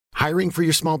Hiring for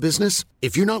your small business?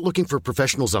 If you're not looking for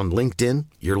professionals on LinkedIn,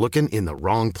 you're looking in the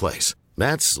wrong place.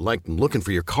 That's like looking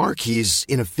for your car keys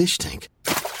in a fish tank.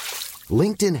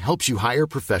 LinkedIn helps you hire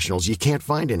professionals you can't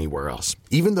find anywhere else,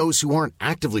 even those who aren't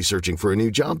actively searching for a new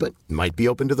job but might be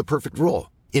open to the perfect role.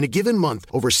 In a given month,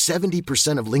 over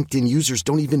 70% of LinkedIn users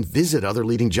don't even visit other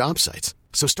leading job sites.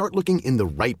 So start looking in the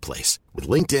right place. With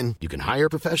LinkedIn, you can hire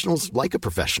professionals like a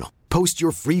professional. Post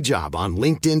your free job on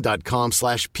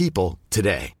linkedin.com/people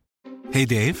today. Hey,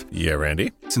 Dave. Yeah,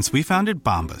 Randy. Since we founded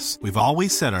Bombas, we've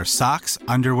always said our socks,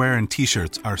 underwear, and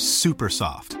T-shirts are super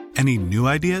soft. Any new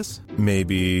ideas?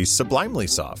 Maybe sublimely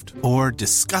soft. Or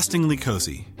disgustingly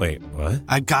cozy. Wait, what?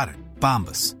 I got it.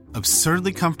 Bombas.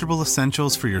 Absurdly comfortable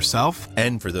essentials for yourself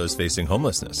and for those facing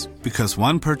homelessness. Because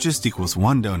one purchased equals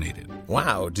one donated.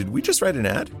 Wow, did we just write an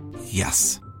ad?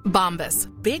 Yes. Bombas.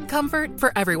 Big comfort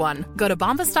for everyone. Go to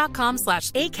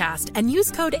bombas.com/ACAST and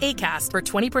use code ACAST for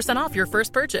 20% off your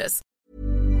first purchase.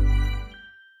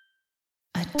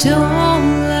 I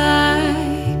don't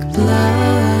like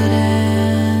blood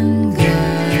and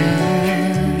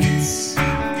guts,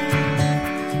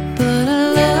 but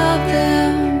I love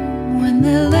them when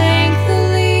they're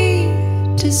lengthily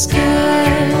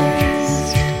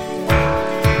discussed.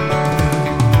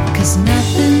 'Cause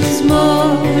nothing's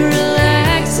more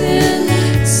relaxing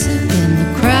than the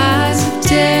cries of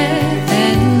death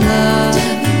and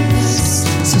lust.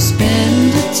 So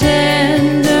spend a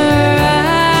tender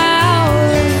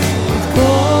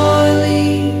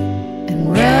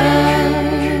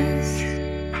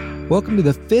Welcome to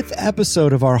the 5th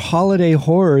episode of our holiday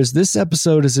horrors. This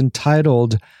episode is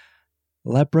entitled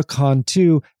Leprechaun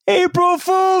 2 April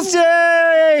Fool's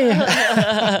Day!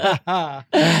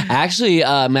 Actually,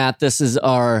 Matt, this is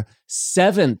our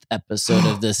 7th episode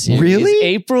of this year. Really? It's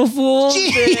April Fool's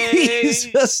Day.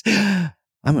 Jesus.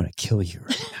 I'm going to kill you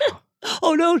right now.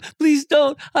 Oh, no, please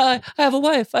don't. I have a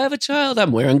wife. I have a child.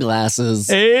 I'm wearing glasses.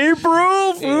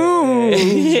 April Fool's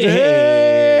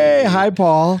Day! Hi,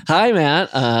 Paul. Hi,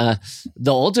 Matt.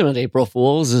 The ultimate April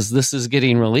Fool's is this is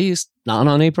getting released not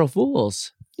on April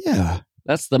Fool's. Yeah.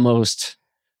 That's the most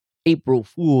April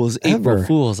Fool's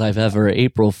I've ever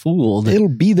April Fooled. It'll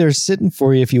be there sitting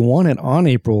for you if you want it on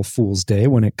April Fool's Day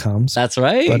when it comes. That's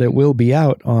right. But it will be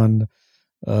out on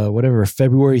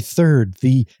February 3rd,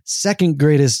 the second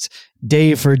greatest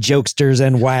day for jokesters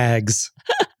and wags.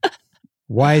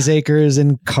 Wiseacres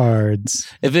and cards.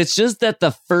 If it's just that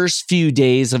the first few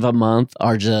days of a month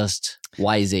are just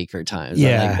wiseacre times.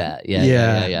 Yeah. I like that.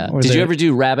 Yeah. Did you ever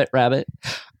do Rabbit?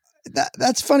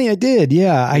 That's funny. I did.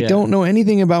 Yeah. I don't know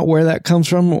anything about where that comes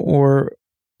from or...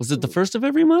 Was it the first of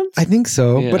every month? I think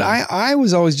so. Yeah. But I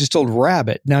was always just told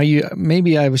rabbit. Now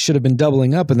maybe I should have been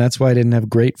doubling up and that's why I didn't have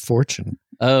great fortune.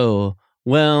 Oh,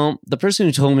 well, the person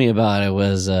who told me about it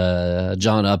was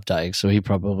John Updike, so he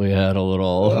probably had a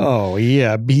little... Oh,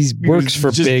 yeah. He works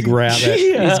for Big Rabbit.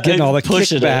 Yeah, he's getting all the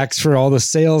kickbacks for all the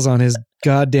sales on his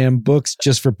goddamn books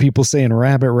just for people saying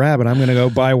rabbit, rabbit. I'm going to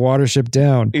go buy Watership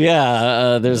Down.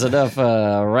 Yeah, there's enough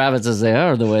rabbits as they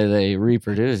are the way they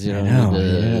reproduce. You don't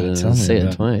need to say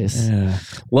it twice. Yeah.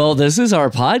 Well, this is our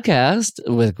podcast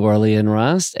with Gorley and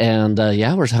Rust. And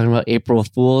we're talking about April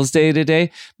Fool's Day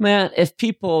today. Matt, if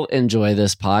people enjoy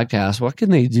this podcast, what can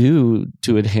they do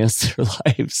to enhance their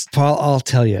lives? Paul, I'll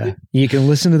tell you. You can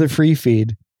listen to the free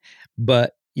feed,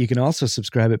 but you can also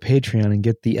subscribe at Patreon and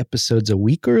get the episodes a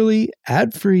week early,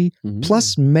 ad-free,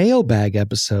 plus mailbag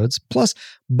episodes, plus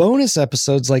bonus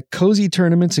episodes like cozy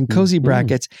tournaments and cozy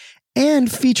brackets,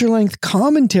 and feature-length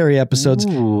commentary episodes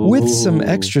with some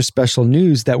extra special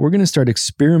news that we're going to start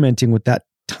experimenting with that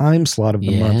time slot of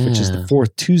the month, which is the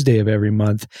 4th Tuesday of every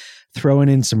month, throwing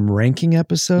in some ranking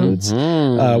episodes.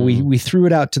 We threw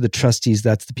it out to the trustees.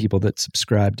 That's the people that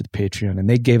subscribe to the Patreon, and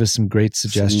they gave us some great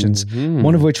suggestions.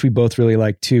 One of which we both really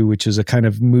like too, which is a kind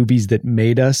of movies that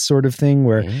made us sort of thing,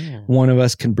 where one of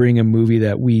us can bring a movie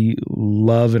that we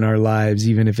love in our lives,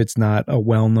 even if it's not a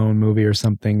well-known movie or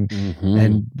something,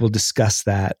 and we'll discuss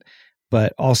that.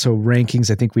 But also rankings,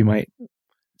 I think we might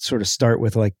sort of start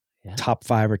with like top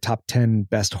 5 or top 10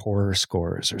 best horror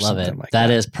scores or something like that.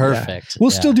 That is perfect. We'll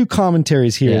still do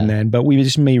commentaries here and then, but we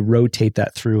just may rotate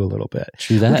that through a little bit.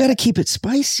 True that. We got to keep it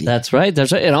spicy. That's right.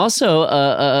 And also,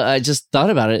 I just thought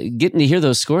about it. Getting to hear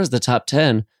those scores, the top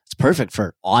 10, it's perfect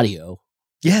for audio.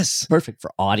 Yes. Perfect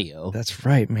for audio. That's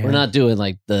right, man. We're not doing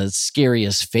like the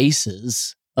scariest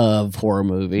faces of horror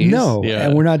movies. No. Yeah.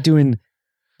 And we're not doing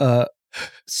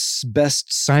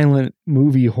best silent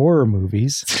movie horror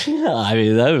movies. Yeah, I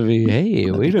mean, that would be,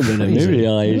 hey, wait a minute, maybe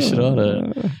I should ought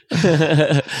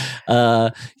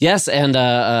to. Yes, and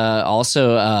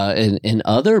also in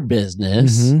other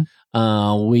business,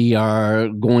 We are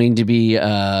going to be,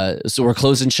 so we're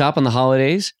closing shop on the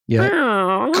holidays. Yeah.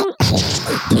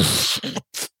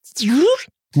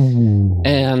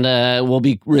 And we'll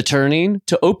be returning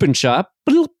to open shop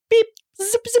beep,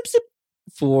 zip, zip, zip,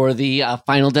 for the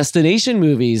Final Destination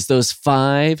movies. Those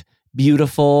 5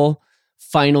 beautiful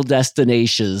Final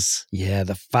Destinations. Yeah,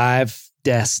 the 5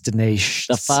 destinations.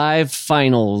 The 5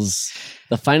 finals.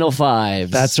 The final 5.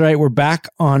 That's right. We're back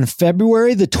on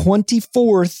February the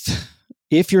 24th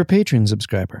if you're a Patreon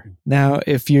subscriber. Now,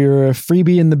 if you're a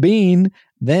freebie in the bean,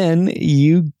 then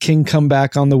you can come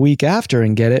back on the week after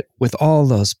and get it with all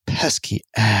those pesky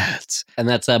ads. And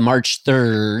that's March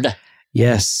 3rd.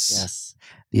 Yes.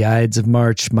 The Ides of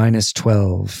March minus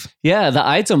 12. Yeah, the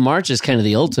Ides of March is kind of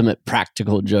the ultimate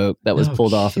practical joke that was No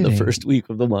pulled off in the kidding. first week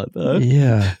of the month. Huh?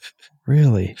 Yeah,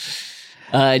 really.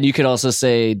 And you could also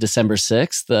say December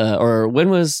 6th, or when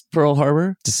was Pearl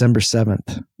Harbor? December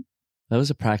 7th. That was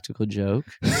a practical joke.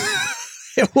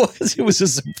 It was. It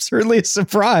was certainly a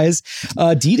surprise.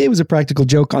 D-Day was a practical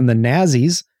joke on the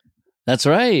Nazis. That's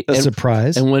right. A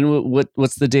surprise. And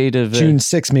what's the date of June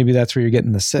 6th. Maybe that's where you're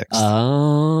getting the 6th.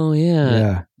 Oh, yeah.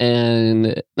 Yeah.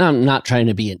 And I'm not trying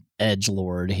to be an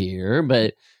edgelord here,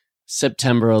 but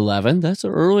September 11th, that's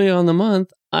early on the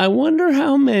month. I wonder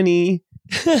how many,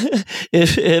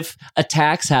 if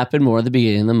attacks happen more at the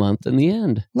beginning of the month than the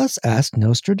end. Let's ask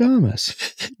Nostradamus.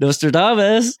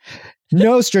 Nostradamus.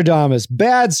 Nostradamus.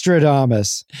 Bad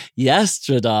Stradamus. Yes,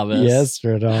 Stradamus. Yes,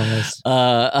 Stradamus.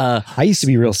 I I used to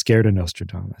be real scared of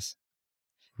Nostradamus.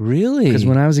 really? Because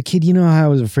when I was a kid, you know how I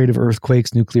was afraid of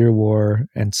earthquakes, nuclear war,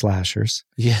 and slashers?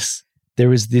 yes. There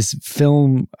was this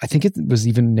film, I think it was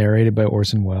even narrated by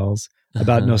Orson Welles,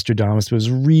 about Uh-huh. Nostradamus. It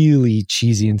was really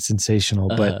cheesy and sensational,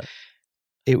 but Uh,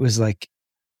 it was like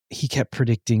he kept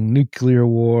predicting nuclear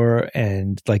war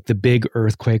and like the big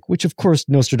earthquake, which of course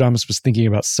Nostradamus was thinking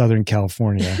about Southern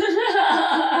California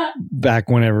back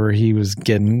whenever he was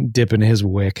dipping his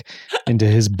wick into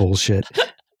his bullshit.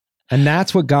 And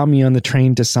that's what got me on the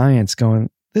train to science going,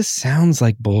 this sounds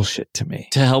like bullshit to me.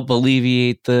 to help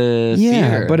alleviate the Yeah,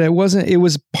 fear. but it wasn't. It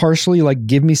was partially like,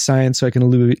 give me science so I can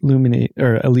illuminate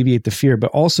or alleviate the fear.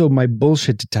 But also, my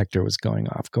bullshit detector was going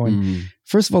off.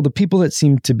 First of all, the people that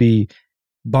seem to be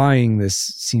buying this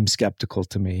seem skeptical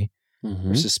to me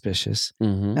or suspicious,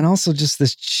 and also just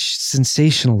this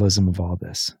sensationalism of all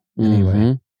this.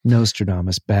 Anyway,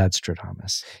 Nostradamus, bad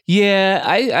Stradamus. Yeah,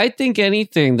 I think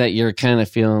anything that you're kind of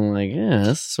feeling like, yeah,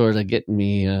 this is sort of getting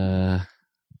me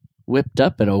whipped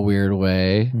up in a weird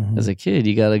way. Mhm. As a kid,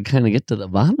 you got to kind of get to the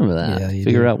bottom of that, Yeah, you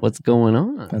figure do. out what's going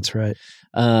on. That's right.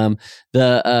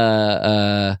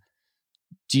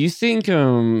 Do you think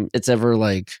it's ever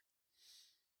like,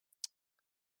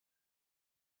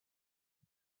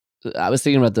 I was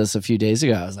thinking about this a few days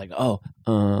ago. I was like,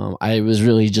 I was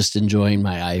really just enjoying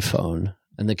my iPhone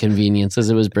and the conveniences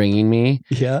it was bringing me.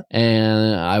 Yeah.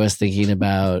 And I was thinking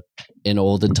about in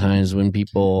olden times when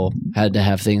people had to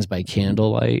have things by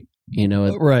candlelight, you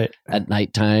know, Right. at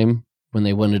nighttime when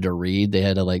they wanted to read, they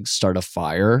had to like start a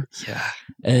fire. Yeah.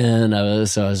 And I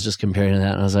was just comparing to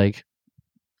that. And I was like,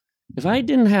 if I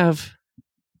didn't have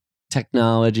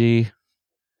technology,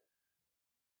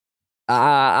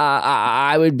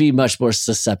 I would be much more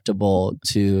susceptible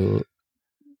to.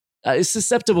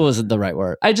 Susceptible isn't the right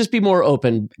word. I'd just be more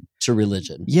open to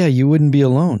religion. Yeah, you wouldn't be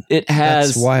alone. It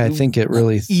has. That's why I think it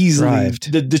really easily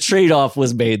thrived. the trade off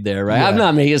was made there, right? Yeah. I'm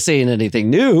not saying anything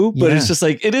new, but Yeah. it's just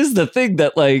like it is the thing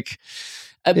that like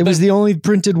It was the only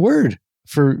printed word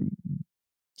for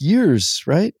years,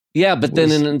 right? yeah. But then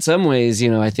was- in some ways, you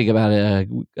know, I think about it.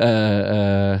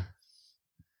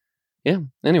 Yeah.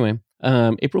 Anyway,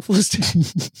 April Fool's Day.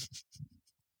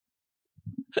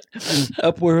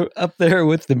 Up there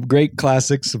with the great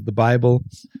classics of the Bible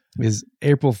is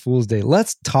April Fool's Day.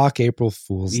 Let's talk April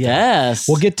Fool's Day. Yes.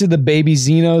 We'll get to the baby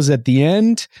Xenos at the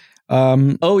end.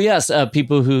 Oh yes,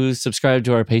 people who subscribe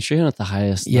to our Patreon at the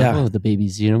highest Yeah. level of the baby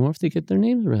Xenomorph, they get their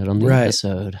names read on the Right.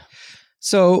 episode.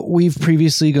 So we've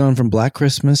previously gone from Black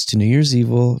Christmas to New Year's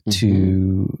Evil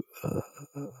to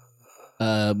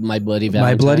My Bloody Valentine.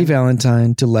 My Bloody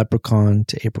Valentine to Leprechaun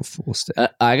to April Fool's Day.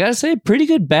 I gotta say, pretty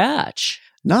good batch.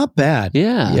 Not bad.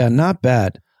 Yeah. Yeah, not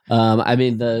bad. I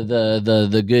mean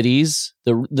the goodies,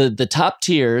 the top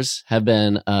tiers have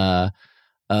been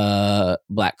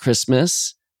Black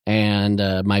Christmas and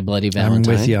My Bloody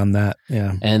Valentine. I'm with you on that.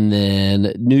 Yeah. And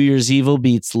then New Year's Evil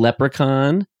beats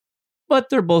Leprechaun, but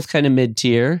they're both kind of mid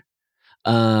tier.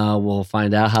 We'll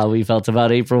find out how we felt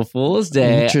about April Fool's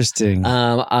Day. Interesting.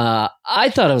 I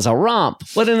thought it was a romp.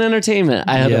 What an entertainment.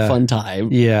 I had a Yeah. fun time.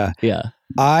 Yeah. Yeah.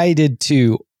 I did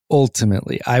too.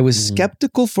 ultimately. I was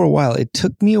skeptical for a while. It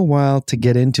took me a while to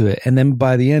get into it. And then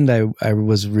by the end, I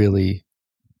was really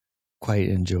quite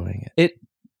enjoying it.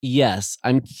 Yes.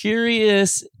 I'm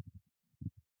curious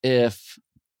if,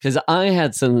 because I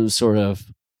had some sort of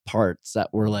parts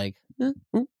that were like,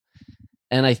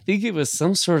 and I think it was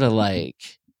some sort of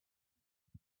like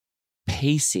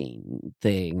pacing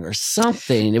thing or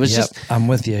something. It was just, I'm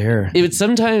with you here. It would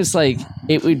sometimes like,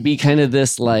 it would be kind of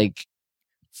this like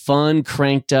fun,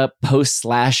 cranked up post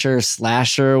slasher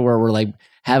where we're like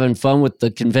having fun with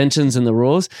the conventions and the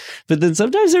rules. But then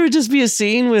sometimes there would just be a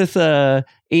scene with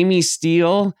Amy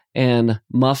Steele and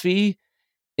Muffy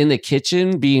in the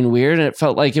kitchen being weird. And it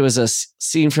felt like it was a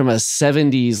scene from a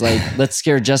 70s, like, let's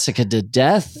scare Jessica to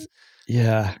death.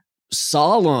 Yeah.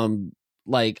 Solemn,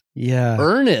 like,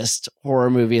 earnest horror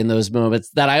movie in those moments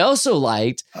that I also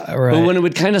liked. Right. But when it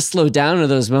would kind of slow down in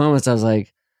those moments, I was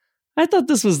like, I thought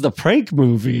this was the prank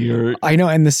movie. Or I know,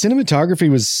 and the cinematography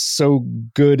was so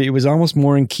good. It was almost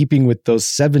more in keeping with those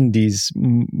 70s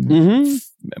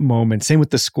moments. Same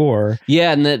with the score.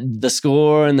 Yeah, and the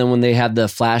score, and then when they had the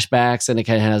flashbacks, and it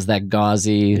kind of has that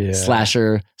gauzy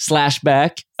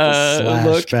slashback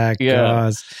look.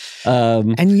 Gauze.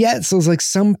 And yet, so it was like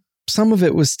some of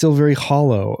it was still very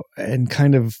hollow and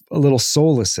kind of a little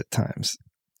soulless at times.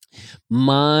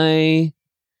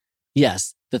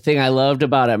 Yes. The thing I loved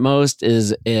about it most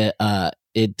is it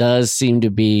does seem to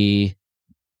be.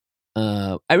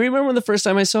 I remember the first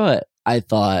time I saw it, I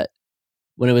thought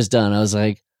when it was done, I was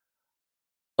like,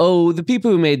 "Oh, the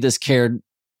people who made this cared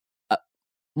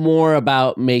more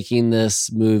about making this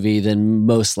movie than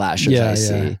most slashers I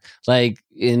see." Like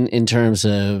in terms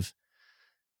of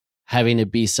having it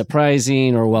be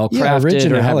surprising or well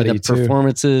crafted, or having the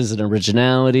performances and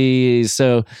originality.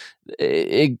 So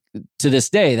to this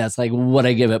day, that's like what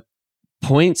I give it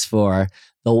points for.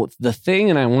 The thing,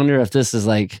 and I wonder if this is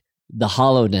like the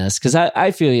hollowness, because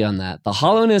I feel you on that. The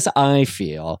hollowness I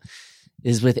feel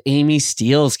is with Amy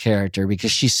Steele's character,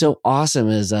 because she's so awesome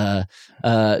as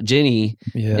Ginny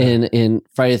in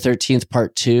Friday the 13th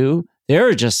Part 2. There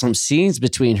are just some scenes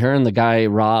between her and the guy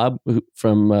Rob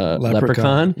from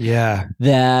Leprechaun. Yeah,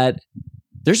 that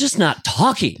they're just not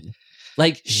talking.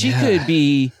 Like she could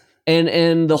be,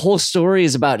 and the whole story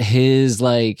is about his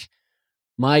like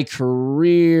my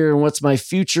career and what's my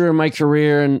future in my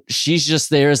career, and she's just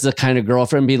there as the kind of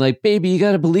girlfriend being like, "Baby, you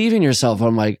got to believe in yourself."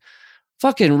 I'm like,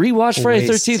 fucking rewatch Friday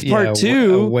the 13th Part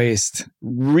 2. Waste.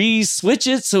 Re-switch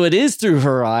it so it is through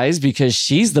her eyes, because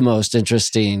she's the most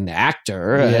interesting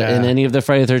actor in any of the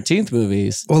Friday the 13th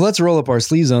movies. Well, let's roll up our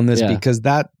sleeves on this, because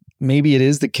that maybe it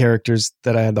is the characters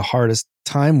that I had the hardest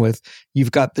time with.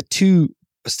 You've got the two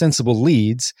ostensible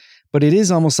leads, but it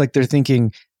is almost like they're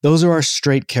thinking, those are our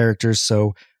straight characters,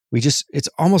 so it's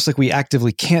almost like we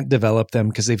actively can't develop them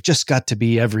because they've just got to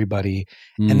be everybody.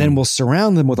 And then we'll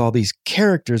surround them with all these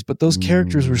characters, but those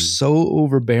characters were so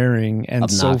overbearing and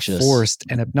obnoxious. So forced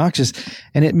and obnoxious.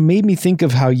 And it made me think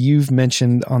of how you've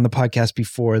mentioned on the podcast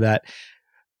before that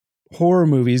horror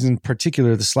movies, in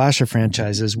particular the slasher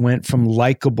franchises, went from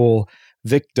likable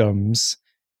victims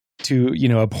to,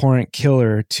 abhorrent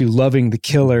killer, to loving the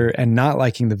killer and not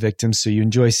liking the victims. So you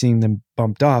enjoy seeing them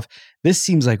bumped off. This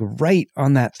seems like right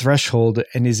on that threshold.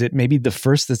 And is it maybe the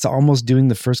first that's almost doing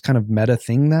the first kind of meta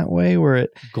thing that way, where it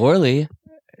Gorley,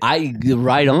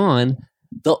 right on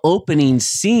the opening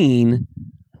scene,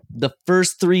 the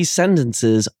first 3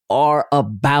 sentences are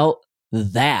about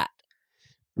that.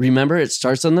 Remember, it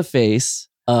starts on the face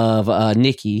of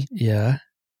Nikki. Yeah.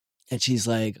 And she's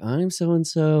like, "I'm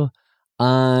so-and-so.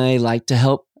 I like to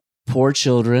help poor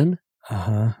children.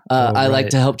 I like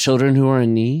to help children who are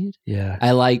in need. Yeah.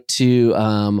 I like to,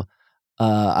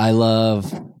 I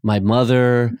love my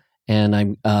mother, and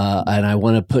I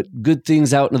want to put good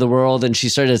things out into the world." And she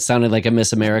started sounding like a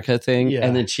Miss America thing. Yeah.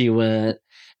 And then she went,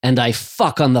 "And I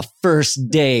fuck on the first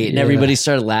date." And everybody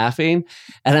started laughing.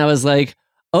 And I was like,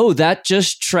 oh, that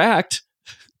just tracked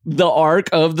the arc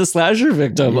of the slasher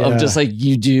victim of just like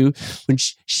you do when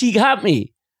she got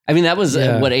me. I mean, that was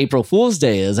what April Fool's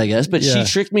Day is, I guess. But she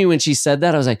tricked me when she said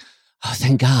that. I was like, oh,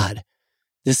 thank God.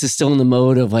 This is still in the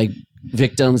mode of like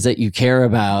victims that you care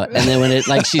about. And then when it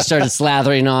like she started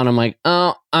slathering on, I'm like,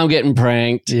 oh, I'm getting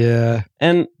pranked. Yeah.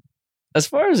 And as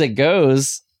far as it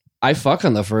goes, I fuck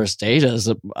on the first date.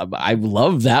 I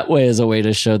love that way as a way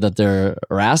to show that they're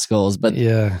rascals. But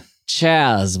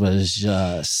Chaz was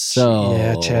just so...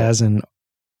 Yeah, Chaz and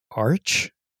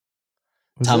Arch?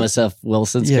 Thomas F.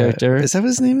 Wilson's character. Is that what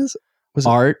his name is? Was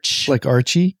Arch. Like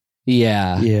Archie?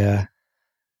 Yeah. Yeah.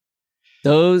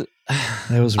 Those...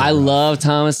 That was rough. I love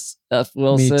Thomas F.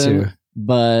 Wilson. Me too.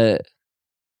 But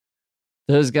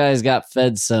Those guys got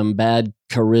fed some bad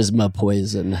charisma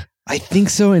poison. I think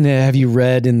so. And have you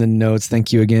read in the notes,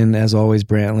 thank you again, as always,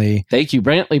 Brantley, Thank you,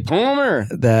 Brantley Palmer.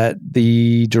 that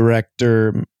the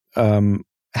director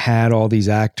had all these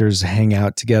actors hang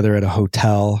out together at a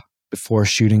hotel before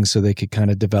shooting so they could kind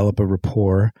of develop a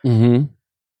rapport. Mm-hmm.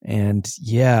 And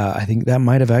yeah, I think that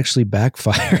might have actually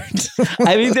backfired.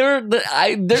 I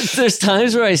mean, there's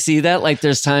times where I see that. Like,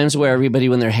 there's times where everybody,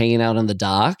 when they're hanging out on the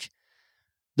dock,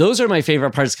 those are my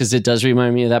favorite parts because it does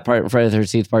remind me of that part in Friday the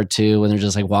 13th Part 2 when they're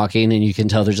just like walking and you can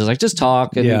tell they're just like, just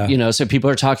talk. And, Yeah. you know, so people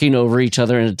are talking over each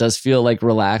other and it does feel like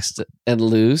relaxed and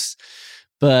loose.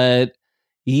 But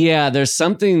yeah, there's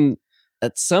something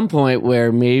at some point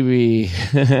where maybe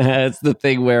it's the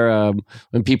thing where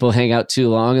when people hang out too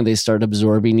long and they start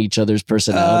absorbing each other's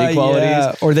personality qualities.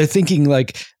 Yeah. Or they're thinking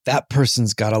like that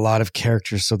person's got a lot of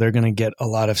characters, so they're going to get a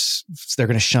lot of, they're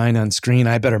going to shine on screen.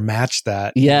 I better match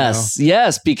that. Yes,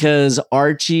 yes, because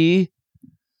Archie,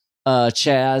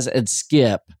 Chaz, and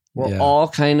Skip were all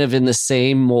kind of in the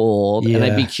same mold. And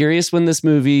I'd be curious when this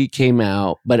movie came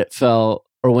out, but it felt,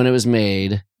 or when it was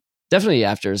made, definitely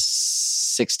after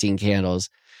 16 Candles,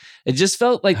 it just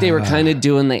felt like they were kind of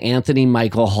doing the Anthony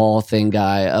Michael Hall thing,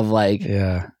 guy, of like,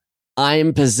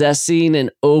 I'm possessing an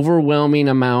overwhelming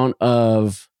amount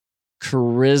of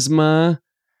charisma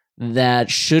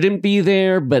that shouldn't be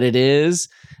there, but it is.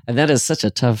 And that is such a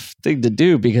tough thing to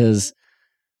do because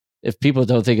if people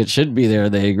don't think it should be there,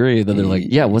 they agree. Then they're like,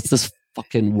 yeah, what's this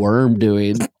fucking worm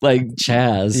doing? Like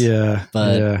Chaz. Yeah.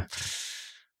 But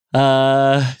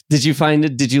did you find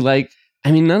it? Did you like,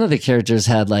 I mean, none of the characters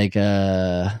had like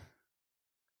a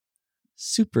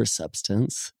super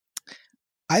substance.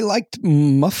 I liked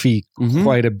Muffy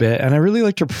quite a bit, and I really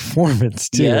liked her performance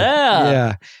too.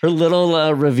 Yeah. Her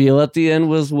little reveal at the end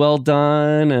was well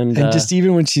done. And just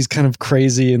even when she's kind of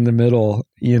crazy in the middle,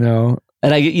 you know.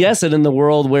 And and in the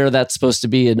world where that's supposed to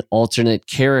be an alternate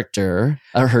character,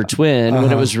 or her twin,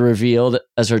 when it was revealed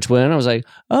as her twin, I was like,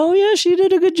 oh yeah, she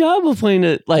did a good job of playing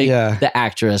it like the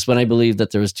actress, when I believed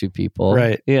that there was two people.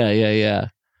 Right. Yeah.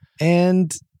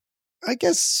 And I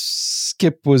guess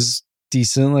Skip was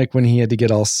decent, like when he had to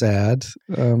get all sad.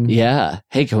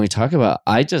 Hey, can we talk about,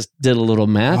 I just did a little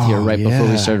math here before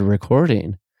we started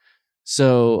recording.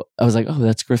 So I was like, oh,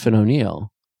 that's Griffin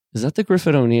O'Neill. Is that the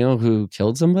Griffin O'Neill who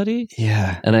killed somebody?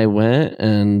 Yeah. And I went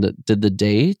and did the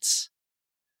dates.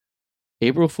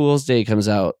 April Fool's Day comes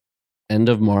out end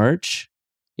of March,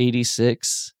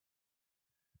 86.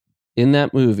 In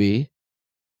that movie,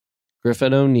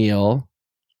 Griffin O'Neill,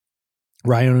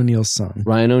 Ryan O'Neill's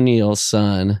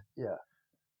son,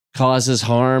 causes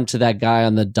harm to that guy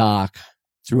on the dock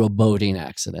through a boating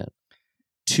accident.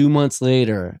 2 months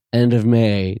later, end of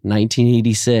May,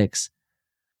 1986,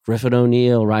 Griffin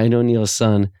O'Neill, Ryan O'Neill's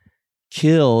son,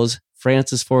 kills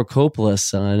Francis Ford Coppola's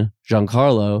son,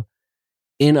 Giancarlo,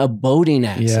 in a boating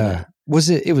accident.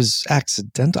 Yeah. It was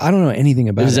accidental? I don't know anything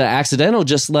about it. It was accidental,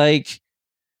 just like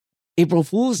April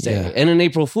Fool's Day. Yeah. And in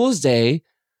April Fool's Day,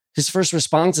 his first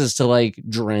response is to like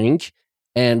drink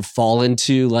and fall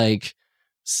into like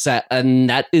and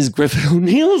that is Griffin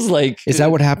O'Neill's like. Is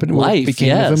that what happened? Life, what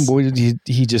became of him? Boy, did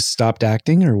he just stopped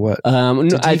acting or what? No,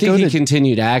 I think he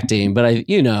continued acting, but did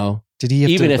he?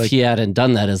 Even if he hadn't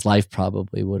done that, his life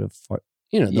probably would have.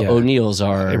 The O'Neills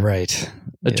are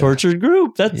a tortured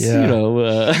group. That's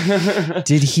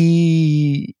Did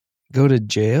he go to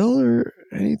jail or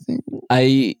anything?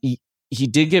 He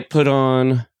did get put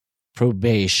on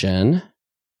probation,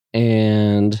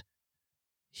 and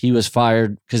he was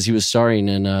fired because he was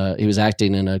he was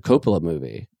acting in a Coppola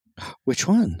movie. Which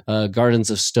one? Gardens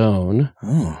of Stone.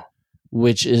 Oh.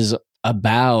 Which is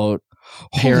about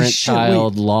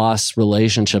parent-child loss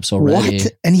relationships already.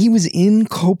 What? And he was in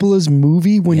Coppola's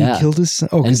movie when he killed his son?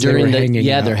 Oh, and during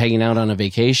they're hanging out on a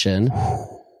vacation.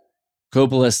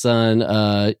 Coppola's son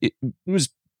was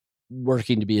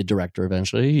working to be a director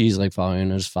eventually. He's like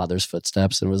following his father's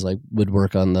footsteps and would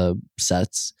work on the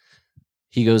sets.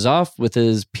 He goes off with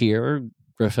his peer,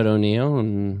 Griffin O'Neill,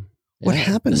 and what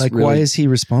happened? Like, why is he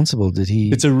responsible? Did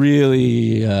he? It's a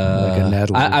really like a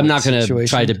Natalie I'm not going to situation?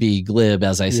 try to be glib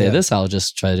as I say this. I'll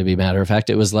just try to be matter of fact.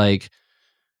 It was like,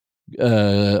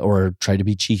 or try to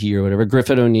be cheeky or whatever.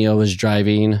 Griffin O'Neill was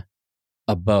driving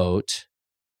a boat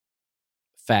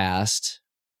fast.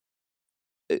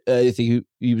 I think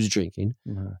he was drinking.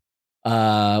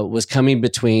 Was coming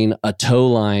between a tow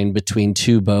line between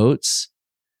two boats.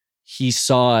 He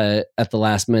saw it at the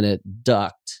last minute,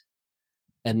 ducked,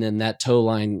 and then that tow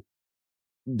line,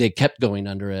 they kept going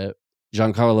under it.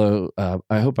 Giancarlo,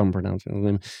 I hope I'm pronouncing his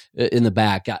name, in the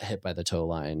back got hit by the tow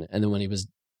line. And then when he was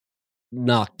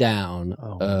knocked down.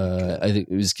 I think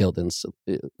he was killed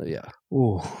yeah.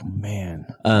 Oh man.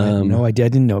 No idea. I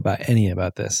didn't know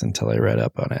about this until I read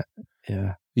up on it.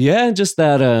 Yeah. Yeah, just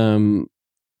that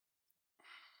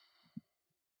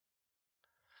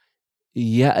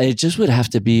yeah, it just would have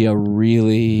to be a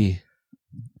really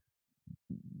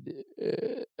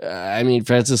I mean,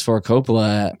 Francis Ford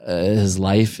Coppola, his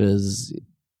life is,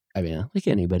 I mean, like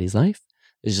anybody's life,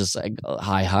 is just like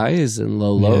high highs and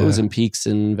low lows and peaks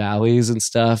and valleys and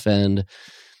stuff. And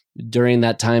during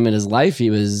that time in his life, he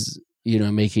was,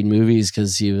 making movies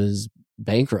because he was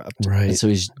bankrupt. Right. And so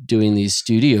he's doing these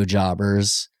studio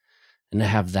jobbers, and to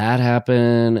have that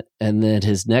happen. And then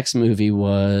his next movie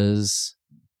was,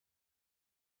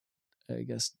 I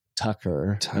guess,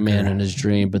 Tucker, A Man in His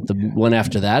Dream. But the one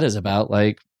after that is about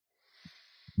like,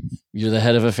 you're the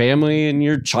head of a family and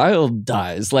your child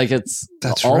dies. Like that's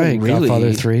all right. Really,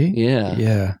 Godfather 3. Yeah.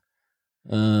 Yeah.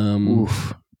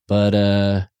 But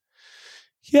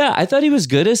yeah, I thought he was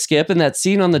good as Skip in that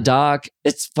scene on the dock.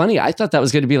 It's funny. I thought that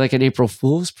was going to be like an April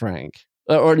Fool's prank,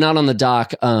 or not on the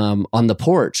dock, on the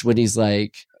porch when he's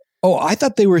like, oh, I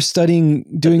thought they were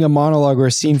doing a monologue or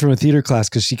a scene from a theater class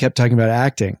because she kept talking about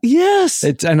acting. Yes.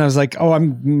 And I was like, oh,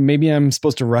 I'm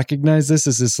supposed to recognize this.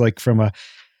 Is this like from a...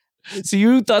 So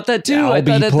you thought that too? I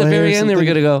thought at the very end they were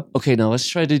going to go, okay, now let's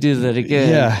try to do that again.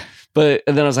 Yeah. And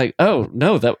then I was like, oh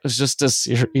no, that was just a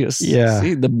serious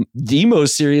scene, the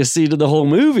most serious scene of the whole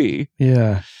movie.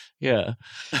 Yeah. Yeah.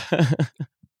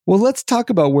 Well, let's talk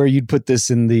about where you'd put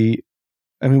this in the...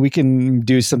 I mean, we can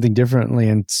do something differently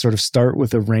and sort of start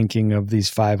with a ranking of these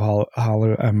 5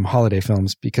 holiday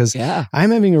films, because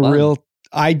I'm having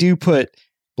I do put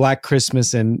Black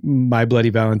Christmas and My Bloody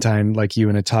Valentine, like you,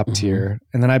 in a top tier.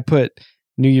 And then I put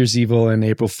New Year's Evil and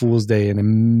April Fool's Day in a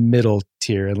middle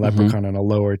tier and Leprechaun on a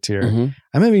lower tier.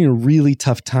 I'm having a really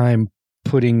tough time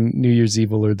putting New Year's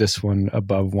Evil or this one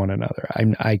above one another.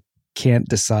 I can't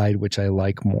decide which I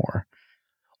like more.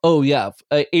 Oh, yeah.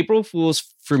 April Fool's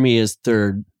for me is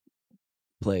third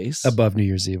place. Above New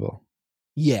Year's Evil.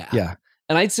 Yeah. Yeah.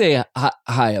 And I'd say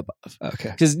high above.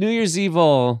 Okay. Because New Year's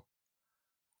Evil,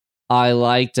 I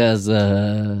liked as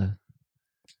an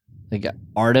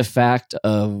artifact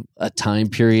of a time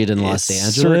period in Los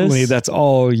Angeles. Certainly, that's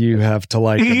all you have to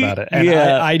like about it. And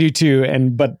I do too.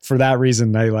 But for that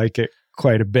reason, I like it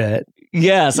quite a bit.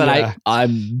 Yes. And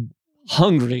I'm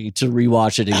hungry to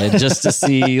rewatch it again just to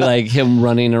see like him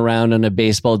running around on a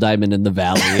baseball diamond in the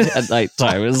valley at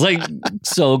nighttime. It was like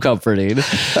so comforting.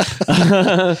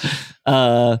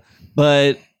 But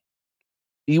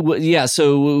yeah,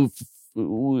 so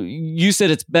you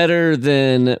said it's better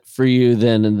than for you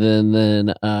than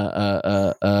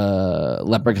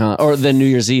Leprechaun or than New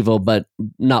Year's Evil, but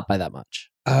not by that much.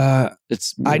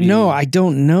 It's maybe... I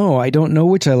don't know. I don't know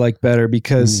which I like better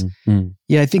because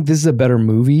I think this is a better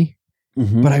movie.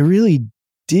 But I really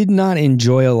did not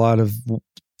enjoy a lot of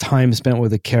time spent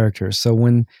with the characters. So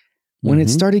when it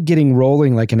started getting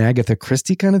rolling like an Agatha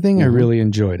Christie kind of thing, I really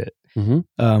enjoyed it.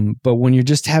 But when you're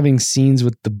just having scenes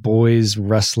with the boys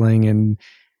wrestling and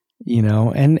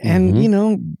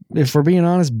if we're being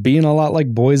honest, being a lot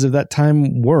like boys of that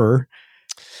time were,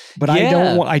 but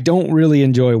I don't really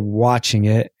enjoy watching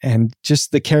it. And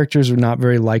just the characters were not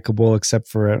very likable except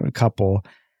for a couple.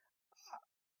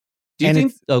 Do you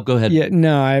think? Oh, go ahead. Yeah,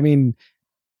 no, I mean,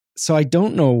 so I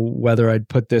don't know whether I'd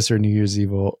put this or New Year's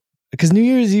Evil, because New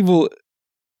Year's Evil,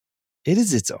 it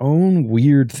is its own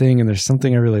weird thing, and there's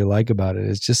something I really like about it.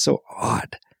 It's just so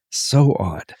odd.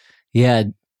 Yeah,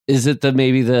 is it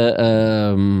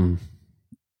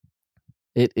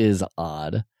it is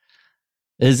odd.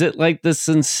 Is it like the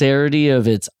sincerity of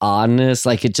its oddness?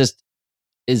 Like it just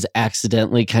is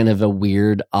accidentally kind of a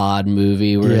weird, odd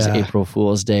movie, whereas April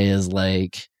Fool's Day is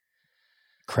like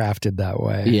crafted that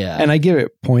way. Yeah. And I give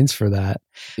it points for that.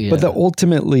 Yeah. But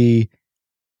ultimately,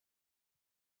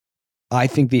 I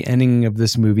think the ending of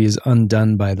this movie is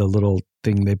undone by the little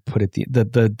thing they put at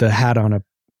the hat on a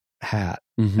hat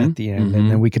at the end. And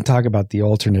then we can talk about the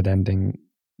alternate ending.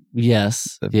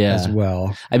 Yes. As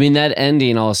well. I mean, that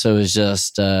ending also is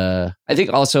just, I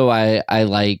think also I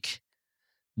like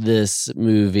this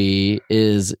movie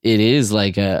it is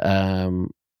like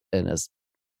and as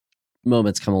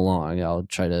moments come along, I'll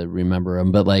try to remember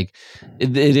them, but like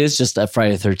it is just a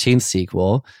Friday the 13th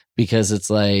sequel, because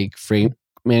it's like Frank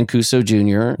Mancuso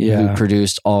Jr. who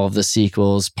produced all of the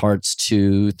sequels, parts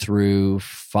 2 through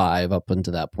 5 up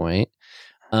until that point.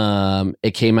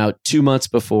 It came out 2 months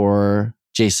before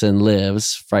Jason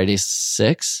Lives, Friday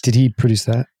 6. Did he produce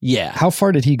that? Yeah. How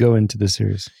far did he go into the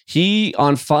series? He,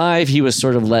 on 5, he was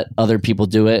sort of let other people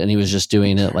do it, and he was just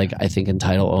doing it, like, I think in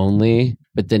title only.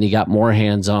 But then he got more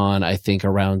hands-on, I think,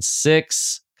 around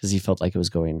 6, because he felt like it was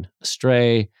going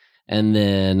astray. And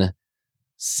then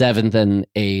 7th and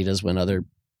 8 is when other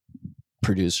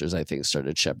producers, I think,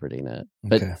 started shepherding it.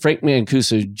 But Okay. Frank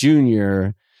Mancuso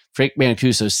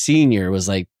Sr. was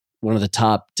like one of the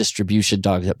top distribution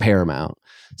dogs at Paramount.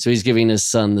 So he's giving his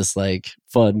son this like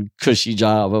fun, cushy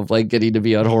job of like getting to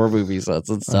be on horror movie sets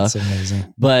and stuff. That's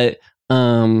amazing. But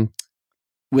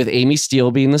with Amy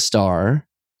Steele being the star,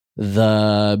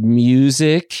 the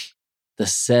music, the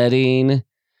setting,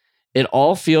 it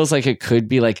all feels like it could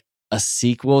be like a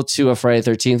sequel to a Friday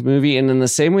the 13th movie. And in the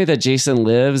same way that Jason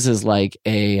Lives is like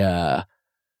a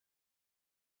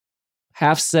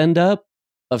half send up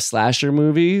of slasher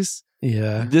movies,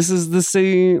 Yeah. this is the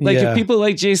same. Like Yeah. if people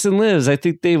like Jason Lives, I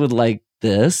think they would like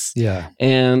this. Yeah.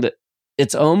 And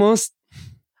it's almost,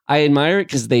 I admire it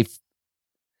because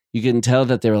you can tell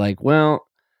that they're like, well,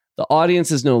 the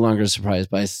audience is no longer surprised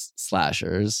by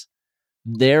slashers.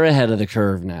 They're ahead of the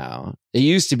curve now. It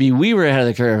used to be we were ahead of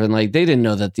the curve, and like they didn't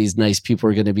know that these nice people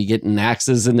were going to be getting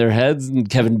axes in their heads, and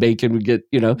Kevin Bacon would get,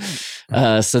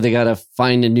 so they got to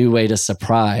find a new way to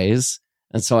surprise.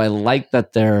 And so I like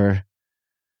that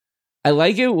I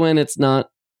like it when it's not.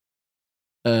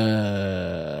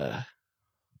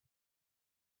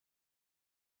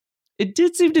 It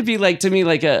did seem to be like, to me,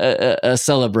 like a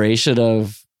celebration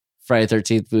of Friday the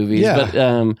 13th movies,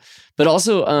 Yeah. but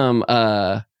also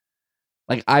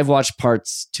like I've watched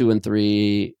parts 2 and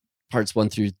 3, parts 1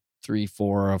 through 3,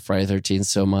 4 of Friday the 13th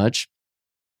so much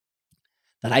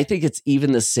that I think it's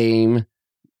even the same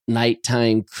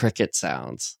nighttime cricket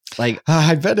sounds. Like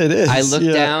I bet it is. I look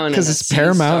down because and it's the scene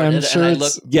Paramount. I'm started, and sure I it's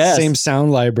look- yes. same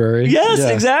sound library. Yes, Yeah.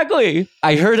 exactly.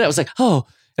 I heard it. I was like, oh,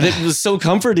 and it was so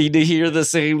comforting to hear the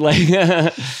same like.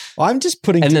 Well, I'm just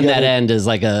putting. And then together, that end is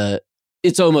like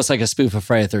it's almost like a spoof of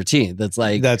Friday the 13th. It's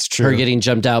like That's true. her getting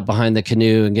jumped out behind the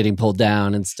canoe and getting pulled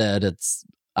down. Instead, it's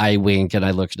I wink and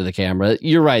I look into the camera.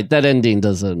 You're right. That ending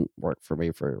doesn't work for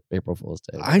me for April Fool's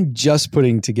Day. I'm just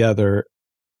putting together.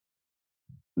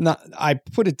 I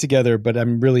put it together, but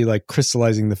I'm really like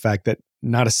crystallizing the fact that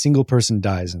not a single person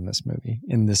dies in this movie,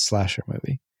 in this slasher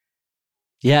movie.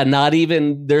 Yeah,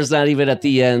 there's not even at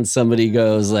the end somebody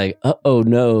goes like, oh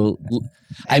no.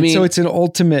 I mean, so it's an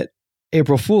ultimate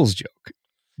April Fool's joke.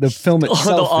 The film itself.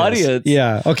 the is. audience.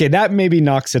 Yeah. Okay. That maybe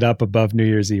knocks it up above New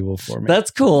Year's Evil for me.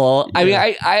 that's cool. I mean,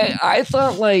 Yeah. I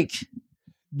thought like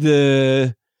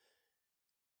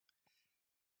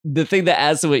the thing that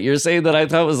adds to what you're saying that I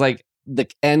thought was like the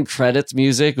end credits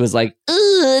music was like,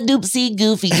 doopsie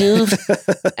goofy goof.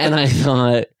 And I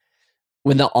thought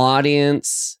when the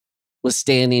audience was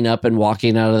standing up and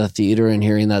walking out of the theater and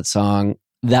hearing that song,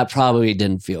 that probably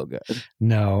didn't feel good.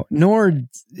 No, nor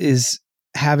is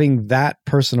having that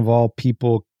person of all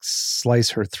people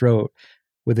slice her throat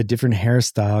with a different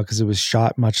hairstyle because it was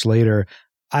shot much later.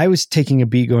 I was taking a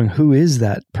beat going, who is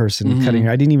that person cutting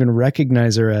her? I didn't even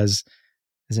recognize her as,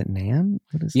 is it Nan?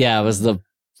 What is Yeah, it was the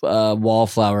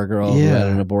wallflower girl who had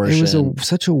an abortion. It was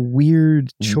such a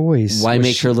weird choice. Why Was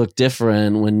make she- her look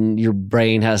different when your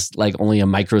brain has like only a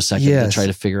microsecond to Yes. try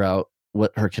to figure out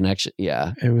what her connection?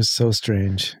 Yeah. It was so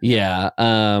strange. Yeah.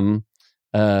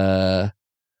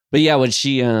 But yeah, when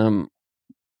she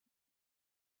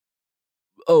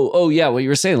oh yeah, what you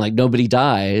were saying, like nobody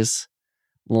dies.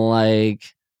 Like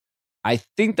I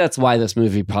think that's why this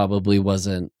movie probably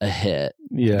wasn't a hit.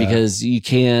 Yeah. Because you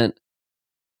can't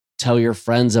tell your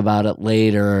friends about it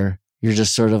later. You're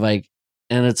just sort of like,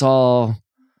 and it's all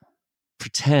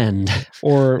pretend.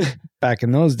 Or back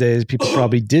in those days, people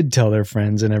probably did tell their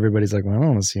friends, and everybody's like, well, I don't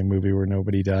want to see a movie where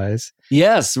nobody dies.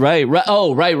 Yes, right.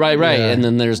 Oh, right. Yeah. And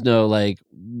then there's no like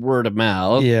word of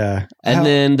mouth. Yeah. And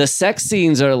then the sex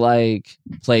scenes are like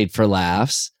played for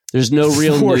laughs. There's no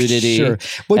real For nudity. sure.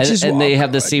 Which is And they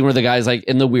have the scene where the guy's like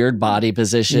in the weird body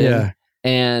position. Yeah.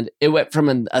 And it went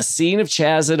from a scene of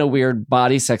Chaz in a weird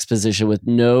body sex position with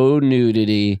no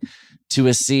nudity to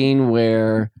a scene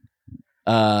where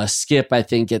Skip, I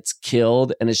think, gets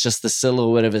killed, and it's just the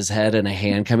silhouette of his head and a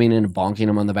hand coming in and bonking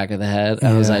him on the back of the head. And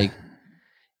I was Yeah. like,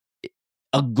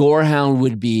 a gorehound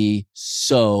would be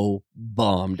so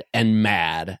bummed and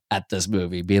mad at this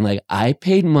movie, being like, I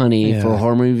paid money for a Yeah.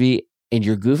 horror movie and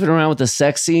you're goofing around with the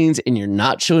sex scenes and you're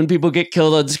not showing people get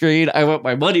killed on screen. I want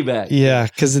my money back. Yeah,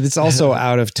 because it's also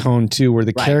out of tone too, where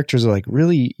the Right. characters are like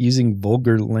really using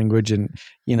vulgar language and,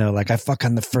 like I fuck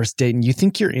on the first date, and you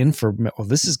think you're in for,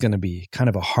 this is going to be kind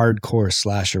of a hardcore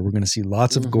slasher. We're going to see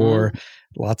lots of Mhm. gore.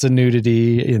 lots of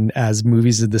nudity in as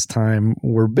movies of this time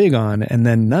were big on, and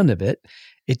then none of it.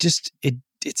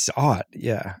 It's odd.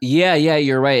 Yeah. Yeah,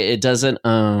 you're right. It doesn't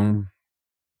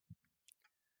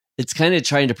it's kind of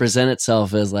trying to present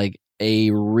itself as like a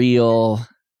real,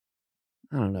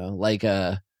 I don't know, like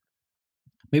a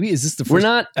maybe is this the first we're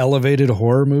not elevated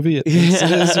horror movie it thinks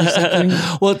it is or something?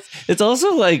 Well, it's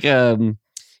also like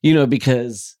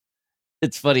because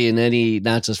it's funny in any,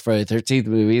 not just Friday the 13th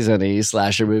movies, any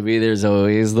slasher movie, there's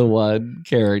always the one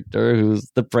character who's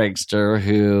the prankster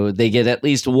who they get at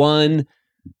least one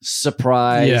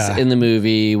surprise in the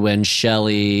movie when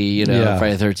Shelley,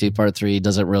 Friday the 13th Part 3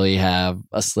 doesn't really have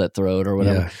a slit throat or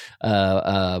whatever.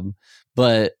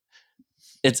 But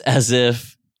it's as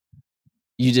if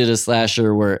you did a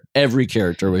slasher where every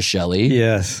character was Shelley.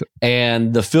 Yes.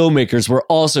 And the filmmakers were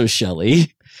also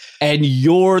Shelley. And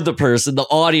you're the person, the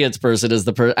audience person is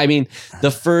the person. I mean,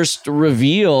 the first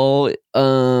reveal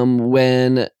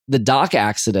when the dock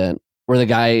accident where the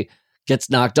guy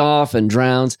gets knocked off and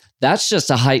drowns, that's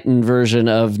just a heightened version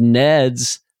of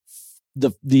Ned's,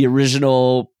 the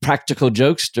original practical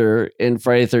jokester in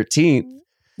Friday the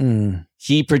 13th.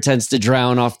 He pretends to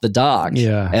drown off the dock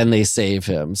and they save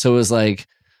him. So it was like,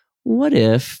 what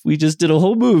if we just did a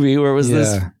whole movie where it was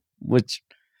this, which...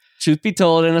 Truth be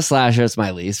told, in a slasher, it's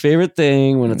my least favorite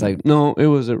thing when it's like, no, it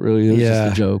wasn't really. It was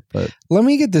just a joke. But let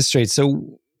me get this straight.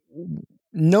 So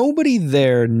nobody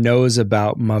there knows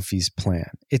about Muffy's plan.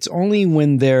 It's only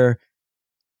when they're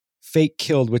fake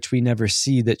killed, which we never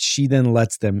see, that she then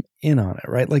lets them in on it,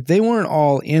 right? Like they weren't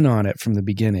all in on it from the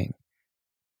beginning.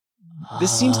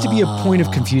 This seems to be a point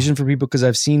of confusion for people because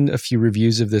I've seen a few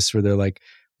reviews of this where they're like,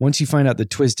 once you find out the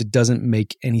twist, it doesn't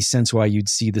make any sense why you'd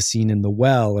see the scene in the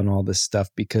well and all this stuff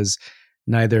because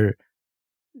neither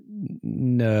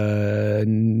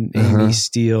Amy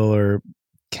Steele or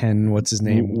Ken, what's his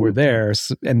name, were there.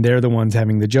 And they're the ones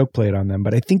having the joke played on them.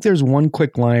 But I think there's one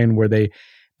quick line where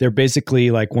they're basically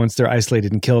like, once they're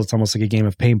isolated and killed, it's almost like a game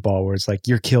of paintball where it's like,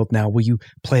 you're killed now. Will you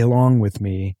play along with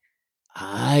me?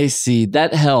 I see.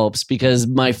 That helps because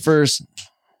when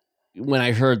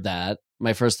I heard that,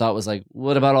 my first thought was like,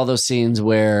 what about all those scenes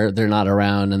where they're not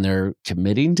around and they're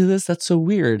committing to this? That's so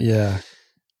weird. Yeah.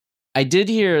 I did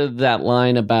hear that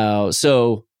line about, as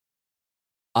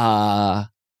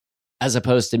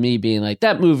opposed to me being like,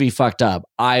 that movie fucked up.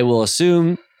 I will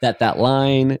assume that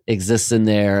line exists in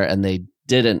there and they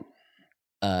didn't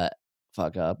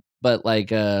fuck up. But like,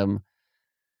 because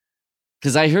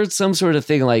I heard some sort of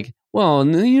thing like, well,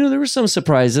 there were some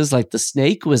surprises, like the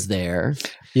snake was there.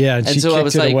 Yeah, and she so kicked I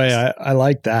was it like, away. I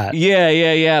like that.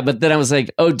 Yeah. But then I was like,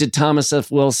 oh, did Thomas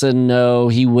F. Wilson know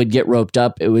he would get roped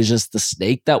up? It was just the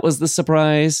snake that was the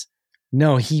surprise?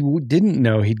 No, he didn't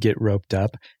know he'd get roped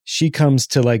up. She comes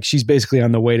to she's basically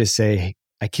on the way to say, hey,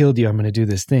 I killed you, I'm going to do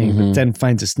this thing. But then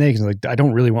finds a snake and like, I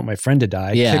don't really want my friend to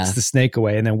die. Yeah. Kicks the snake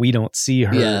away and then we don't see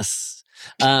her. Yes.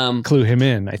 Clue him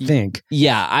in, I think.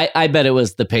 Yeah, I bet it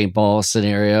was the paintball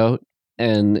scenario.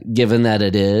 And given that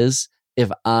it is,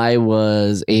 if I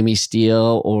was Amy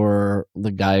Steele or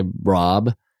the guy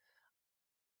Rob,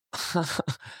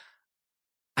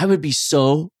 I would be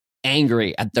so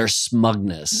angry at their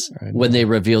smugness when they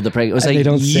revealed the prank. It was like,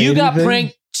 you got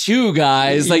pranked too,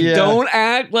 guys. Like, don't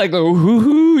act like,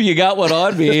 you got one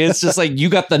on me. It's just like, you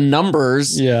got the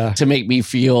numbers to make me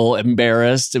feel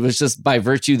embarrassed. It was just by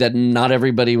virtue that not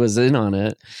everybody was in on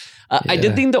it. I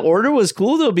did think the order was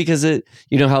cool, though, because how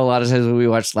a lot of times when we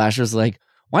watch slashers, like,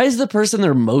 why is the person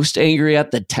they're most angry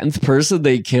at the 10th person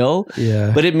they kill?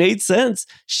 Yeah. But it made sense.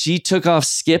 She took off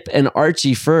Skip and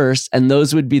Archie first, and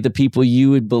those would be the people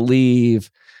you would believe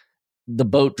the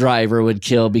boat driver would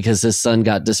kill because his son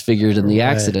got disfigured in the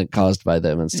accident caused by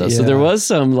them and stuff. So there was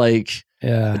some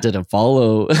it didn't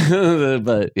follow,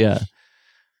 but yeah.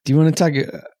 Do you want to talk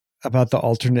about the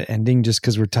alternate ending just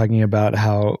because we're talking about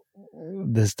how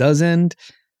this does end?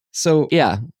 So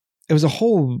yeah. It was a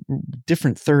whole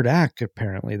different third act,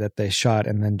 apparently, that they shot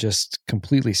and then just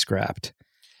completely scrapped.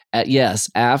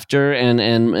 Yes, after and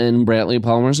Brantley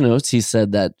Palmer's notes, he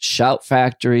said that Shout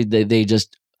Factory, they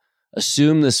just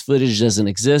assume this footage doesn't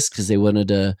exist because they wanted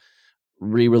to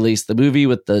re-release the movie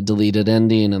with the deleted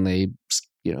ending, and they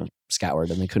scoured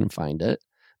and they couldn't find it.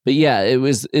 But yeah,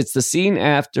 it's the scene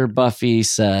after Buffy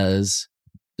says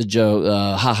the joke,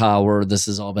 haha, this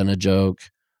has all been a joke.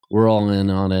 We're all in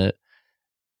on it.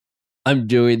 I'm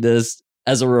doing this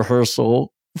as a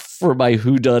rehearsal for my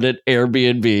whodunit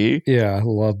Airbnb. Yeah, I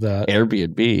love that.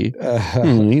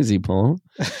 Airbnb. Easy, Paul.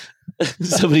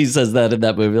 Somebody says that in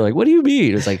that movie. Like, what do you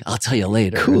mean? It's like, I'll tell you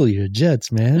later. Cool your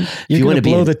jets, man. You're going to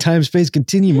blow the time-space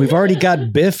continuum. We've already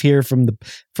got Biff here from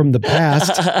the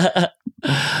past.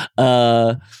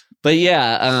 But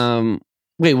yeah,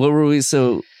 wait, what were we?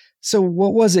 So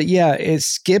what was it? Yeah,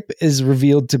 Skip is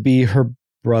revealed to be her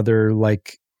brother,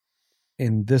 like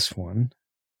in this one.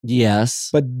 yes.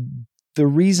 But the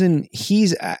reason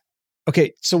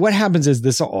okay, so what happens is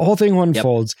this whole thing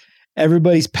unfolds.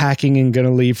 Everybody's packing and going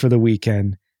to leave for the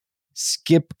weekend.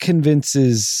 Skip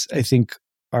convinces, I think,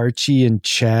 Archie and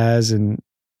Chaz and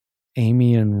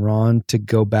Amy and Ron to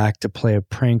go back to play a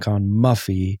prank on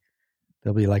Muffy.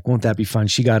 They'll be like, won't that be fun?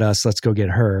 She got us. Let's go get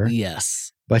her.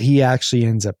 Yes. But he actually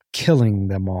ends up killing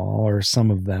them all or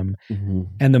some of them. Mm-hmm.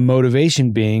 And the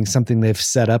motivation being something they've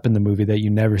set up in the movie that you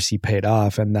never see paid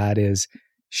off. And that is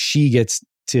she gets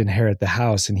to inherit the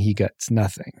house and he gets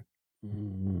nothing.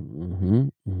 Mm-hmm.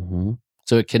 Mm-hmm.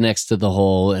 So it connects to the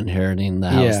whole inheriting the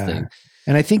house thing.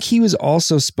 And I think he was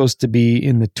also supposed to be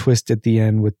in the twist at the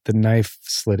end with the knife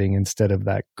slitting instead of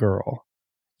that girl.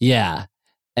 Yeah.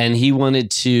 And he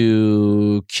wanted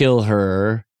to kill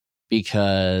her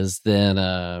because then,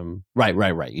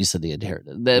 right. You said the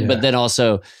inherited. But then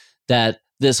also that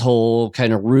this whole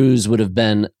kind of ruse would have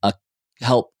been a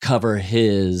help cover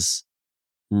his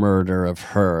murder of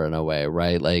her in a way,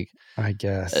 right? Like, I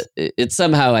guess. It's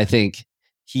somehow, I think,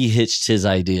 he hitched his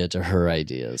idea to her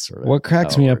idea. Sort of. What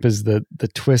cracks me up is the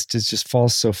twist is just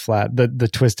falls so flat. The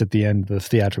twist at the end, the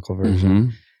theatrical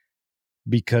version,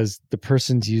 because the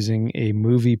person's using a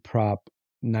movie prop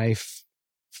knife,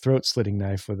 throat slitting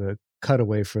knife with a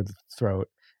cutaway for the throat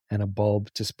and a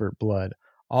bulb to spurt blood,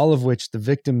 all of which the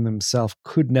victim themselves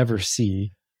could never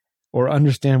see or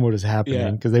understand what is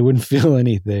happening because they wouldn't feel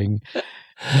anything.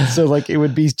 So like it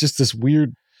would be just this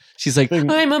weird. She's like,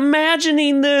 I'm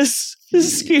imagining this. This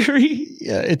is scary.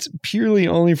 Yeah, it's purely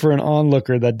only for an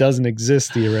onlooker that doesn't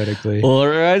exist theoretically. Well, it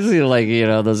reminds me of like,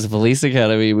 those Police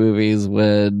Academy movies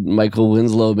when Michael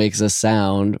Winslow makes a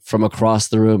sound from across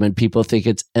the room and people think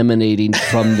it's emanating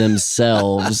from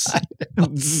themselves.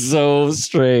 It's so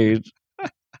strange.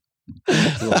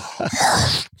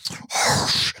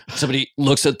 Somebody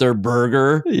looks at their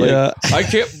burger. Like, I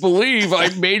can't believe I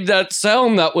made that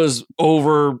sound that was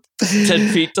over 10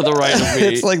 feet to the right of me.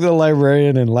 It's like the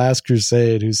librarian in Last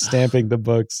Crusade who's stamping the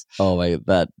books. Oh my,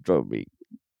 that drove me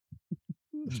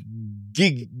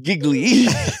giggly.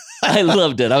 I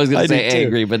loved it. I was going to say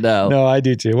angry, but no. No, I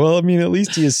do too. Well, I mean, at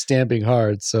least he is stamping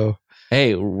hard, so.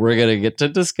 Hey, we're going to get to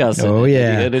discuss it. Oh,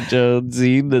 yeah. Indiana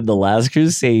Jonesing and The Last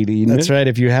Crusade. That's right.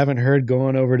 If you haven't heard,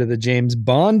 going over to the James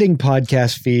Bonding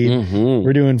podcast feed.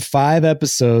 We're doing 5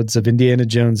 episodes of Indiana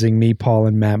Jonesing, me, Paul,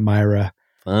 and Matt Myra.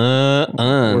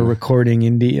 We're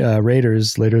recording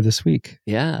Raiders later this week.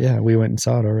 Yeah. Yeah, we went and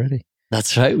saw it already.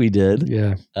 That's right, we did.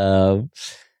 Yeah.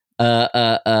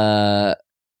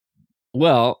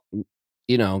 Well,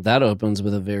 that opens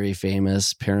with a very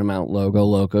famous Paramount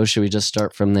logo. Should we just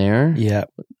start from there? Yeah.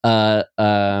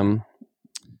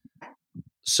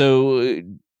 So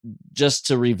just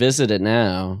to revisit it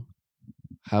now,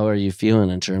 how are you feeling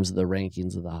in terms of the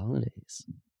rankings of the holidays?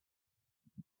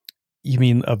 You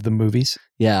mean of the movies?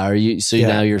 Yeah. Are you? So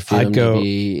now you're feeling to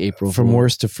be April from Fool?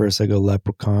 worst to first. I go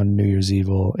Leprechaun, New Year's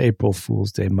Evil, April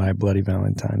Fool's Day, My Bloody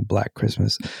Valentine, Black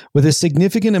Christmas, with a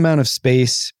significant amount of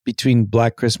space between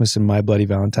Black Christmas and My Bloody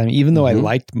Valentine. Even though I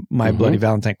liked My Bloody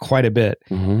Valentine quite a bit,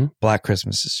 Black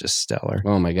Christmas is just stellar.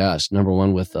 Oh my gosh,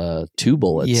 #1 with 2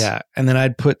 bullets. Yeah, and then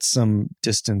I'd put some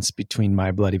distance between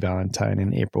My Bloody Valentine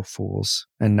and April Fool's,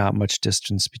 and not much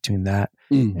distance between that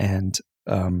and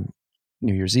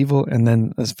New Year's Evil, and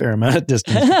then a fair amount of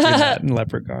distance between that and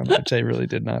Leprechaun, which I really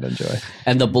did not enjoy.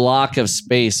 And the block of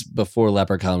space before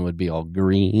Leprechaun would be all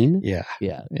green. Yeah.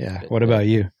 Yeah. What about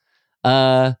you?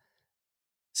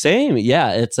 Same.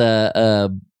 Yeah. It's a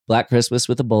Black Christmas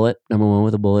with a bullet. #1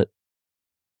 with a bullet.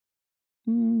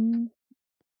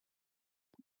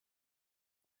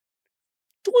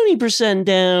 20%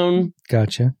 down.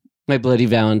 Gotcha. My Bloody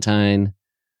Valentine.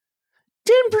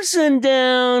 10%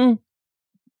 down.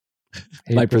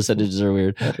 My percentages are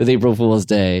weird. With April Fool's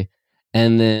Day.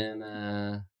 And then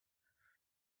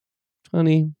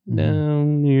 20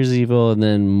 down, New Year's Evil, and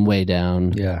then way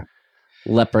down. Yeah.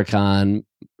 Leprechaun.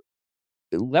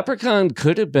 Leprechaun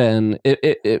could have been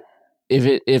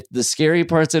if the scary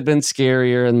parts had been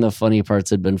scarier and the funny parts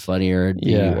had been funnier, it'd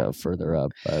be further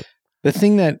up. But the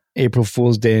thing that April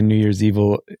Fool's Day and New Year's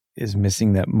Evil is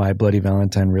missing that My Bloody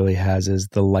Valentine really has is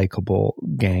the likable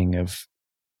gang of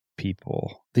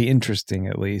people, the interesting,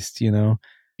 at least, You're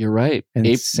right. And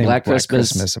Black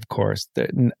Christmas, of course.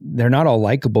 They're not all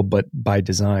likable, but by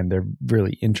design, they're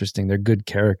really interesting. They're good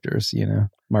characters,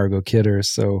 Margot Kidder.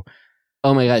 So,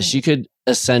 oh my gosh, you could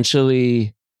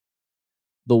essentially,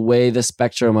 the way the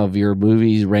spectrum of your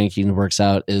movie ranking works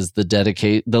out is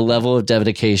the level of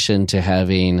dedication to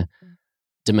having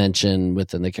dimension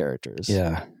within the characters.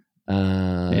 Yeah.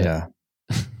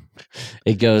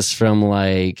 It goes from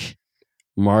like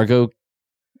Margot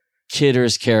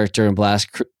Kidder's character in Last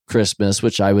Christmas,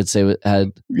 which I would say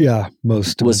had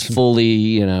most was dimension.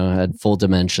 fully, had full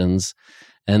dimensions,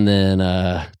 and then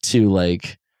to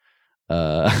like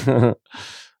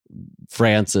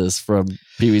Francis from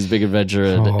Pee-wee's Big Adventure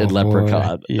and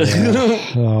Leprechaun. Boy.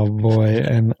 Yeah. Oh boy,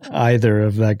 and either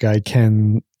of that guy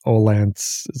Ken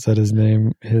Olantz, is that his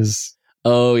name? His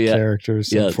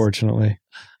characters, yes. Unfortunately,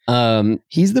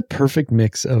 he's the perfect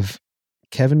mix of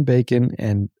Kevin Bacon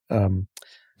and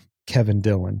Kevin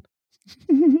Dillon.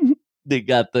 They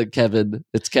got the Kevin.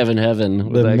 It's Kevin Heaven.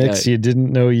 With The that mix guy. you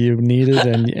didn't know you needed,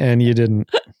 and you didn't.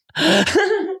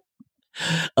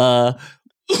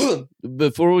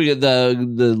 Before we get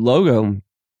the logo,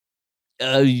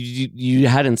 you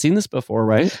hadn't seen this before,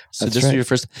 right? So That's this right. was your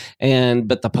first,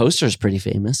 but the poster is pretty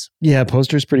famous. Yeah,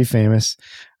 poster's pretty famous.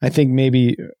 I think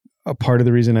maybe a part of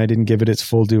the reason I didn't give it its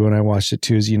full due when I watched it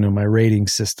too is my rating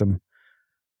system,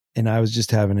 and I was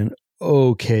just having an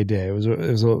okay day. It was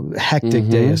a hectic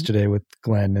day yesterday with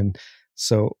Glenn, and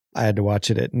so I had to watch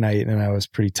it at night, and I was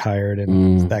pretty tired,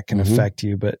 and that can affect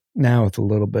you. But now with a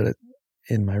little bit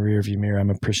in my rearview mirror, I'm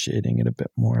appreciating it a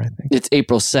bit more. I think It's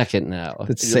April 2nd now.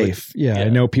 it's safe. Yeah, I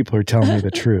know people are telling me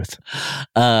the truth.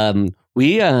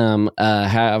 We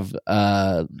have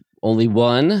only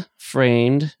one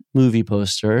framed movie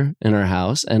poster in our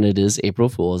house, and it is April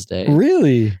Fool's Day.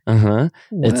 Really? Wow.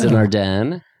 It's in our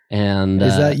den. And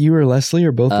is that you or Leslie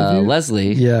or both of you?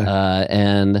 Leslie. Yeah.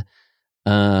 And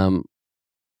I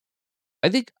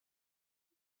think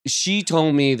she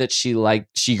told me that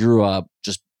she grew up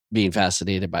just being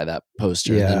fascinated by that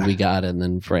poster. Yeah. And then we got it and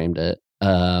then framed it.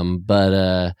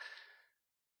 But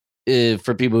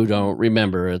for people who don't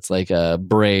remember, it's like a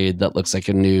braid that looks like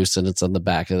a noose, and it's on the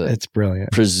back of it. It's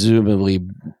brilliant. Presumably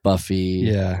Buffy.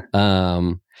 Yeah.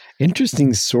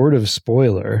 Interesting sort of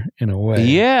spoiler in a way.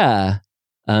 Yeah.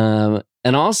 And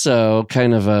also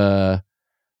kind of a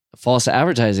false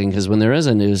advertising, because when there is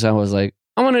a noose, I was like,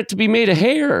 I want it to be made of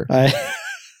hair.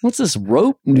 What's this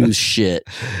rope noose shit?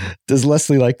 Does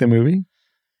Leslie like the movie?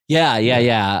 Yeah.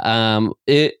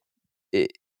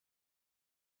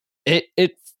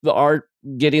 The art,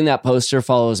 getting that poster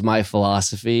follows my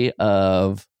philosophy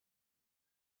of,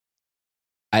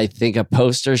 I think a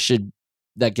poster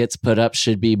that gets put up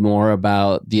should be more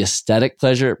about the aesthetic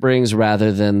pleasure it brings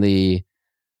rather than the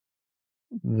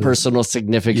personal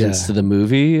significance to the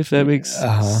movie, if that makes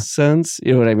sense.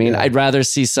 You know what I mean? Yeah. I'd rather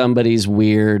see somebody's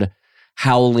weird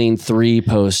Howling 3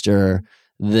 poster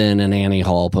than an Annie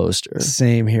Hall poster.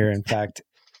 Same here. In fact,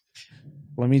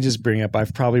 let me just bring up,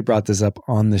 I've probably brought this up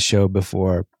on the show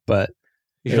before, but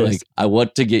You're like, I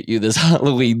want to get you this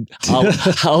Halloween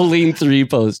 3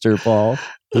 poster, Paul.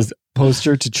 this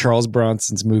poster to Charles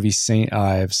Bronson's movie St.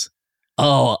 Ives.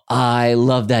 Oh, I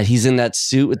love that. He's in that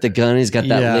suit with the gun. He's got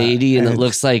that lady, and it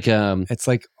looks like it's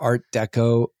like Art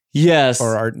Deco. Yes.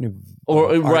 Or Art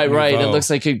Nouveau. Right. It looks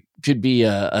like it could be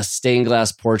a stained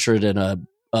glass portrait in a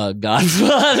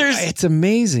Godfather's. It's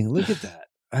amazing. Look at that.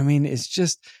 I mean, it's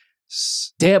just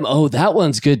damn. Oh, that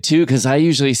one's good too, because I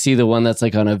usually see the one that's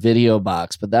like on a video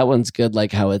box, but that one's good.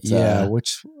 Like how it's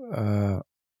which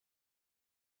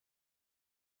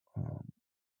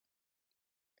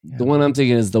the one I'm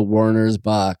thinking is the Warner's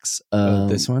box.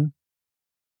 This one.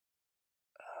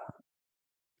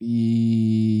 Would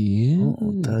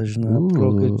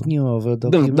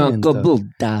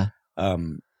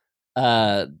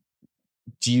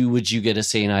you get a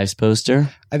St. Ives poster?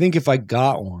 I think if I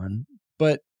got one,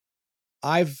 but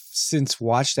I've since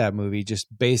watched that movie just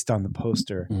based on the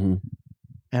poster, and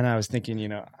I was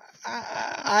thinking,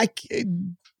 I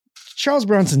Charles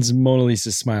Bronson's Mona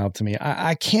Lisa smiled to me.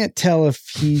 I can't tell if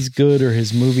he's good or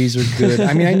his movies are good.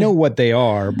 I mean, I know what they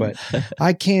are, but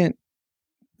I can't.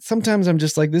 Sometimes I'm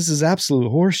just like, this is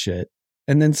absolute horseshit.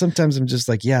 And then sometimes I'm just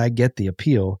like, yeah, I get the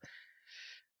appeal.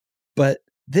 But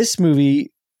this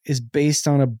movie is based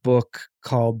on a book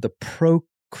called The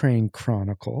Procrane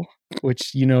Chronicle,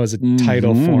 which, is a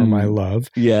title form I love.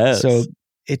 Yes. So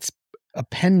it's a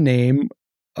pen name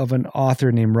of an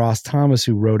author named Ross Thomas,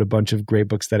 who wrote a bunch of great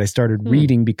books that I started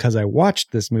reading because I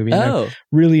watched this movie. And I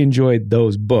really enjoyed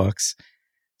those books.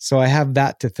 So I have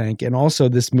that to thank. And also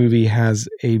this movie has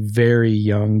a very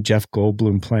young Jeff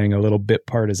Goldblum playing a little bit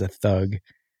part as a thug.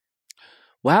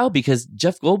 wow, because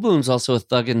Jeff Goldblum's also a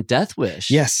thug in Death Wish.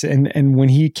 Yes, and when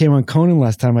he came on Conan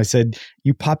last time, I said,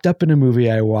 you popped up in a movie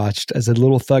I watched as a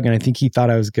little thug, and I think he thought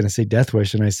I was going to say Death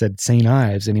Wish, and I said St.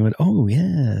 Ives, and he went, oh,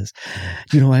 yes.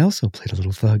 I also played a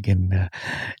little thug in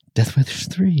Death Wish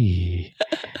 3.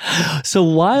 So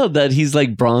wild that he's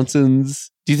like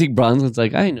Bronson's. Do you think Bronson's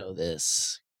like, I know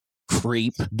this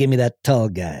creep? Give me that tall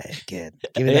guy, kid.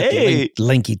 Give me that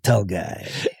lanky tall guy.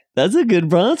 That's a good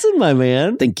Bronson, my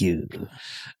man. Thank you.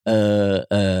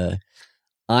 I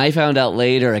found out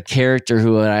later a character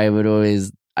who I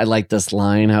like this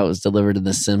line, how it was delivered in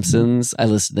The Simpsons. I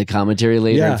listened to the commentary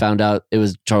later and found out it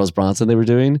was Charles Bronson they were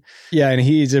doing. Yeah, and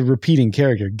he's a repeating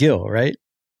character, Gil, right?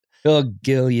 Oh,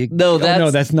 Gil,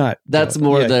 that's not. That's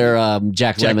more their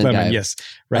Jack Lemmon guy. Yes,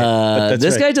 right.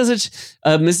 This guy doesn't.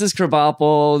 Mrs.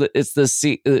 Krabappel. It's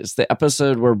the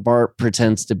episode where Bart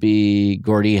pretends to be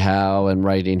Gordie Howe and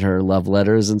writing her love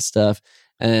letters and stuff.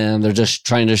 And they're just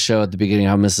trying to show at the beginning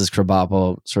how Mrs.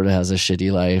 Krabappel sort of has a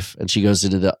shitty life, and she goes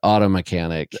into the auto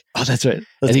mechanic. Oh, that's right.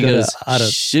 And he goes,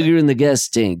 "Sugar in the gas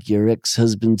tank. Your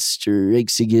ex-husband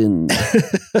strikes again."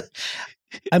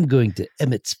 I'm going to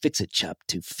Emmett's Fix-It Shop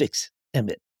to fix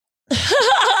Emmett.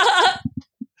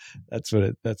 That's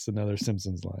another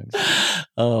Simpsons line.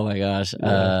 Oh my gosh.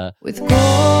 Yeah. With Corley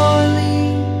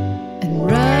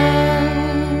and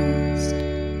Rust.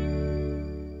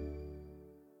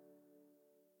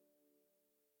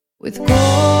 With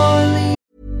Corley.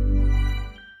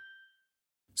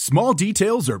 Small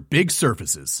details are big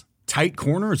surfaces. Tight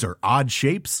corners are odd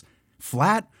shapes.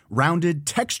 Flat, rounded,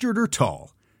 textured, or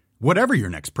tall. Whatever your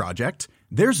next project,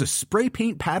 there's a spray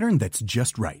paint pattern that's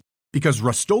just right. Because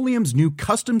Rust-Oleum's new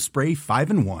Custom Spray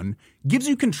 5-in-1 gives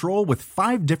you control with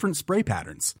 5 different spray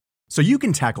patterns. So you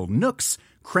can tackle nooks,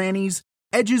 crannies,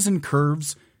 edges, and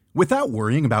curves without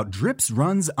worrying about drips,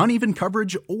 runs, uneven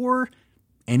coverage, or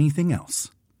anything else.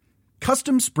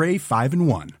 Custom Spray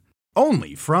 5-in-1.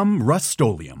 Only from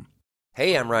Rust-Oleum.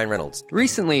 Hey, I'm Ryan Reynolds.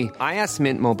 Recently, I asked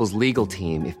Mint Mobile's legal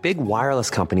team if big wireless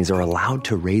companies are allowed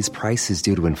to raise prices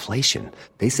due to inflation.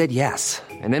 They said yes.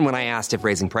 And then when I asked if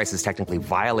raising prices technically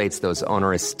violates those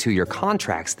onerous 2-year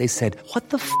contracts, they said, what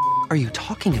the f*** are you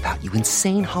talking about, you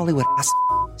insane Hollywood ass f-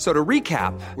 So to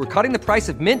recap, we're cutting the price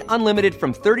of Mint Unlimited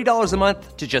from $30 a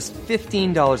month to just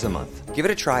 $15 a month. Give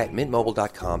it a try at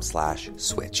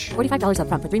mintmobile.com/switch. $45 up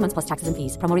front for 3 months plus taxes and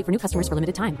fees. Promo rate for new customers for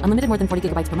limited time. Unlimited more than 40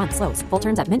 gigabytes per month. Slows full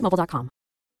terms at mintmobile.com.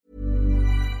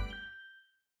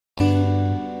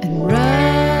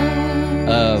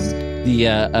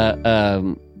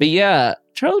 But yeah,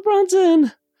 Charles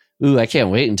Bronson. Ooh, I can't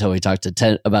wait until we talk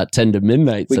to about 10 to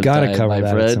midnight. We got to cover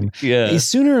that. Yeah.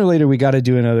 Sooner or later, we got to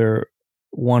do another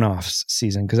one-offs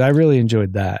season because I really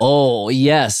enjoyed that. Oh,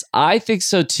 yes. I think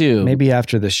so too. Maybe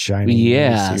after the Shining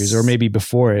series, or maybe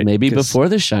before it. Maybe before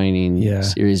the Shining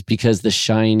series, because the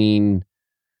Shining...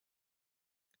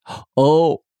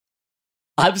 Oh,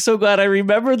 I'm so glad I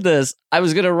remembered this. I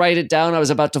was going to write it down. I was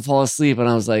about to fall asleep and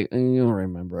I was like, you don't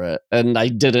remember it. And I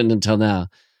didn't until now.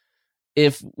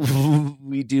 If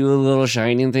we do a little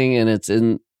Shining thing and it's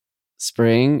in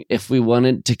spring, if we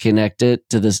wanted to connect it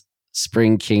to this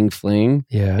Spring King Fling,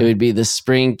 it would be the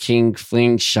Spring King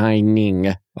Fling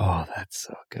Shining. Oh, that's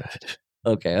so good.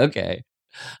 Okay.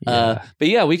 But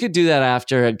yeah, we could do that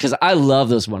after, because I love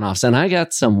those one-offs, and I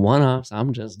got some one-offs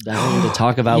I'm just dying to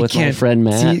talk about with my friend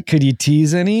Matt. Could you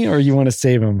tease any, or you want to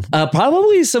save them?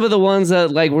 Probably some of the ones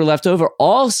that were left over.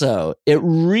 Also, it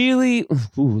really,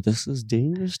 this is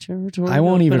dangerous territory. I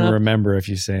won't even remember if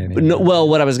you say anything. No, well,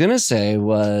 what I was going to say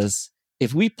was,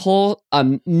 if we pull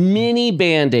a mini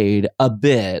Band-Aid a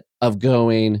bit of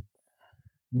going,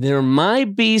 there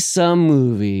might be some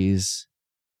movies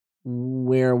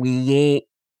where we ain't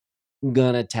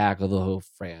gonna tackle the whole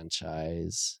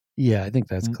franchise. Yeah, I think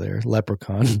that's clear.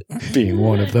 Leprechaun being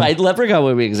one of them. Leprechaun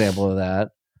would be an example of that.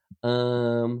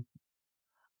 I'm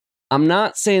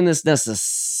not saying this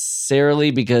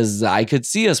necessarily because I could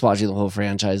see us watching the whole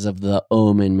franchise of the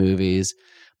Omen movies,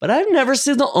 but I've never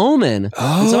seen The Omen.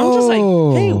 Oh. So I'm just like,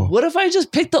 hey, what if I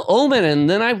just pick The Omen and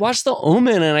then I watch The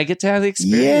Omen and I get to have the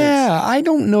experience? Yeah, I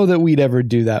don't know that we'd ever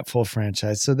do that full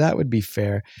franchise, so that would be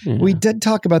fair. Yeah. We did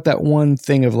talk about that one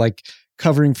thing of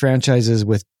covering franchises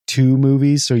with 2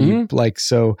 movies. So you like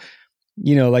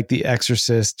The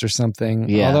Exorcist or something.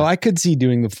 Yeah. Although I could see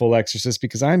doing the full Exorcist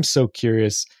because I'm so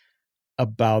curious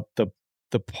about the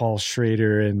Paul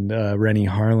Schrader and Rennie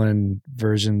Harlan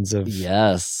versions of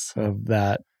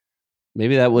that.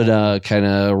 Maybe that would kind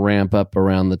of ramp up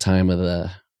around the time of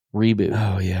the reboot.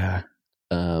 Oh, yeah.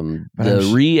 The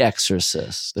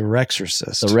Re-Exorcist. The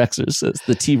Rexorcist. The Rexorcist.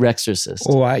 The T-Rexorcist.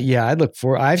 Oh, I'd look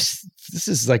for... I've this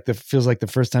is like feels like the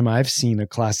first time I've seen a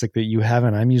classic that you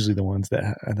haven't. I'm usually the ones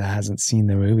that hasn't seen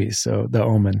the movie. So The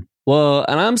Omen. Well,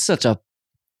 and I'm such a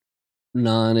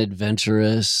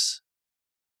non-adventurous,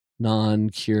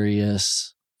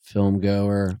 non-curious film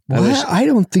goer. I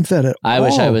don't think that at all. I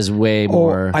wish I was way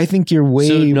more. I think you're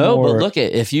way more. But look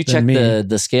at, if you check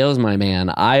the scales, my man,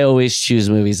 I always choose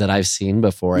movies that I've seen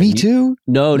before. Me too.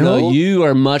 No, you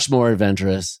are much more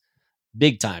adventurous.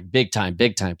 Big time.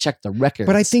 Check the records.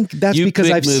 But I think that's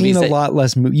because I've seen a lot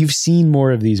less movies. You've seen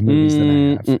more of these movies than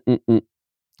I have.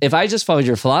 If I just followed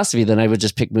your philosophy, then I would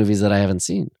just pick movies that I haven't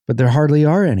seen. But there hardly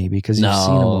are any because you've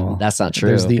seen them all. That's not true.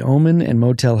 There's The Omen and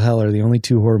Motel Hell are the only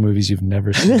two horror movies you've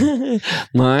never seen.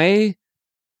 My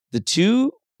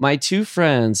two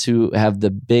friends who have the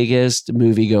biggest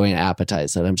movie going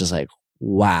appetites that I'm just like,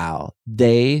 wow,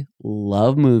 they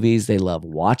love movies. They love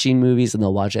watching movies and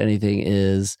they'll watch anything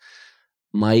is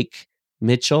Mike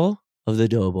Mitchell of the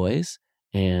Doughboys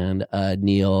and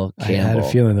Neil Campbell. I had a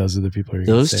feeling those are the people you're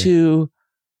going to say. Those two,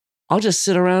 I'll just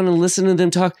sit around and listen to them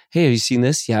talk. Hey, have you seen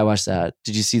this? Yeah, I watched that.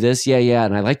 Did you see this? Yeah.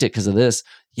 And I liked it because of this.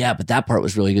 Yeah, but that part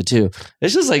was really good too.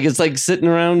 It's like sitting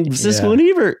around Siskel and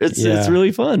Ebert. It's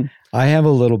really fun. I have a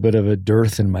little bit of a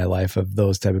dearth in my life of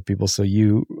those type of people. So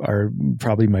you are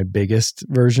probably my biggest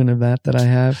version of that I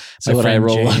have. So when I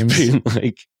roll up being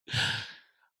like,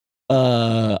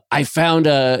 I found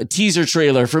a teaser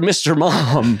trailer for Mr.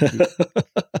 Mom.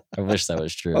 I wish that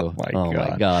was true. Oh my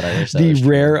God. I wish that was true. The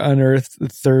rare unearthed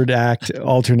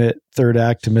alternate third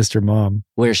act to Mr. Mom.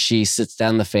 Where she sits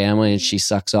down the family and she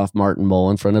sucks off Martin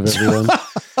Mull in front of everyone.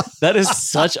 That is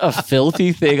such a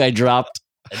filthy thing. I dropped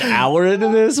an hour into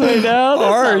this right now.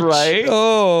 That's not right.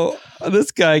 Oh,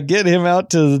 this guy, get him out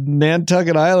to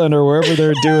Nantucket Island or wherever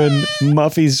they're doing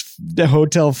Muffy's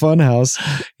Hotel Funhouse.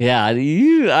 Yeah,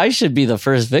 I should be the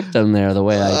first victim there, the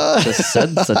way I just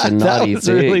said such a naughty that was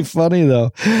thing. Really funny,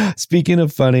 though. Speaking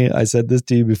of funny, I said this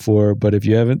to you before, but if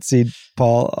you haven't seen,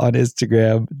 Paul on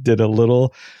Instagram did a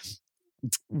little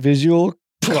visual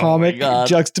comic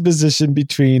juxtaposition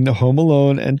between Home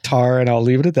Alone and Tar, and I'll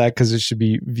leave it at that because it should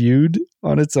be viewed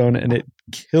on its own, and it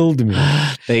killed me.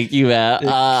 Thank you, Matt.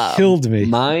 It killed me.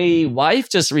 My wife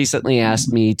just recently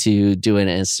asked me to do an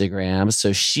Instagram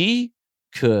so she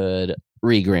could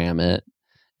regram it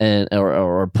and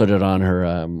or put it on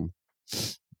her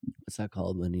what's that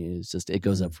called when it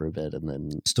goes up for a bit and then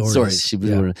stories. She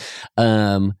was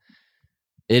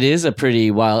it is a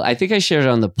pretty wild. I think I shared it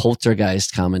on the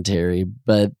Poltergeist commentary,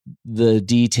 but the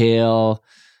detail.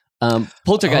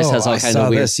 Poltergeist has all kinds of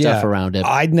weird stuff around it.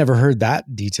 I'd never heard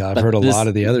that detail. I've heard a lot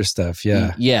of the other stuff.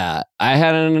 Yeah. Yeah. I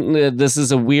hadn't. This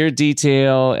is a weird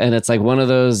detail. And it's like one of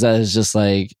those that is just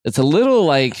like, it's a little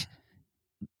like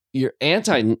your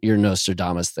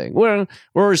Nostradamus thing, where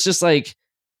it's just like,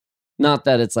 not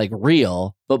that it's like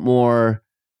real, but more.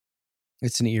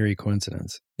 It's an eerie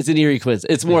coincidence.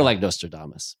 It's more like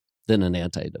Nostradamus than an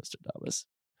anti-Nostradamus.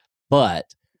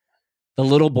 But the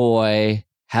little boy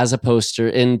has a poster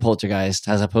in Poltergeist,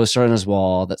 has a poster on his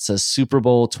wall that says Super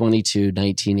Bowl 22,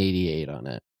 1988 on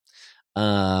it.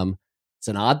 It's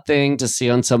an odd thing to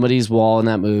see on somebody's wall in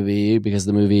that movie because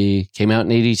the movie came out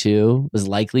in 82, was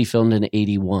likely filmed in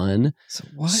 81.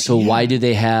 So why do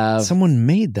they have... Someone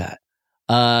made that.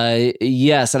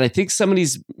 Yes, and I think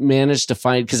somebody's managed to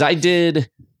find, because I did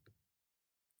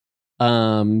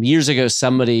years ago,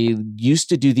 somebody used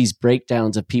to do these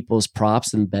breakdowns of people's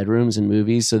props in bedrooms and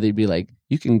movies. So they'd be like,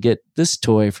 you can get this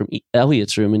toy from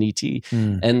Elliot's room in E.T.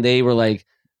 And they were like,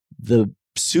 the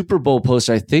Super Bowl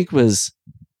poster, I think, was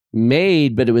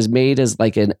made, but it was made as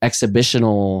like an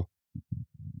exhibitional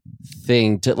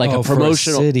thing to like a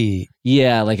promotional city.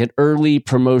 Yeah, like an early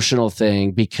promotional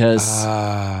thing because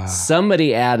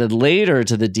somebody added later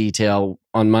to the detail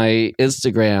on my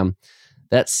Instagram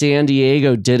that San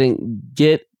Diego didn't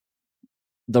get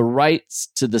the rights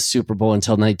to the Super Bowl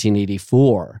until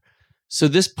 1984. So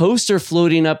this poster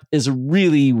floating up is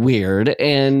really weird.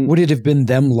 And would it have been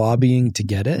them lobbying to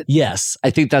get it? Yes, I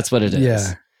think that's what it is.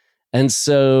 Yeah. And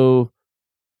so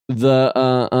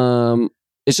the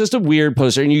it's just a weird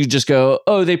poster, and you just go,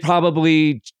 oh, they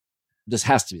probably, this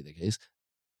has to be the case.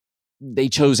 They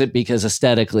chose it because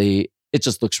aesthetically, it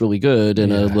just looks really good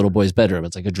in a little boy's bedroom.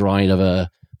 It's like a drawing of a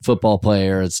football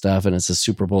player and stuff, and it's a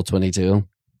Super Bowl 22.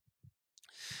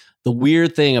 The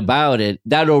weird thing about it,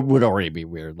 that would already be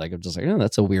weird. Like, I'm just like, oh,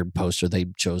 that's a weird poster they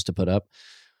chose to put up.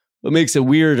 What makes it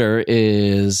weirder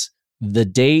is the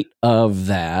date of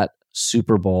that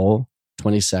Super Bowl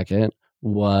 22nd,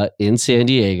 what in San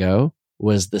Diego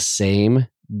was the same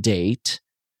date,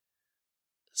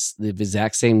 the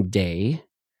exact same day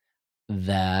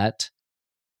that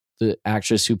the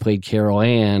actress who played Carol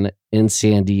Ann in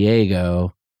San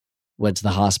Diego, went to the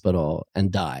hospital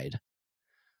and died.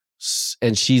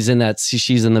 And she's in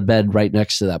the bed right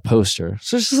next to that poster.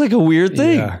 So it's just like a weird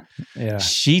thing. Yeah.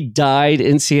 She died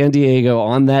in San Diego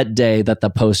on that day that the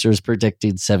poster is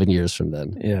predicting 7 years from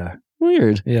then. Yeah.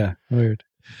 Weird. Yeah. Weird.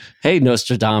 Hey,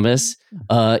 Nostradamus,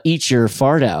 eat your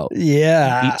fart out.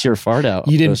 Yeah. Eat your fart out.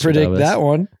 You didn't predict that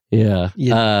one. Yeah.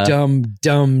 You dumb.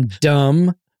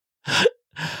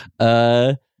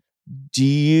 Do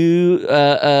you,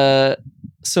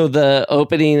 so the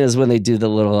opening is when they do the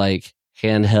little like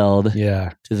handheld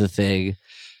to the thing.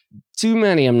 Too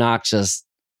many obnoxious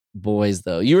boys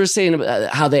though. You were saying about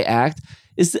how they act.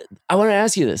 I want to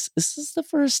ask you this. Is this the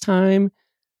first time,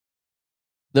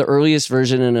 the earliest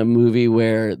version in a movie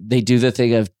where they do the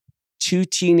thing of two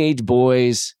teenage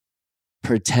boys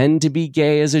pretend to be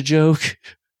gay as a joke?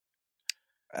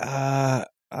 I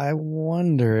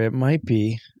wonder. It might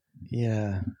be.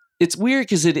 Yeah. It's weird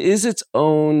because it is its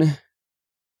own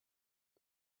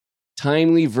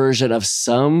timely version of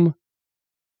some,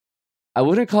 I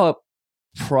wouldn't call it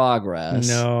progress.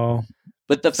 No.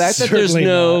 But the fact that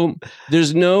Certainly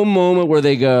there's no moment where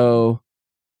they go,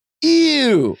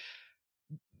 ew.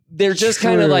 They're just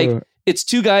kind of like, it's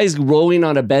two guys rolling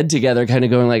on a bed together, kind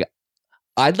of going like,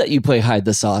 I'd let you play hide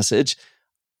the sausage.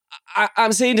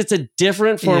 I'm saying it's a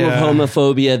different form of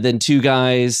homophobia than two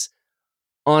guys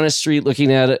on a street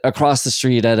looking at across the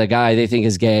street at a guy they think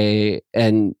is gay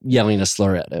and yelling a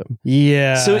slur at him.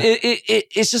 Yeah. So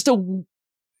it's just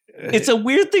it's a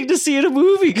weird thing to see in a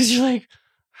movie because you're like,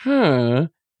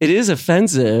 it is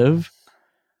offensive,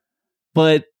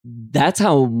 but that's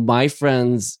how my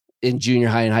friends in junior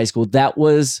high and high school, that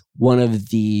was one of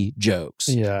the jokes.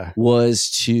 Yeah.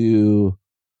 Was to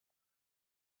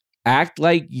act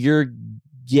like you're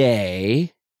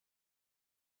gay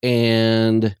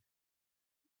and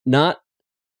not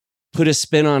put a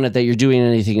spin on it that you're doing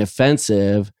anything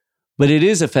offensive, but it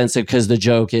is offensive because the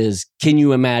joke is, can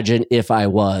you imagine if I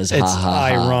was? It's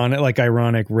ironic, like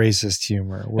ironic racist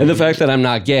humor. And the fact that I'm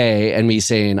not gay and me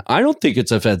saying, I don't think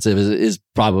it's offensive is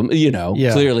problem.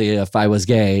 Clearly if I was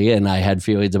gay and I had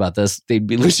feelings about this, they'd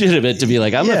be legitimate to be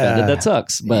like, I'm offended. That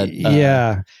sucks. But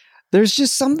there's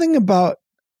just something about,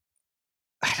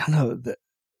 I don't know,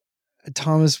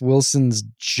 Thomas Wilson's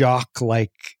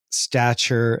jock-like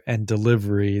stature and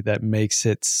delivery that makes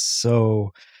it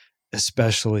so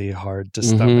especially hard to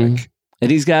stomach. And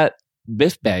he's got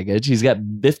biff baggage. He's got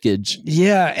biffgage.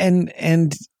 Yeah,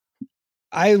 and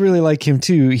I really like him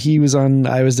too. He was on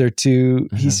I Was There Too.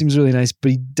 He seems really nice,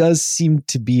 but he does seem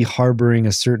to be harboring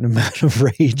a certain amount of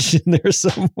rage in there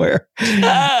somewhere.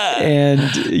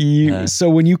 So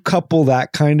when you couple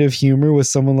that kind of humor with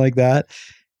someone like that,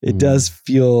 it does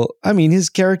feel, I mean, his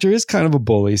character is kind of a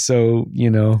bully. So,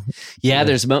 Yeah,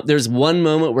 there's one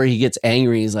moment where he gets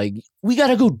angry. He's like, we got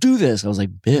to go do this. I was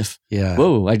like, Biff. Yeah.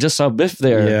 Whoa, I just saw Biff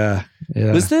there.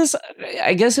 Yeah. Was this,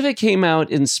 I guess if it came out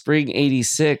in spring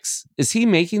 86, is he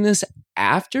making this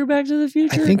after Back to the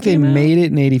Future? I think they made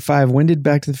it in 85. When did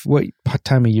what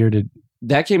time of year did?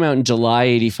 That came out in July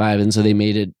 85. And so they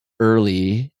made it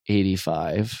early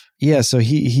 85. Yeah, so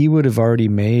he would have already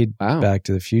made Back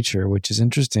to the Future, which is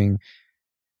interesting.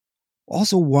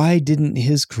 Also, why didn't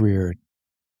his career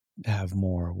have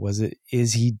more? Was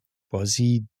he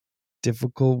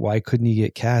difficult? Why couldn't he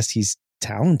get cast? He's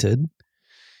talented.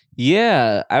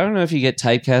 Yeah, I don't know if you get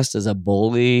typecast as a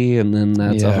bully, and then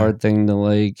that's a hard thing to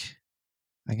like.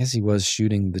 I guess he was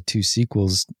shooting the 2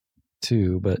 sequels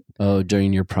too, but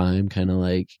during your prime, kind of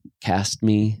like cast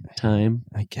me time.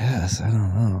 I guess I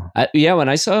don't know. When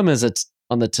I saw him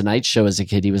on the Tonight Show as a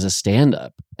kid, he was a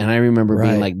stand-up, and I remember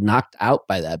being like knocked out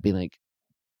by that, being like,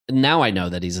 now I know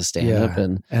that he's a stand-up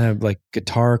and a like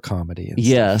guitar comedy. And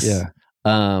yes, stuff.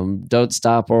 Don't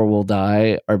Stop or We'll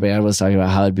Die. Our band was talking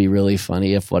about how it'd be really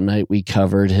funny if one night we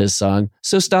covered his song.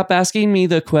 So Stop Asking Me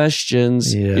the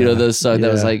Questions. The song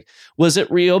that was like, was it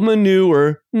real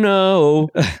manure? No.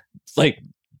 Like,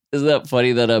 isn't that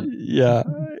funny that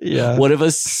what if a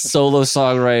solo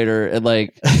songwriter in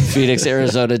like Phoenix,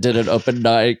 Arizona did an open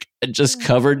mic and just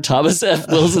covered Thomas F.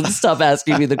 Wilson's Stop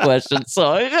Asking Me the Question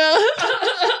song?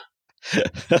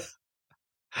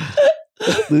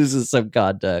 Loses some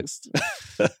context.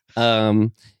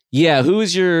 Who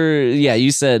was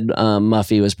you said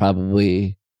Muffy was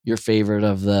probably your favorite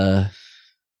of the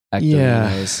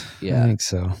actors. I think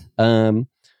so.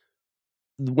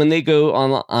 When they go on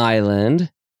the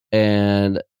island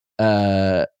and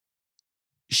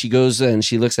she goes and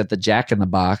she looks at the Jack in the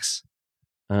Box.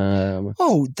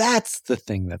 That's the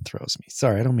thing that throws me.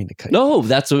 Sorry, I don't mean to cut you. No,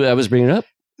 that's what I was bringing up.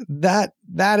 That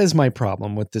is my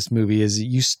problem with this movie is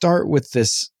you start with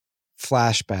this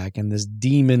flashback and this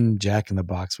demon Jack in the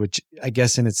Box, which I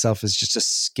guess in itself is just a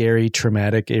scary,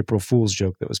 traumatic April Fool's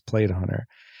joke that was played on her.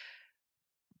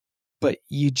 But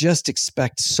you just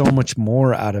expect so much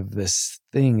more out of this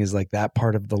thing, is like that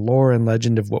part of the lore and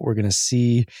legend of what we're going to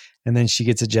see. And then she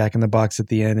gets a Jack in the Box at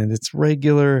the end and it's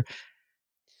regular.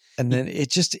 And then it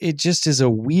just is a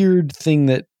weird thing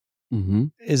that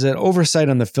is an oversight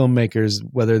on the filmmakers,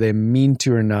 whether they mean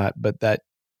to or not, but that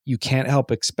you can't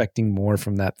help expecting more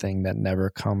from that thing that never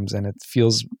comes, and it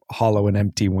feels hollow and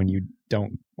empty when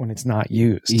it's not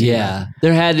used. Yeah.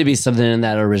 There had to be something in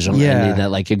that original ending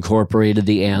that like incorporated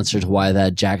the answer to why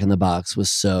that Jack in the Box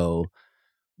was so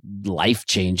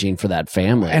life-changing for that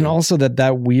family. And also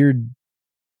that weird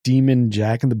demon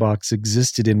Jack in the Box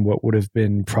existed in what would have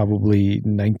been probably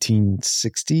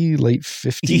 1960, late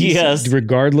 50s. Yes.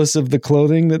 Regardless of the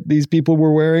clothing that these people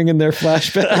were wearing in their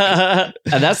flashback.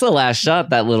 And that's the last shot,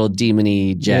 that little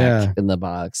demony Jack in the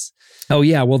Box. Oh,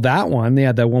 yeah. Well, that one.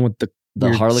 Yeah, that one with the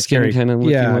Harlequin kind of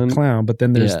looking one. Clown. But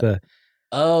then there's the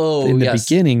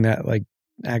beginning, that like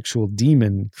actual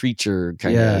demon creature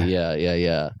kind of.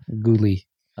 Yeah. Ghoulie.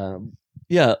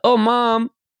 Oh, Mom.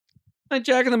 My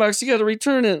Jack in the Box, you got to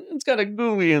return it. It's got a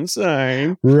ghoulie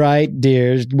inside. Right,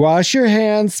 dear. Wash your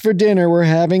hands for dinner. We're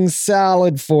having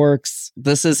salad forks.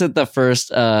 This isn't the first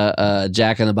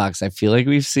Jack in the Box I feel like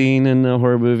we've seen in a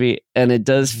horror movie, and it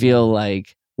does feel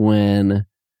like when,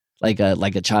 like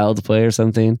a Child's Play or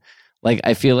something. Like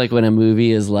I feel like when a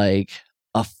movie is like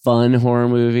a fun horror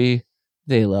movie,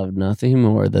 they love nothing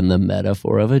more than the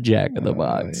metaphor of a Jack in the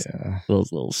Box. Yeah.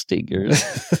 Those little stinkers.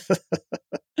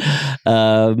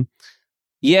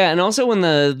 Yeah, and also when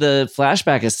the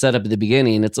flashback is set up at the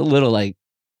beginning, it's a little like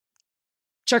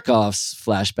Chekhov's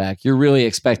flashback. You're really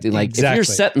expecting, like, if you're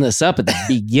setting this up at the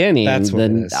beginning,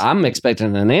 then I'm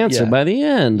expecting an answer by the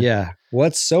end. Yeah.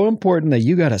 What's so important that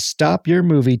you got to stop your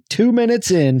movie 2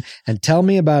 minutes in and tell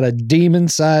me about a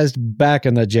demon-sized back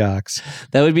in the jocks?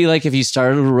 That would be like if you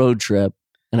started a road trip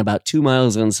and about 2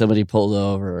 miles in, somebody pulled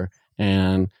over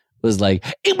and was like,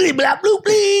 bleep, blah, bloop,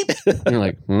 bleep. And you're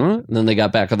like, huh? And then they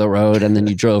got back on the road, and then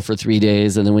you drove for 3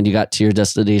 days, and then when you got to your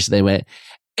destination, they went,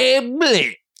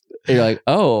 bleep. And you're like,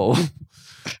 oh.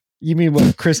 You mean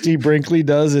what Christy Brinkley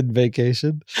does in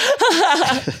Vacation?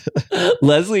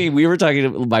 Leslie,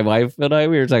 my wife and I,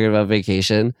 we were talking about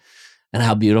Vacation and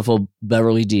how beautiful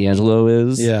Beverly D'Angelo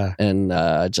is. Yeah. And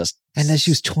and that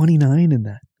she was 29 in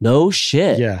that. No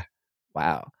shit. Yeah.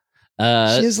 Wow.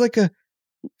 She is like a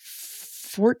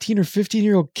 14 or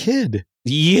 15-year-old kid.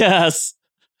 Yes.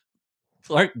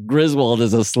 Clark Griswold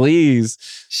is a sleaze.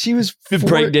 She was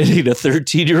impregnating a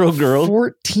 13-year-old girl.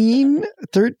 14,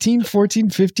 14,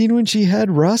 15 when she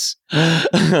had Russ.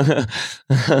 Well,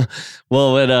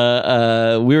 when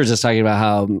we were just talking about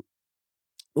how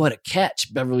what a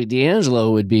catch Beverly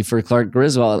D'Angelo would be for Clark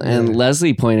Griswold, and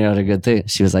Leslie pointed out a good thing.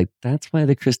 She was like, "That's why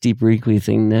the Christy Brinkley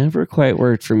thing never quite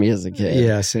worked for me as a kid."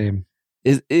 Yeah, same.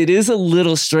 It is a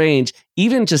little strange,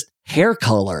 even just hair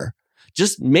color.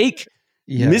 Just make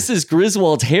Mrs.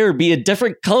 Griswold's hair be a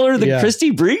different color than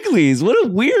Christy Brinkley's. What a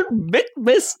weird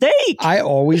mistake. I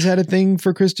always had a thing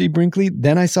for Christy Brinkley.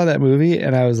 Then I saw that movie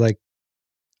and I was like,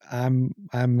 I'm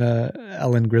a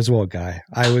Ellen Griswold guy.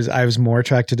 I was more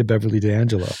attracted to Beverly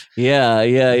D'Angelo.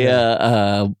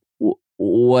 Yeah.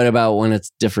 What about when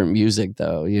it's different music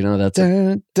though? You know, that's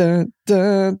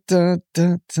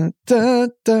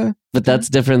but that's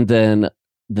different than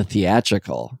the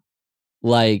theatrical.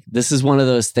 Like, this is one of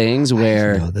those things where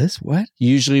I didn't know this. What?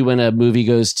 Usually when a movie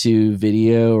goes to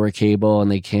video or cable and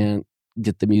they can't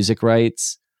get the music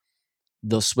rights,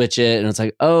 they'll switch it and it's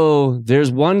like, oh,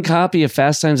 there's one copy of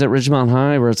Fast Times at Ridgemont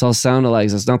High where it's all sound alike.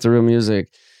 It's not the real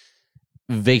music.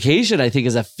 Vacation, I think,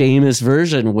 is a famous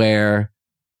version where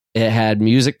it had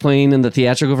music playing in the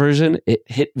theatrical version. It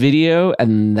hit video,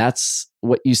 and that's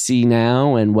what you see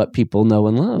now and what people know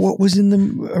and love. What was in the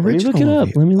original?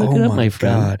 Let me look it up, my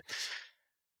friend. God.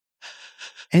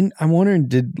 And I'm wondering,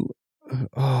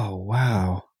 oh,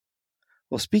 wow.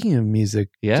 Well, speaking of music,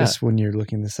 just when you're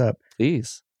looking this up,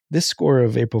 please. This score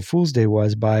of April Fool's Day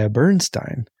was by a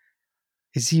Bernstein.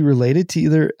 Is he related to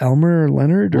either Elmer or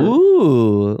Leonard? Or?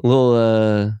 Ooh, a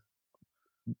little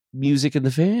music in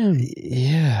the fam.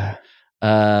 Yeah.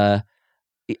 I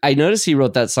noticed he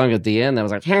wrote that song at the end that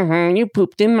was like, you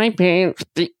pooped in my pants.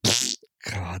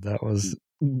 God, that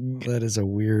is a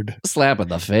weird slap in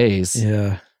the face.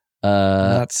 Yeah.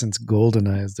 Not since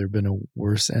GoldenEye has there been a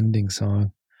worse ending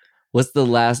song. What's the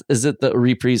last? Is it the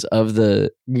reprise of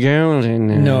the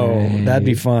GoldenEye? No, that'd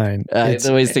be fine. I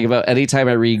always think about anytime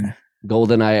I read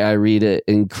GoldenEye, I read it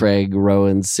in Craig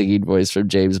Rowan's singing voice from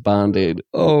James Bond, dude.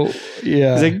 Oh,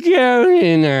 yeah. He's like,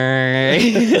 GoldenEye.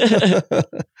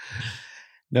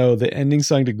 No, the ending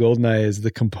song to GoldenEye is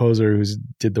the composer who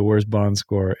did the worst Bond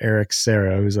score, Eric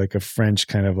Serra, who's like a French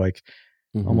kind of like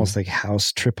almost like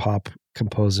house trip hop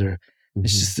composer.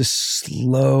 It's just this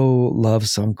slow love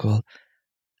song called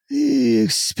The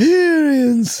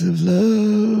Experience of Love.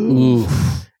 Ooh.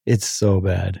 It's so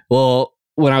bad. Well,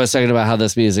 when I was talking about how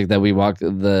this music that we walk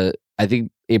I think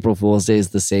April Fool's Day is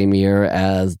the same year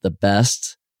as the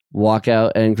best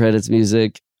walkout end credits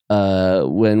music.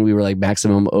 When we were like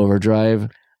Maximum Overdrive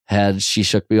had She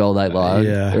Shook Me All Night Long.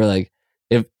 They were like,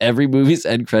 if every movie's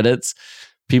end credits,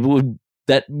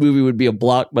 that movie would be a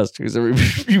blockbuster. So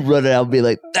you run it out and be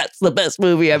like, that's the best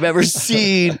movie I've ever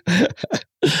seen.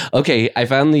 Okay, I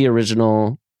found the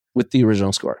original with the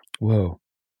original score. Whoa.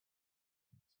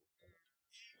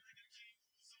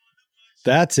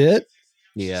 That's it?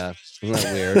 Yeah. Isn't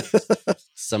that weird?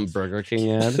 Some Burger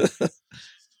King ad.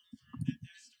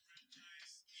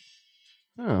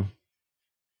 Oh.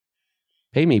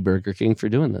 Pay me, Burger King, for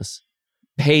doing this.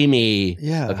 Pay me.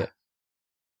 Yeah. Okay.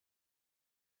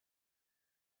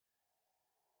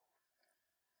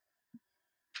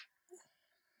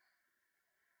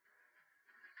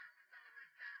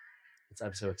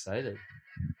 I'm so excited.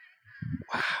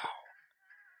 Wow.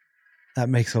 That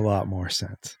makes a lot more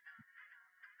sense.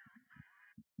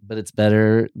 But it's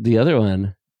better the other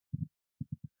one.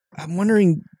 I'm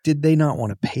wondering, did they not want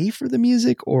to pay for the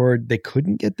music or they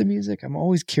couldn't get the music? I'm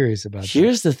always curious about that.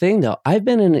 Here's the thing, though. I've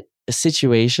been in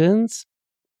situations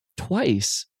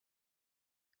twice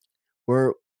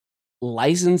where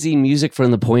licensing music from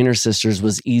the Pointer Sisters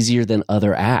was easier than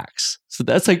other acts. So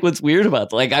that's like what's weird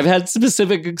about it. Like I've had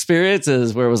specific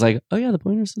experiences where it was like, oh yeah, the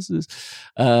Pointer Sisters.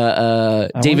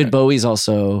 David Bowie's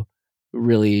also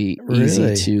really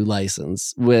easy to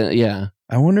license. I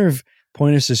wonder if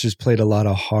Pointer Sisters played a lot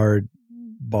of hard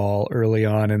ball early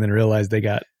on and then realized they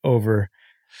got over.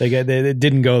 They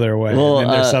didn't go their way. Well, and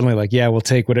then they're suddenly like, yeah, we'll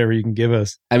take whatever you can give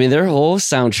us. I mean, their whole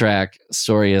soundtrack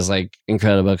story is like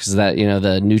incredible because that,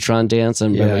 the Neutron Dance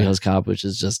and Beverly Hills Cop, which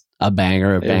is just a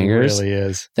banger of bangers. It really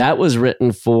is. That was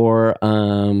written for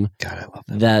God, I love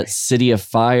that movie. City of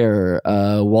Fire,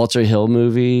 Walter Hill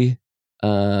movie,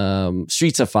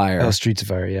 Streets of Fire. Oh, Streets of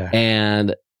Fire, yeah.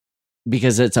 And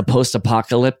because it's a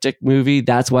post-apocalyptic movie,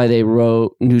 that's why they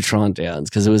wrote Neutron Dance,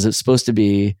 because it was supposed to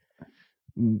be.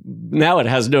 Now it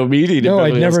has no meaning. No,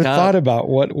 I'd never thought about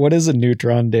what is a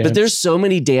neutron dance. But there's so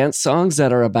many dance songs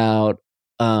that are about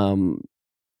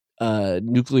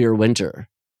nuclear winter.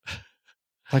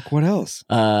 Like what else?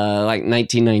 Like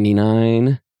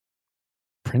 1999.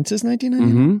 Prince's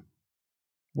 1999? Mm-hmm.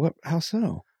 What? How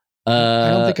so?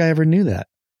 I don't think I ever knew that.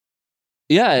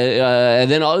 Yeah,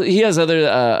 and then he has other.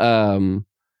 And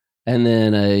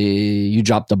then You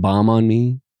Dropped a Bomb on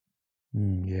Me.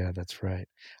 Yeah, that's right.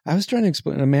 I was trying to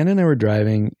explain. Amanda and I were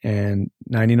driving, and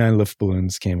 99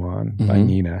 Luftballons came on by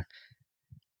Nina.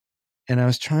 And I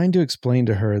was trying to explain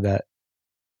to her that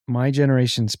my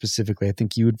generation specifically, I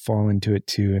think you would fall into it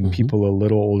too, and people a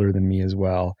little older than me as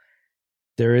well.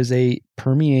 There is a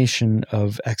permeation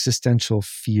of existential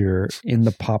fear in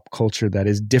the pop culture that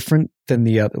is different than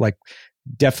the other. Like,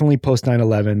 definitely post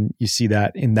 9/11, you see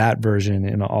that in that version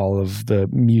in all of the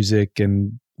music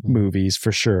and movies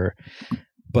for sure.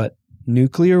 But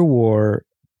nuclear war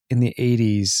in the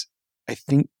 80s, I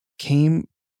think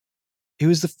it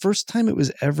was the first time it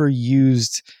was ever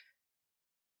used.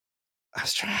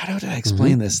 How did I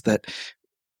explain this? That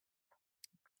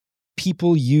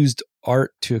people used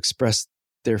art to express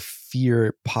their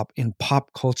fear in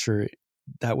pop culture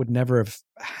that would never have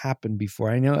happened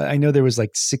before. I know there was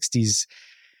like 60s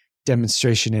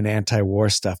demonstration and anti-war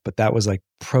stuff, but that was like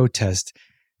protest.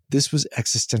 This was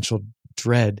existential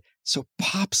dread. So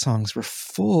pop songs were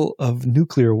full of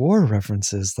nuclear war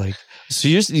references. Like, so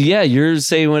you're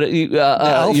saying what the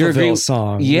Alphaville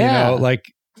song, like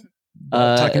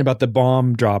talking about the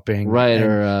bomb dropping, right?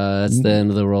 Or it's the end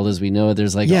of the world as we know it.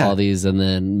 There's like all these, and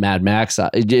then Mad Max.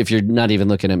 If you're not even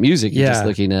looking at music, you're just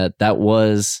looking at that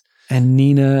was. And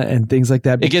Nina and things like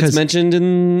that. It gets mentioned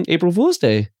in April Fool's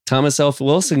Day. Thomas F.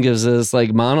 Wilson gives this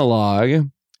like monologue,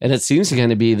 and it seems to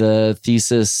kind of be the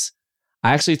thesis.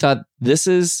 I actually thought this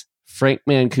is Frank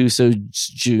Mancuso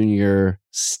Jr.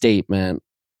 statement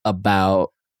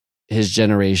about his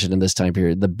generation in this time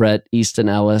period. The Bret Easton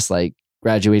Ellis, like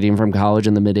graduating from college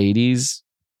in the mid 80s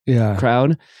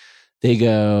crowd. They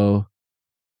go,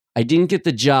 I didn't get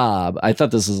the job. I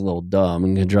thought this was a little dumb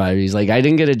and contrived. He's like, I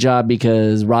didn't get a job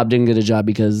because Rob didn't get a job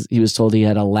because he was told he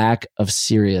had a lack of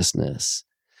seriousness.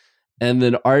 And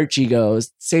then Archie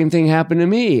goes, same thing happened to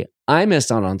me. I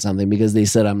missed out on something because they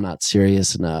said I'm not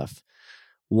serious enough.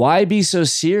 Why be so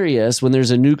serious when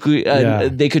there's a nuclear?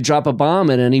 They could drop a bomb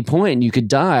at any point and you could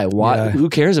die. Why? Yeah. Who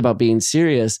cares about being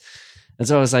serious? And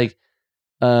so I was like,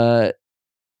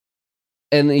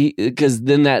 because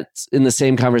then that's in the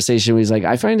same conversation, he's like,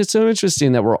 I find it so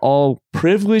interesting that we're all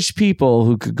privileged people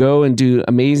who could go and do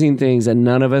amazing things, and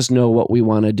none of us know what we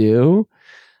want to do.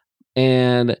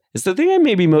 And it's the thing I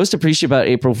maybe most appreciate about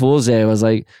April Fool's Day. I was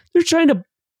like, they're trying to,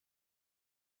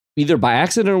 either by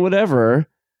accident or whatever,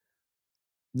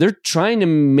 they're trying to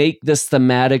make this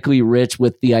thematically rich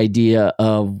with the idea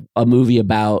of a movie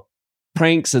about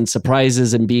pranks and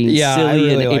surprises and being silly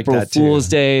really and like April that too. Fool's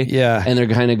Day. Yeah. And they're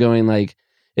kind of going like,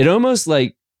 it almost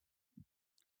like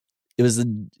it was,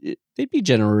 they'd be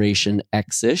Generation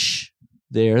X-ish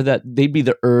there, that they'd be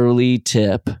the early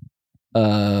tip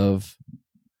of,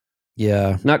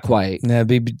 not quite. Yeah,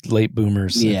 maybe late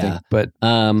boomers. Yeah. I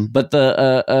think. But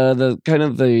the kind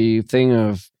of the thing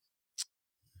of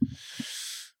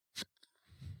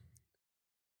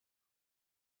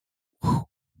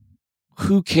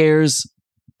who cares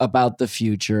about the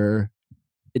future?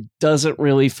 It doesn't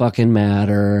really fucking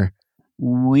matter.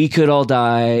 We could all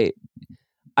die.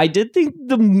 I did think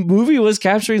the movie was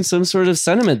capturing some sort of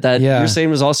sentiment that you're saying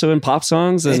was also in pop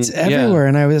songs. And, it's everywhere.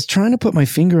 And I was trying to put my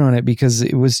finger on it because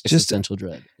it was just existential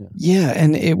dread. Yeah.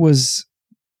 And it was,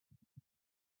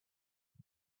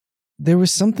 there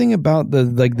was something about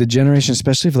the generation,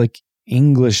 especially of like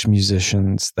English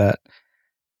musicians, that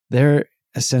they're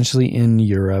essentially in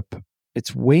Europe.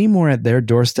 It's way more at their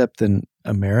doorstep than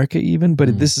America even,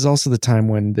 but this is also the time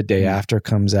when The Day After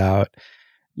comes out,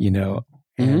 you know.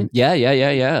 And Yeah.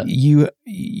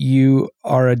 You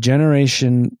are a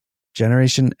Generation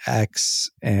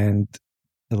X and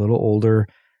a little older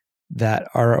that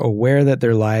are aware that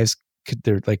their lives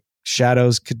they're like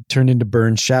shadows could turn into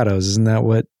burned shadows. Isn't that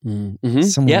what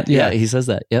someone? Yeah, he says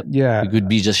that. Yep. Yeah. It could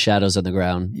be just shadows on the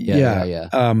ground. Yeah.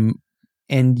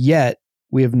 And yet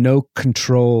we have no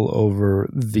control over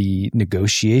the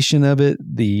negotiation of it,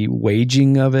 the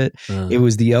waging of it. It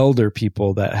was the elder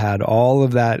people that had all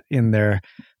of that in their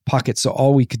pockets. So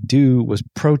all we could do was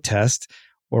protest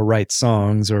or write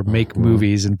songs or make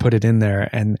movies and put it in there.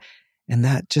 And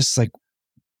that just like,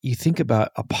 you think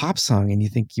about a pop song and you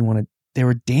think they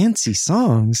were dancey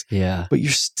songs, but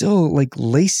you're still like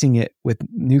lacing it with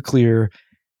nuclear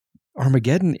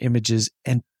Armageddon images,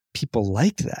 and people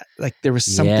liked that. Like there was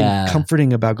something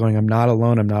comforting about going, I'm not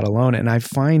alone. And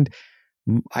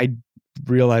I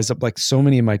realize that like so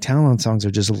many of my Talon songs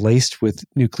are just laced with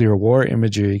nuclear war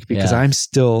imagery because I'm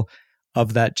still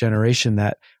of that generation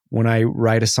that when I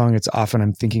write a song, it's often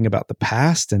I'm thinking about the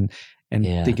past and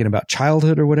thinking about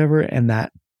childhood or whatever. And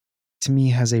that to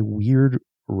me has a weird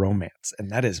romance. And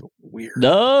that is weird.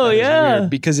 Weird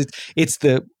because it's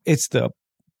the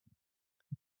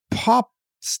pop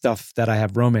stuff that I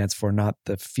have romance for, not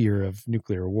the fear of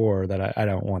nuclear war, that I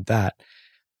don't want that.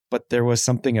 But there was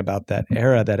something about that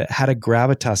era that it had a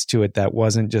gravitas to it that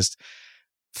wasn't just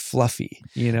fluffy,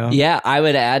 you know? Yeah, I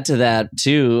would add to that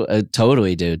too.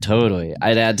 Totally, dude. Totally.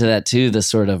 I'd add to that too, the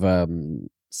sort of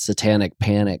satanic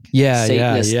panic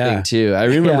Satanist thing too. I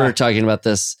remember talking about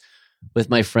this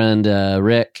with my friend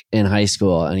Rick in high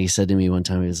school. And he said to me one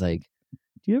time, he was like,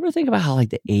 do you ever think about how like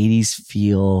the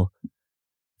 80s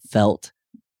felt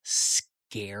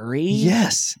scary?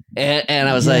 Yes. And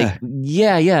I was like,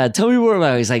 yeah. Tell me more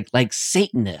about it. He's like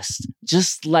Satanist,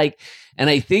 just like, and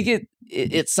I think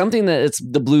it's something that it's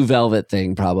the Blue Velvet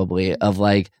thing probably of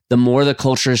like, the more the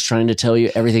culture is trying to tell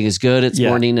you everything is good, it's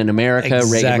morning in America,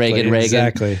 Reagan.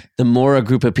 Exactly. The more a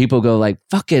group of people go like,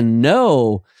 fucking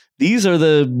no, these are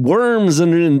the worms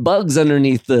and bugs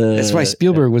underneath the. That's why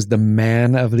Spielberg was the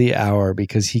man of the hour,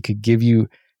 because he could give you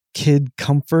kid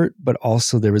comfort, but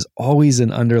also there was always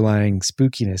an underlying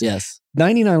spookiness. Yes.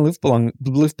 99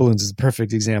 Luftballons is a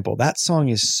perfect example. That song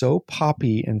is so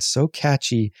poppy and so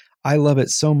catchy. I love it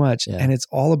so much. And it's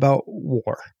all about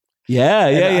war.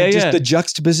 Just the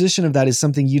juxtaposition of that is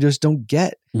something you just don't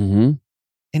get in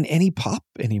any pop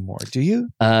anymore. Do you?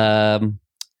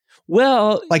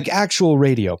 Well, like actual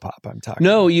radio pop, I'm talking.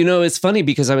 No, you know, it's funny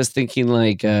because I was thinking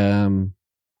like,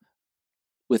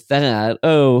 with that,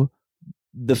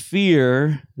 the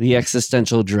fear, the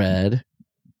existential dread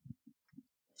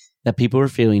that people were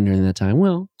feeling during that time.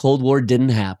 Well, Cold War didn't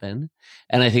happen.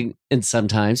 And I think, and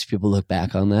sometimes people look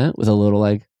back on that with a little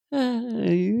like,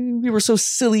 we were so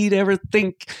silly to ever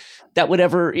think that would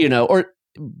ever, you know,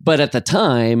 but at the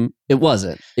time it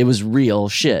wasn't. It was real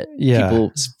shit. Yeah.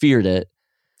 People feared it.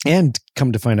 And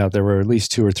come to find out, there were at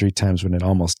least 2 or 3 times when it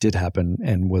almost did happen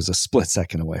and was a split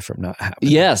second away from not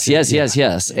happening. Yes.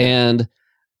 And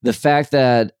the fact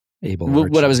that Abel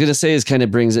What I was going to say is kind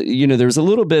of brings it, there was a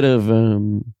little bit of,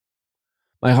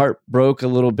 my heart broke a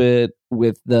little bit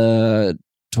with the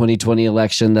 2020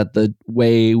 election, that the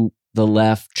way the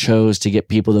left chose to get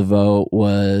people to vote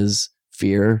was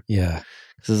fear. Yeah.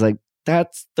 Because it's like,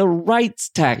 that's the right's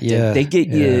tactic. Yeah, they get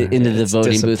you into the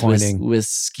voting booth with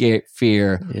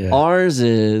fear. Yeah. Ours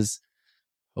is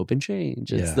hope and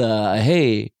change. It's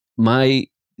hey, my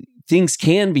things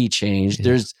can be changed. Yeah.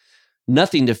 There's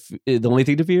nothing the only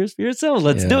thing to fear is fear itself.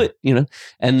 Let's do it,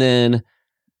 And then,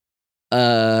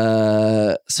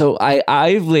 so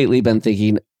I've lately been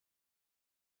thinking,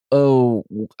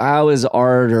 how is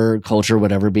art or culture,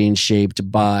 whatever, being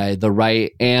shaped by the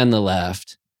right and the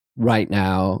left right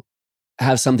now?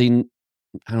 Have something,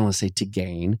 I don't want to say to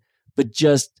gain, but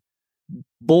just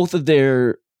both of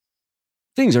their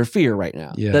things are fear right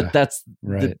now. Yeah, that's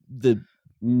right. The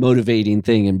motivating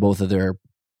thing in both of their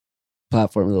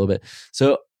platform a little bit.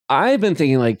 So I've been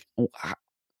thinking, like,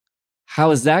 how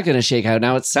is that going to shake out?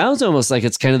 Now it sounds almost like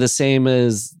it's kind of the same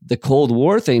as the Cold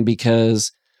War thing,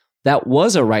 because that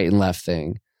was a right and left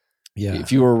thing. Yeah.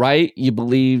 If you were right, you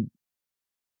believed,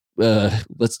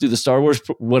 let's do the Star Wars,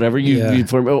 whatever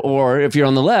or if you're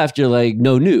on the left, you're like,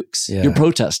 no nukes. Yeah. You're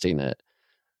protesting it.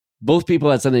 Both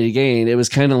people had something to gain. It was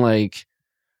kind of like,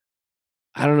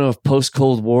 I don't know if post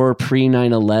Cold War, pre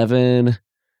 9/11,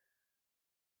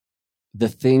 the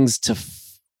things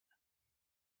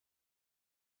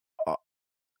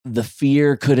the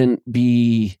fear couldn't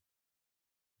be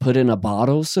put in a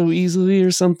bottle so easily or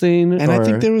something. And I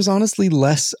think there was honestly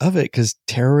less of it because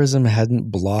terrorism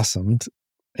hadn't blossomed.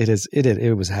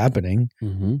 It was happening,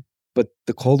 but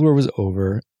the Cold War was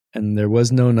over and there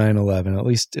was no 9/11. At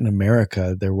least in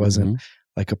America, there wasn't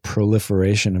like a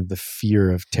proliferation of the fear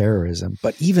of terrorism.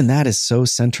 But even that is so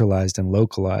centralized and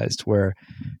localized, where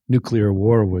nuclear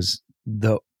war was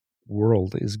the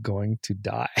world is going to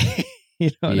die.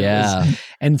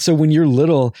 And so when you're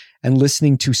little and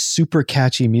listening to super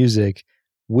catchy music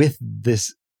with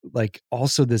this, like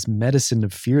also this medicine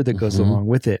of fear that goes along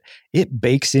with it, it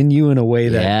bakes in you in a way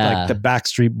that like the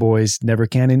Backstreet Boys never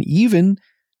can. And even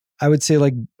I would say,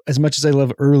 like, as much as I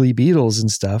love early Beatles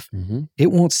and stuff,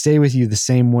 it won't stay with you the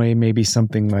same way maybe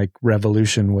something like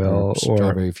Revolution will, or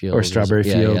Strawberry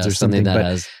Fields or something that but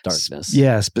has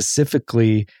darkness.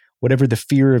 Specifically whatever the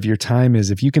fear of your time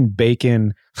is, if you can bake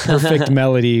in perfect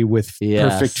melody with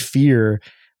perfect fear,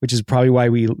 which is probably why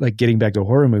we, like, getting back to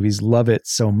horror movies, love it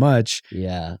so much.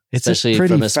 Yeah. It's especially a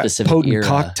pretty from a specific potent era.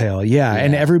 cocktail. Yeah.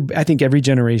 And I think every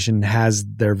generation has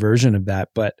their version of that.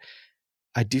 But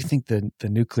I do think the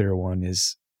nuclear one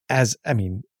is,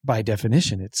 by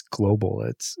definition, it's global.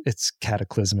 It's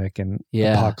cataclysmic and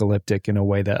apocalyptic in a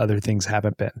way that other things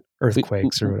haven't been.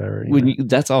 Earthquakes or whatever.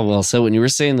 That's all well. So when you were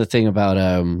saying the thing about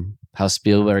how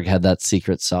Spielberg had that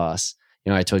secret sauce,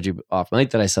 I told you off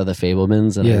mic that I saw The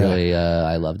Fabelmans and I really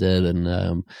I loved it.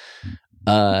 And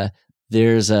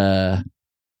there's a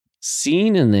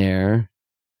scene in there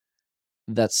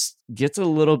that gets a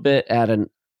little bit at an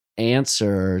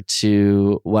answer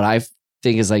to what I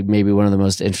think is like maybe one of the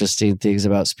most interesting things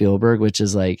about Spielberg, which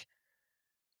is like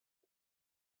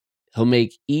he'll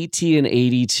make E.T. in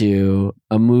 82,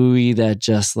 a movie that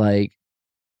just like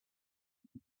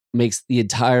makes the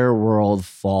entire world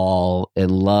fall in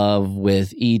love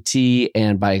with E.T.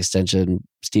 and by extension,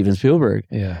 Steven Spielberg.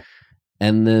 Yeah.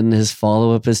 And then his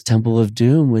follow-up is Temple of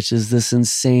Doom, which is this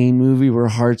insane movie where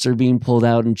hearts are being pulled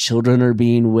out and children are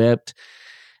being whipped.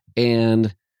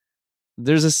 And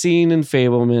there's a scene in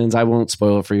Fabelmans, I won't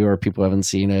spoil it for you or people who haven't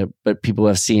seen it, but people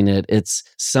have seen it. It's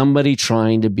somebody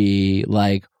trying to be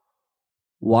like,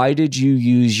 why did you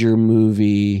use your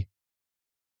movie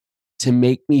to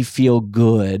make me feel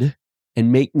good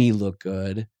and make me look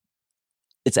good?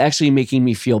 It's actually making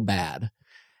me feel bad.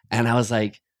 And I was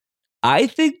like, I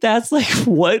think that's like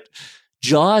what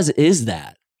Jaws is.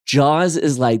 That Jaws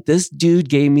is like, this dude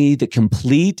gave me the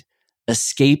complete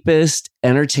escapist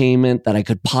entertainment that I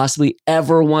could possibly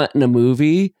ever want in a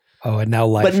movie. Oh, and now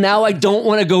life. But now I don't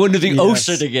want to go into the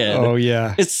ocean again. Oh,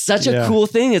 yeah. It's such a cool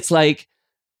thing. It's like,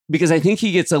 because I think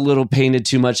he gets a little painted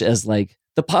too much as like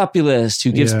the populist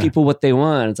who gives people what they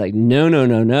want. It's like,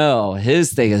 no.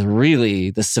 His thing is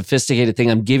really the sophisticated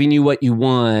thing. I'm giving you what you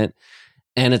want,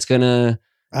 and it's going to...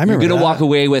 You're going to walk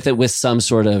away with it with some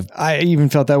sort of... I even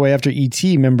felt that way after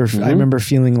E.T. I remember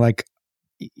feeling like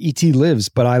E.T. lives,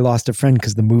 but I lost a friend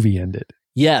because the movie ended.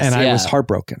 Yes. And I was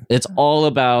heartbroken. It's all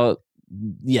about,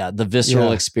 the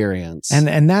visceral experience.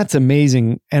 And that's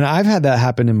amazing. And I've had that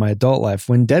happen in my adult life.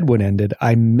 When Deadwood ended,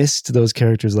 I missed those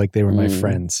characters like they were my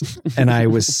friends. And I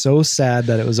was so sad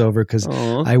that it was over because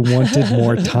I wanted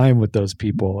more time with those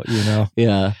people,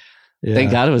 Yeah.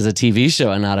 Thank God it was a TV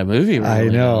show and not a movie. I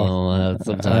know.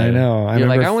 I know. You're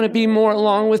like, I want to be more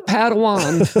along with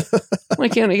Padawan. Why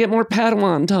can't I get more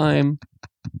Padawan time?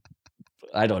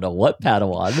 I don't know what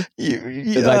Padawan.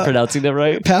 Am I pronouncing that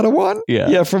right? Padawan? Yeah.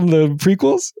 Yeah, from the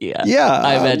prequels? Yeah. Yeah.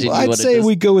 I imagine you I'd wanted say this.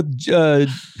 we go with Jet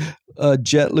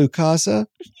Lucasa.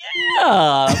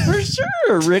 Yeah, for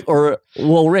sure. Rick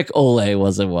Ole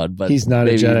wasn't one, but He's not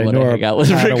a maybe Jedi you wanna nor hang a out with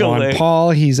Rick Padawan. Ole.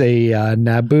 Paul, he's a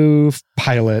Naboo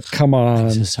pilot. Come on.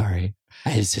 I'm so sorry.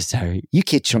 I'm so sorry. You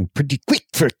catch on pretty quick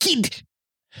for a kid.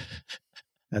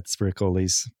 That's Rick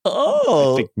Ole's.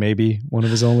 Oh. I think maybe one of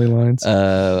his only lines.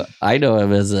 I know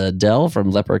him as Dell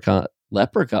from Leprechaun.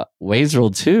 Wayne's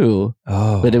World 2.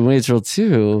 Oh. But in Wayne's World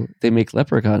 2, they make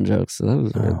Leprechaun jokes. So that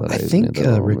was weird. I think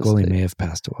Rick Ole may have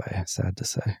passed away. Sad to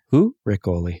say. Who? Rick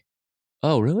Ole.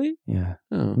 Oh, really? Yeah.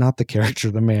 Oh. Not the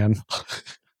character, the man.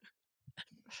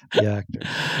 The actor.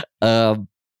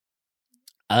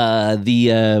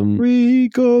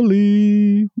 Rick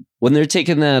Ole. When they're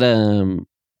taking that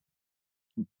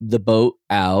the boat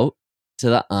out to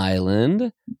the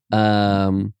island,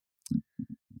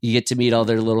 you get to meet all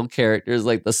their little characters,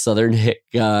 like the Southern hick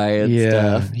guy and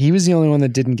stuff. He was the only one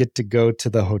that didn't get to go to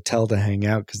the hotel to hang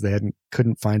out because they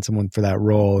couldn't find someone for that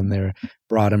role, and they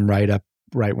brought him right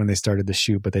when they started the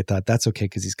shoot. But they thought that's okay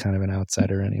because he's kind of an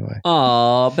outsider anyway.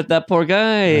 Oh, but that poor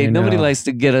guy. I Nobody know. likes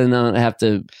to get in and have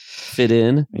to fit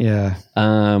in. Yeah.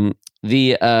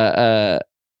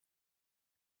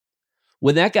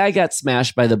 When that guy got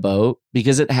smashed by the boat,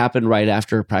 because it happened right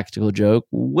after a practical joke,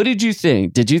 what did you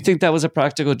think? Did you think that was a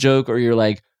practical joke, or you're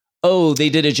like, oh, they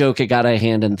did a joke, it got out of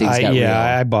hand and things got real?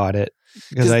 I bought it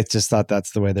because I just thought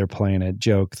that's the way they're playing it.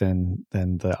 Joke than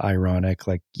the ironic,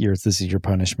 like this is your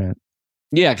punishment.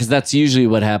 Yeah, because that's usually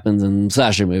what happens in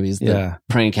slasher movies. The Yeah.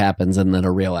 prank happens and then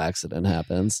a real accident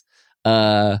happens.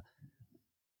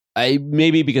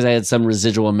 Maybe because I had some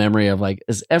residual memory of like,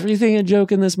 is everything a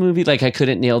joke in this movie? Like I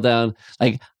couldn't nail down.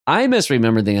 Like I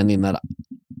misremembered the ending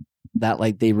that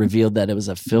like they revealed that it was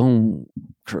a film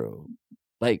crew.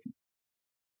 Like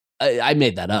I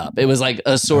made that up. It was like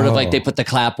a sort of like they put the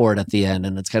clapboard at the end,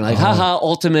 and it's kind of like, haha,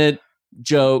 ultimate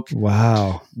joke.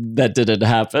 Wow. That didn't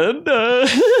happen.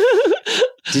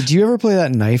 Did you ever play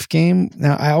that knife game?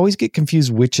 Now, I always get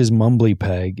confused which is Mumbly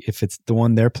Peg, if it's the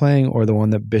one they're playing or the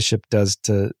one that Bishop does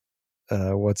to,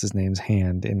 what's his name's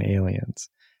hand in Aliens.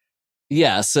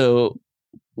 Yeah, so,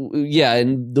 yeah,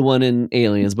 and the one in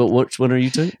Aliens, but which one are you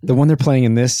talking? The one they're playing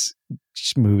in this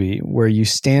movie where you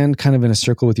stand kind of in a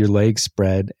circle with your legs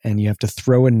spread and you have to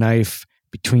throw a knife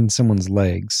between someone's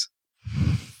legs.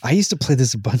 I used to play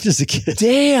this a bunch as a kid.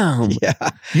 Damn. Yeah.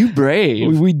 You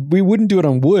brave. We wouldn't do it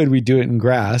on wood. We'd do it in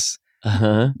grass.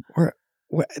 Uh-huh. Or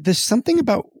there's something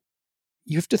about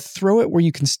you have to throw it where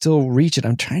you can still reach it.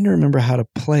 I'm trying to remember how to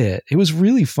play it. It was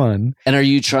really fun. And are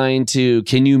you trying to,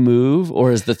 can you move,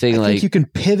 or is the thing I like think you can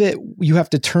pivot. You have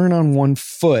to turn on one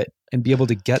foot and be able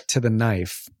to get to the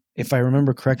knife, if I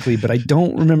remember correctly, but I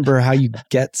don't remember how you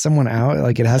get someone out.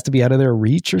 Like it has to be out of their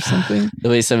reach or something. the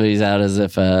way somebody's out as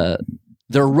if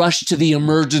they're rushed to the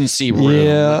emergency room.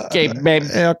 Yeah. Okay, babe.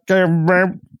 Okay,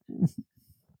 babe.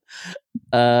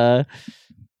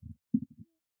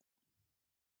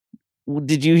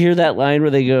 Did you hear that line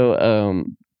where they go,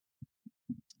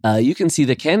 you can see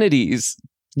the Kennedys.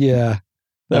 Yeah.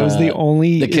 That was the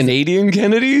only... The Canadian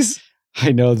Kennedys?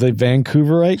 I know, the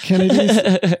Vancouverite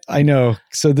Kennedys. I know.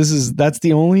 So is that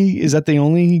the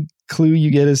only clue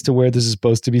you get as to where this is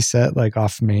supposed to be set? Like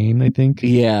off Maine, I think.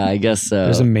 Yeah, I guess so.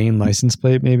 There's a Maine license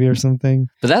plate maybe or something.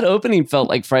 But that opening felt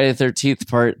like Friday the 13th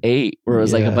Part 8, where it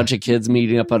was like a bunch of kids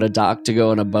meeting up on a dock to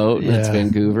go on a boat, and it's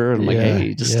Vancouver. And I'm like,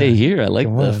 hey, just stay here. I like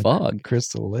the fog.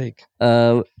 Crystal Lake.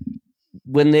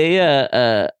 When they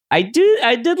I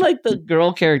did like the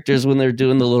girl characters when they're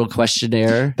doing the little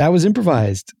questionnaire. That was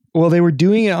improvised. Well, they were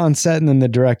doing it on set, and then the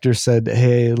director said,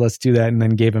 hey, let's do that, and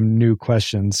then gave them new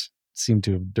questions. Seemed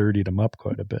to have dirtied them up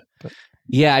quite a bit. But.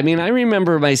 Yeah, I mean, I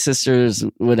remember my sisters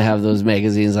would have those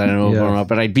magazines, I don't know, growing up,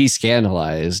 but I'd be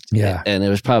scandalized. Yeah. And it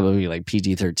was probably like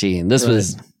PG-13. This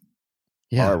was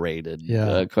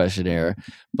R-rated questionnaire.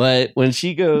 But when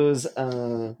she goes,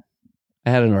 I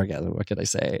had an orgasm, what can I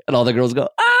say? And all the girls go,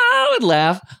 and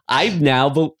laugh. I'm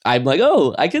like,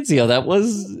 oh, I can see how that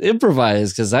was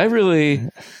improvised, because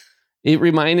it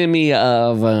reminded me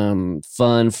of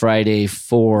Fun Friday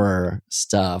 4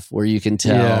 stuff, where you can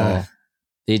tell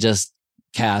they just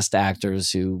cast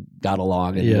actors who got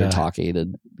along and they're talking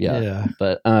and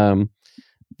but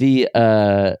didn't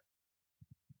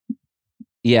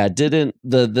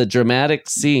the dramatic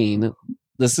scene.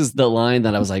 This is the line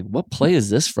that I was like, what play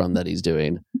is this from that he's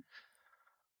doing?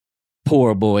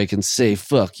 Poor boy can say,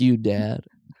 fuck you, dad.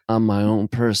 I'm my own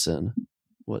person.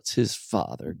 What's his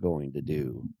father going to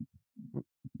do?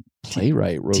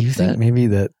 Playwright wrote that. Do you think maybe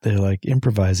that they're like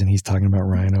improvising? He's talking about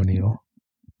Ryan O'Neal.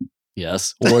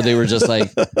 Yes. Or they were just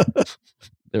like,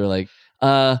 they were like,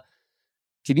 can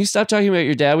you stop talking about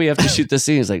your dad? We have to shoot this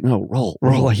scene. He's like, no, roll.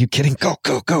 Are you kidding? Go.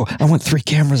 I want 3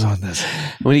 cameras on this.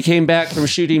 When he came back from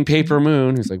shooting Paper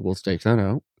Moon, he's like, we'll take that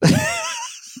out.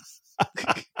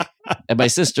 And my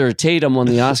sister Tatum won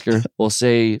the Oscar. We'll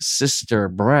say Sister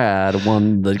Brad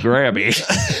won the Grammy.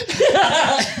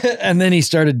 And then he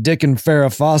started dicking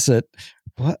Farrah Fawcett.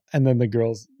 What? And then the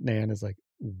girl's Nan is like,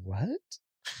 what?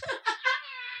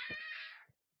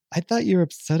 I thought you were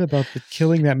upset about the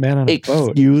killing that man on a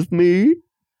boat. Excuse me?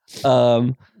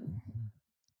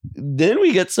 Then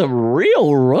we get some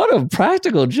real run of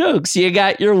practical jokes. You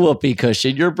got your whoopee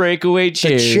cushion, your breakaway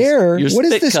chair. The chair? What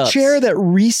is this cups. chair that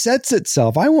resets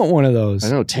itself? I want one of those. I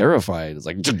know, terrified. It's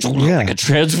like, like a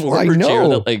transformer chair.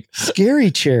 That, like, scary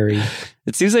cherry.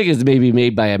 It seems like it's maybe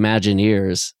made by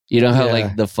Imagineers. You know how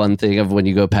like the fun thing of when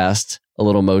you go past a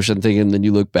little motion thing and then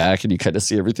you look back and you kind of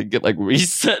see everything get like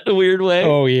reset in a weird way.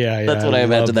 Oh yeah. That's what I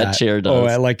imagine that chair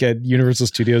does. Oh, like at Universal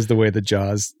Studios, the way the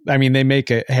Jaws, I mean, they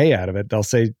make a hay out of it. They'll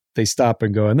say they stop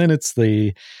and go, and then it's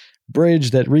the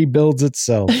bridge that rebuilds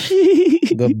itself.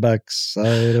 The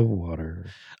backside of water.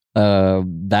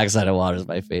 Backside of water is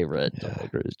my favorite. Yeah.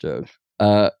 Greatest joke.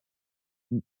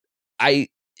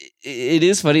 It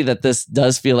is funny that this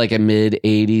does feel like a mid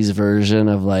 80s version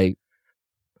of like,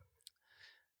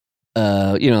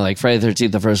 like Friday the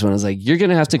 13th, the first one is like, you're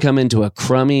going to have to come into a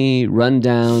crummy,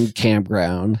 rundown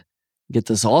campground, get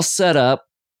this all set up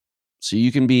so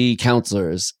you can be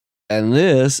counselors. And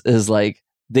this is like,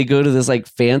 they go to this like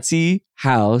fancy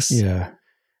house. Yeah.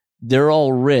 They're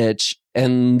all rich.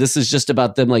 And this is just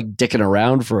about them like dicking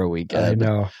around for a weekend. I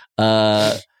know.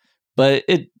 But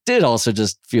it did also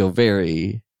just feel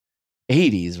very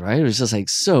 80s, right? It was just like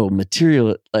so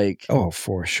material, like, oh,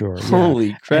 for sure.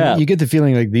 Holy crap. And you get the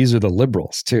feeling like these are the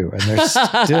liberals too, and they're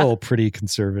still pretty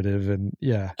conservative. And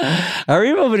yeah, I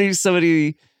remember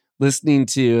somebody listening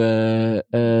to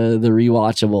the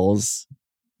Rewatchables,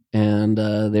 and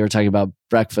they were talking about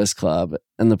Breakfast Club,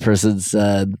 and the person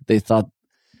said they thought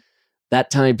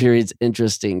that time period's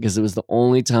interesting because it was the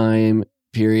only time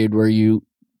period where you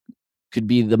could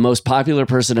be the most popular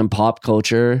person in pop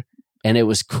culture. And it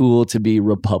was cool to be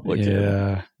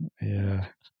Republican. Yeah.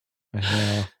 I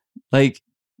know. Like,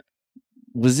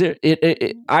 was there?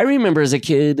 I remember as a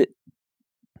kid,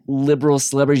 liberal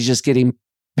celebrities just getting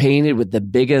painted with the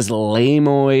biggest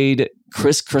lameoid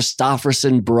Chris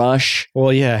Christopherson brush.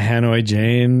 Well, yeah, Hanoi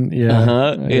Jane.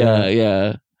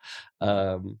 Yeah,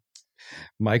 yeah.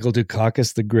 Michael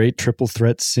Dukakis, the great triple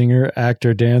threat singer,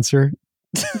 actor, dancer.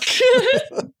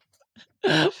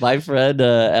 My friend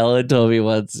Ellen told me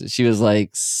once, she was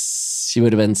like, she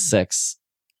would have been 6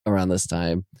 around this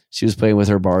time. She was playing with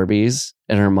her Barbies,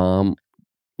 and her mom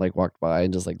like walked by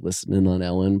and just like listening on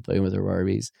Ellen playing with her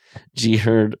Barbies.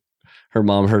 Her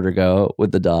mom heard her go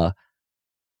with the doll,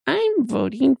 I'm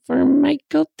voting for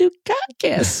Michael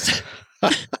Dukakis.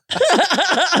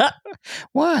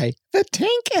 Why? The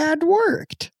tank ad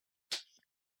worked.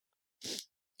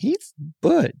 He's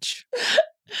butch.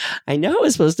 I know it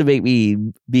was supposed to make me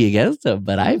be against him,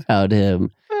 but I found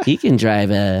him. He can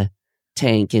drive a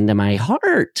tank into my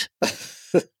heart.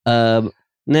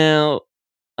 Now,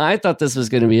 I thought this was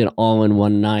going to be an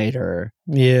all-in-one nighter.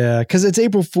 Yeah, because it's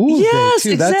April Fool's Day,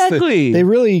 too. Exactly. They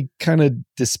really kind of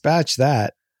dispatched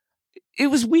that. It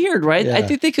was weird, right? Yeah. I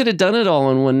think they could have done it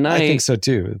all in one night. I think so,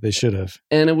 too. They should have.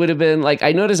 And it would have been like,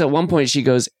 I noticed at one point she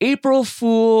goes, April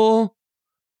Fool.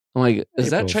 I'm like,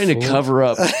 is that trying to cover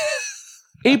up?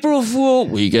 April Fool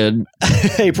weekend.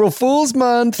 April Fool's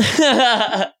month.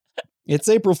 It's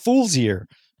April Fool's year.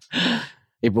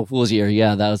 April Fool's year.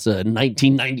 Yeah, that was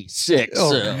 1996.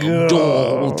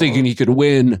 Dole thinking he could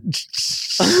win.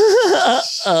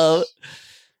 I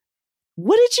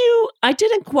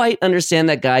didn't quite understand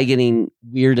that guy getting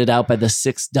weirded out by the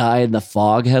 6th die in the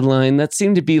fog headline. That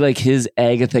seemed to be like his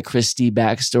Agatha Christie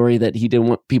backstory, that he didn't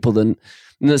want people to, in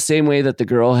the same way that the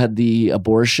girl had the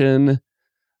abortion,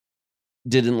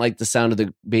 didn't like the sound of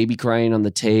the baby crying on the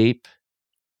tape.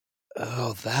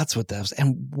 Oh, that's what that was.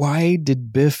 And why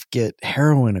did Biff get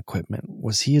heroin equipment?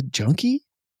 Was he a junkie?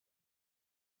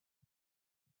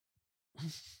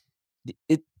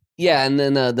 Yeah, and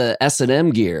then the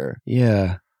S&M gear.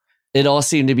 Yeah. It all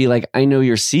seemed to be like, I know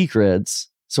your secrets.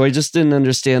 So I just didn't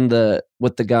understand the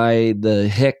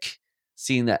Hick,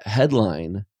 seeing that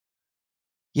headline.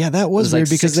 Yeah, that was It was weird like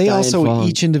because 6 they giant also frogs.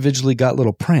 each individually got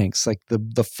little pranks, like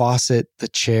the faucet, the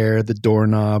chair, the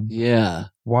doorknob. Yeah.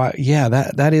 Why? Yeah,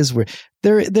 that is weird.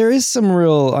 There is some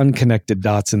real unconnected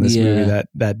dots in this movie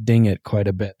that ding it quite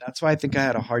a bit. That's why I think I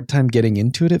had a hard time getting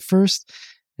into it at first,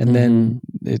 and then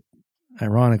it,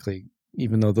 ironically,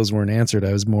 even though those weren't answered,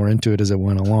 I was more into it as it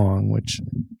went along, which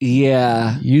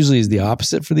usually is the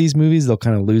opposite for these movies. They'll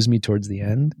kind of lose me towards the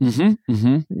end.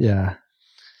 Yeah.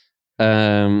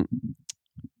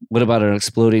 What about an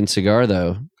exploding cigar,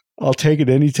 though? I'll take it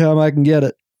anytime I can get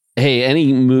it. Hey,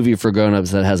 any movie for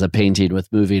grown-ups that has a painting with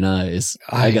moving eyes,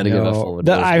 I got to give a full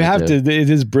endorsement. I have to. It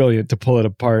is brilliant to pull it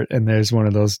apart, and there's one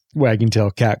of those wagging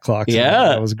tail cat clocks. Yeah,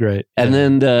 that was great. And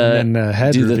then the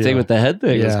head do reveal. the thing with the head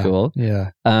thing was cool. Yeah.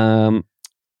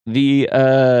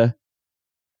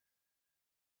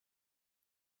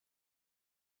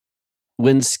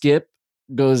 When Skip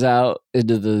goes out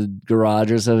into the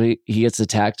garage or something, he gets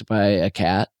attacked by a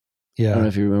cat. Yeah. I don't know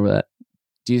if you remember that.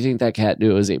 Do you think that cat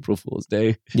knew it was April Fool's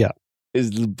Day? Yeah. Is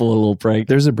the little prank.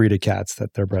 There's a breed of cats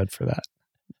that they're bred for that.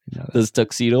 You know that. Those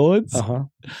tuxedo ones? Uh-huh.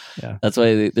 Yeah. That's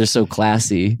why they're so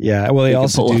classy. Yeah. Well, they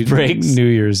also do pranks. New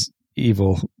Year's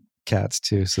evil cats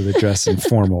too, so they dress in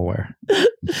formal wear.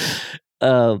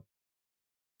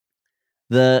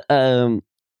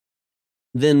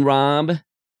 Then Rob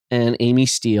and Amy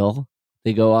Steele,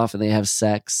 they go off and they have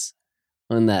sex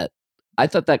on that. I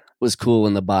thought that was cool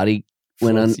when the body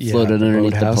floated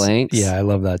underneath the planks. Yeah, I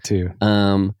love that too.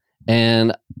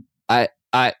 And I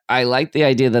like the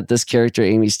idea that this character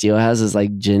Amy Steele has is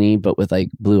like Ginny, but with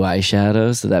like blue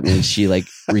eyeshadow. So that means she like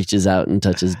reaches out and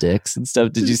touches dicks and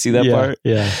stuff. Did you see that part?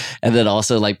 Yeah. And then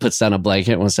also like puts down a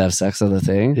blanket and wants to have sex on the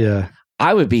thing. Yeah.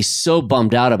 I would be so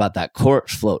bummed out about that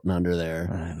corpse floating under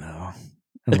there. I know.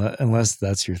 Unless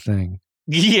that's your thing.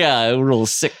 Yeah, a real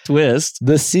sick twist.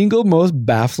 The single most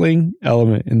baffling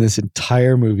element in this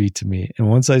entire movie to me, and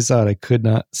once I saw it, I could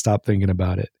not stop thinking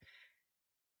about it.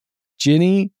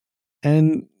 Ginny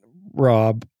and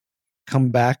Rob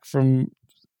come back from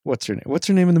what's her name? What's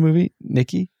her name in the movie?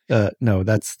 Nikki? No,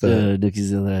 that's the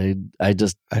Nikki's. I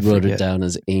just wrote it down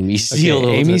as Amy Steele.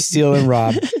 Okay, Amy Steele and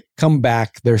Rob come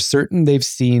back. They're certain they've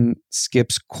seen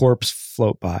Skip's corpse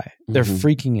float by. They're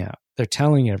freaking out. They're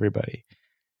telling everybody.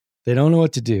 They don't know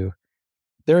what to do.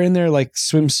 They're in their like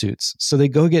swimsuits, so they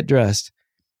go get dressed.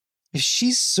 If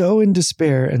she's so in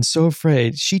despair and so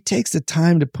afraid, she takes the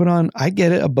time to put on, I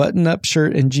get it, a button-up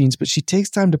shirt and jeans, but she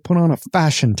takes time to put on a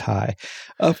fashion tie.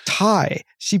 A tie.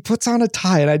 She puts on a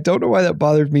tie, and I don't know why that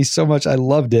bothered me so much. I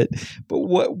loved it. But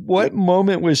what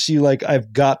moment was she like,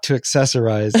 I've got to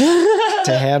accessorize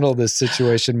to handle this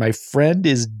situation? My friend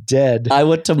is dead. I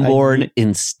want to mourn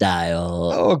in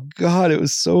style. Oh, God, it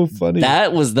was so funny.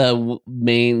 That was that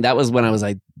was when I was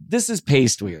like, this is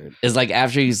paced weird. It's like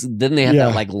after then they had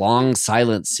that like long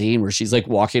silent scene where she's like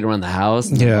walking around the house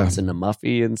and runs into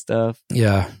Muffy and stuff.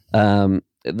 Yeah.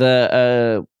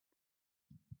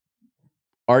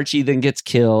 Archie then gets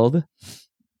killed,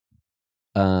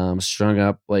 strung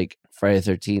up like Friday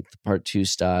the 13th Part 2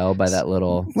 style by that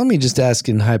little. Let me just ask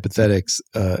in hypothetics,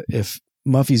 if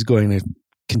Muffy's going to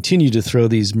continue to throw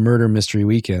these murder mystery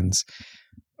weekends,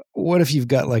 what if you've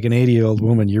got like an 80-year-old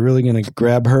woman? You're really going to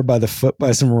grab her by the foot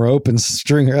by some rope and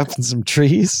string her up in some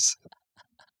trees?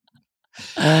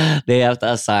 They have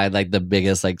to assign like the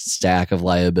biggest like stack of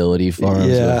liability forms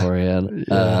beforehand.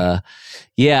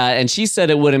 Yeah, and she said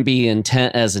it wouldn't be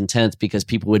as intense because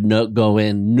people would go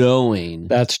in knowing.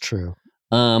 That's true.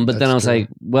 But then I was like,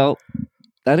 well,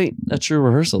 that ain't a true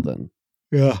rehearsal then.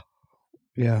 Yeah.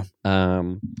 Yeah.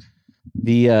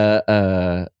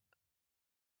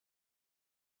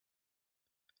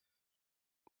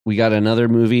 We got another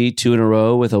movie 2 in a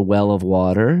row with a well of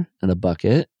water and a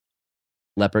bucket.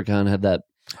 Leprechaun had that.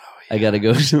 I got to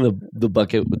go to the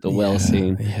bucket with the well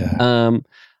scene. Yeah.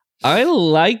 I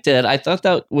liked it. I thought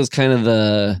that was kind of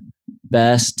the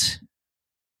best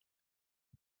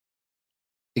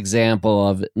example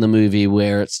of the movie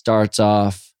where it starts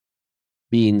off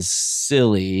being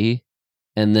silly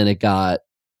and then it got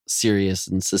serious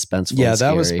and suspenseful. Yeah, and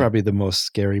that was scary. probably the most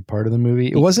scary part of the movie.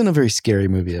 It wasn't a very scary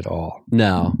movie at all.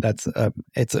 No, that's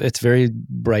it's very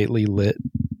brightly lit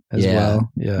as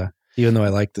well. Yeah, even though I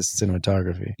like the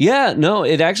cinematography. Yeah, no,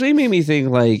 it actually made me think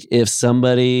like if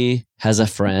somebody has a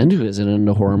friend who isn't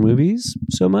into horror movies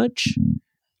so much,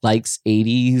 likes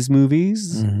 80s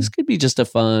movies, this could be just a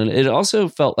fun. It also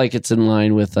felt like it's in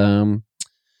line with the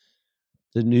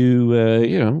new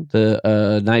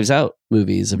the Knives Out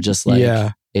movies of just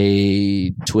like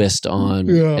a twist on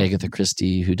Agatha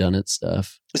Christie whodunit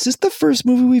stuff. Is this the first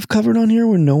movie we've covered on here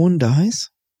where no one dies?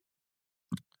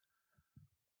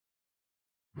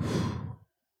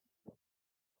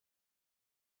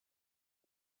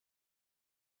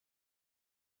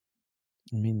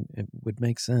 I mean, it would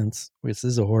make sense. This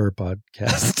is a horror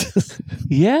podcast.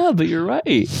 Yeah, but you're right.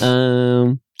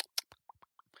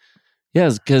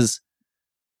 Yes, because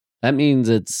that means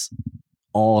it's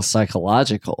all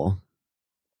psychological.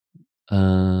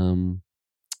 I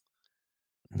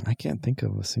can't think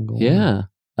of a single one. Yeah.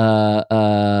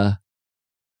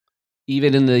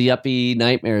 Even in the yuppie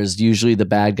nightmares, usually the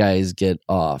bad guys get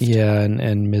off. Yeah,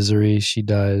 and Misery, she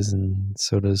dies, and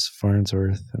so does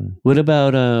Farnsworth. And What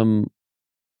about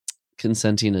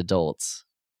consenting adults?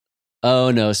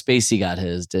 Oh no, Spacey got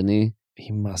his, didn't he?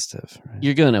 he must have. Right?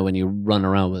 You're gonna when you run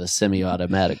around with a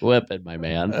semi-automatic weapon, my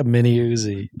man. A mini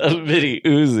Uzi. A mini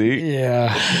Uzi.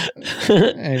 Yeah.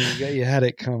 And you had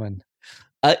it coming.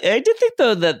 I did think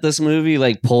though that this movie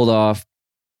like pulled off.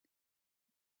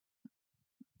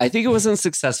 I think it wasn't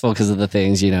successful because of the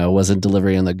things, you know, it wasn't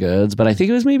delivering on the goods, but I think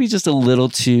it was maybe just a little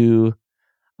too,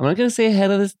 I'm not going to say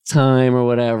ahead of the time or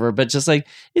whatever, but just like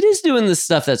it is doing the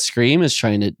stuff that Scream is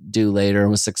trying to do later and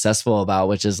was successful about,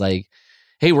 which is like,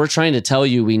 hey, we're trying to tell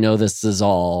you we know this is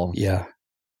all a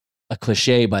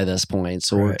cliche by this point,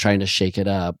 so we're trying to shake it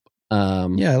up.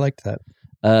 Yeah, I liked that.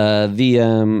 I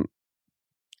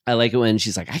like it when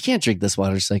she's like, I can't drink this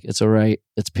water. She's like, it's all right.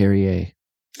 It's Perrier.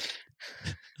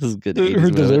 This is good. Her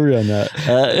delivery on that.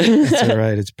 It's all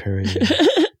right. It's Perrier.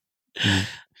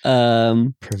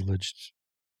 Privileged.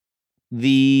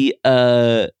 Then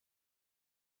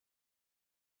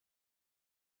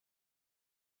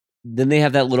they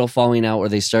have that little falling out where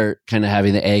they start kind of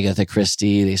having the Agatha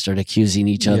Christie. They start accusing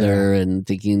each other and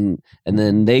thinking, and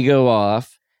then they go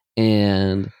off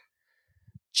and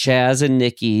Chaz and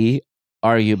Nikki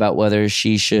argue about whether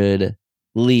she should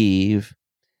leave,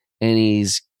 and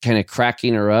he's kind of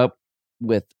cracking her up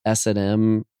with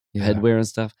S&M headwear and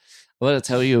stuff. I want to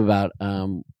tell you about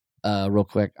real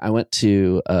quick. I went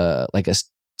to like a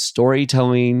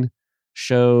storytelling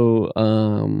show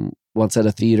once at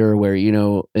a theater where, you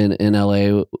know, in LA,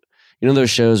 you know, those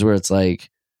shows where it's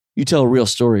like you tell a real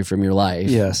story from your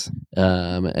life. Yes.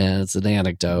 And it's an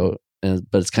anecdote,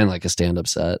 but it's kind of like a stand-up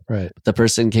set. Right. The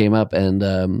person came up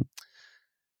and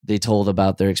they told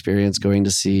about their experience going to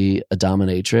see a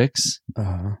dominatrix.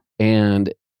 Uh-huh.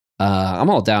 And I'm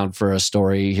all down for a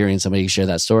story, hearing somebody share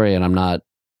that story, and I'm not,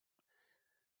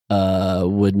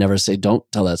 would never say don't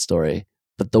tell that story.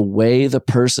 But the way the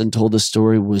person told the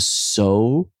story was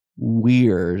so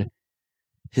weird.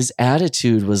 His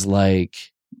attitude was like,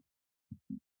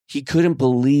 he couldn't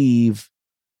believe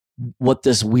what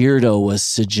this weirdo was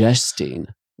suggesting.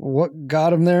 What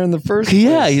got him there in the first place?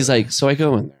 Yeah, he's like, so I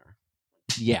go in there.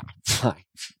 Yeah, fine.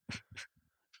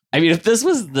 I mean, if this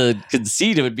was the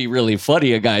conceit, it would be really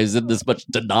funny. A guy's in this much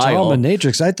denial.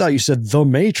 Dominatrix. I thought you said the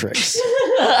Matrix.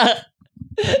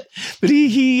 But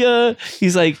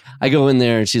he's like, I go in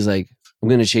there and she's like, I'm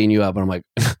going to chain you up. And I'm like,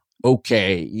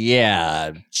 okay,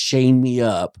 yeah, chain me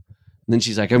up. And then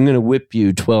she's like, I'm going to whip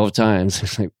you 12 times.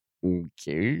 It's like,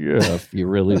 okay, yeah, if you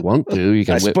really want to, you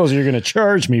can. I suppose you're going to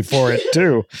charge me for it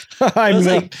too. I was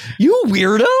like, you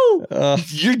weirdo!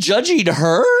 You're judging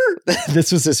her?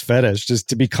 This was his fetish, just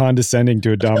to be condescending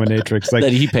to a dominatrix. Like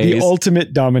that he pays. The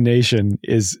ultimate domination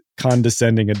is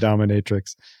condescending a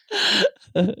dominatrix.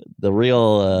 The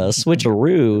real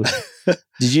switcheroo.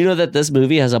 Did you know that this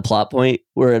movie has a plot point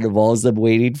where it involves them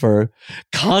waiting for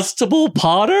Constable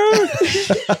Potter?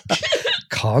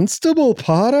 Constable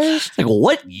Potter? Like,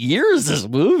 what year is this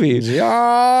movie?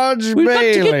 George We've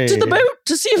Bailey. got to get to the boat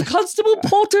to see if Constable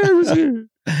Potter was here.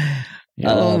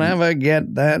 You'll never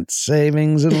get that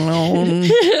savings and loan.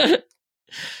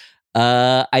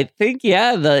 I think,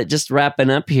 just wrapping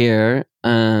up here.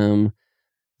 Then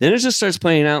it just starts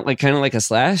playing out like kind of like a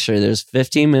slasher. There's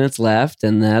 15 minutes left,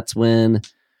 and that's when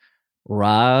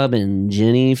Rob and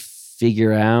Jenny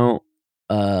figure out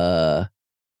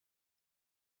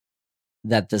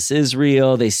that this is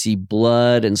real. They see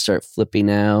blood and start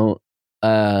flipping out.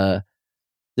 There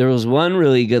was one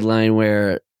really good line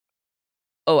where,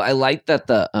 I like that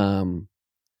the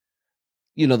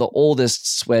the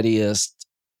oldest, sweatiest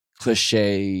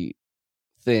cliche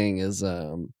thing is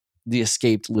the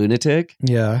escaped lunatic.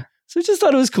 Yeah. So I just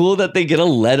thought it was cool that they get a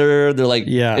letter. They're like,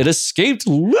 it escaped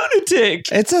lunatic.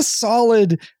 It's a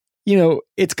solid,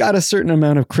 it's got a certain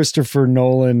amount of Christopher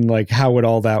Nolan, like how would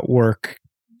all that work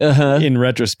in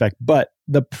retrospect. But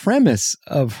the premise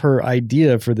of her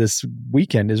idea for this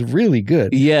weekend is really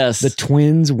good. Yes. The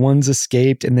twins, one's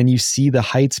escaped, and then you see the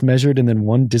heights measured, and then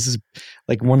one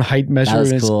height measure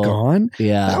and it's gone.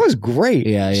 Yeah. That was great.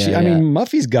 Yeah. I mean,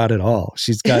 Muffy's got it all.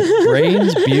 She's got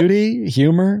brains, beauty,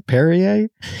 humor, Perrier.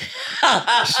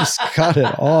 She's got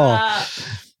it all.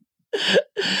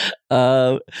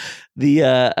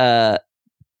 The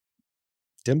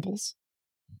dimples.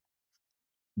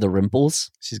 the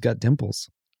rimples. She's got dimples.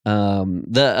 I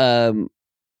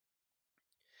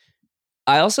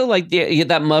also like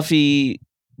that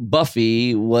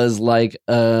Buffy was like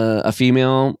a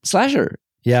female slasher.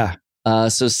 Yeah.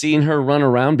 So seeing her run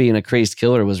around being a crazed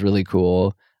killer was really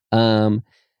cool. And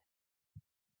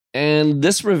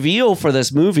this reveal for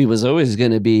this movie was always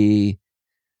going to be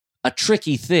a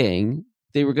tricky thing.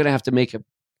 They were going to have to make a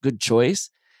good choice.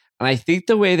 And I think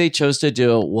the way they chose to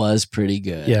do it was pretty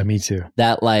good. Yeah, me too.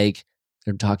 That like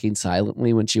they're talking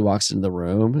silently when she walks into the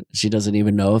room. She doesn't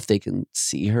even know if they can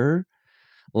see her.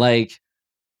 Like,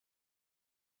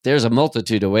 there's a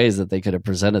multitude of ways that they could have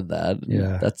presented that.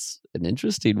 Yeah. That's an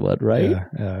interesting one, right?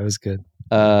 Yeah, it was good.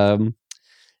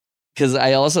 Because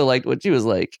I also liked what she was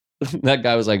like. That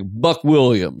guy was like, Buck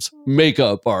Williams,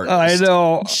 makeup artist. I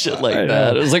know. Shit like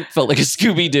that. It was like, felt like a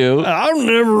Scooby-Doo. I've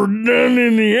never done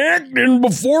any acting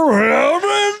before. How do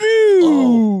I do?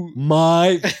 Oh,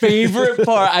 my favorite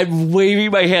part. I'm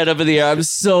waving my hand up in the air. I'm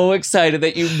so excited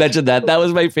that you mentioned that. That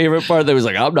was my favorite part. That was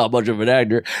like, I'm not much of an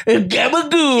actor. And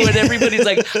Gabagoo. And everybody's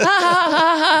like, ha, ha,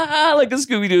 ha, ha, ha. Like a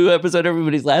Scooby-Doo episode.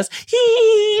 Everybody's laughs.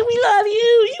 Hee, we love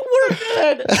you. You were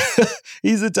good.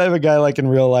 He's the type of guy like in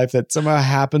real life that somehow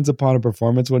happens upon a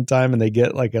performance one time and they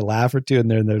get like a laugh or two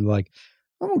and they're like,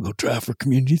 I'm gonna go try for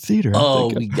community theater.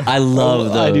 I love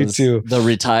those. I do too. The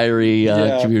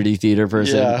retiree community theater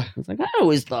person. Yeah. It's like, I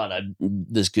always thought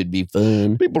this could be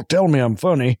fun. People tell me I'm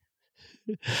funny.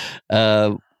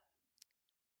 And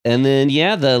then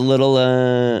the little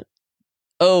that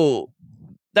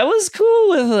was cool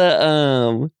with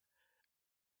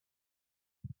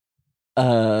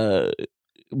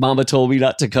Mama Told Me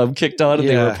Not to Come kicked on and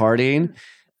they were partying.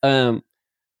 So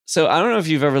I don't know if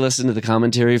you've ever listened to the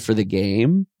commentary for the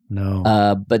game.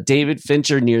 No. But David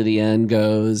Fincher near the end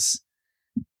goes,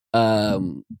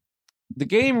 the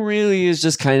game really is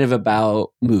just kind of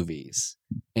about movies.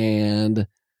 And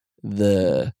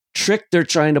the trick they're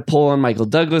trying to pull on Michael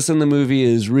Douglas in the movie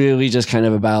is really just kind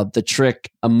of about the trick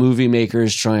a movie maker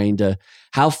is trying to,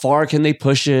 how far can they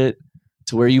push it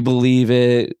to where you believe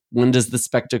it? When does the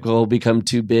spectacle become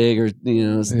too big or,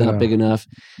 it's not big enough?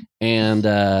 And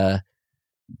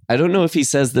I don't know if he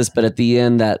says this, but at the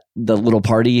end that the little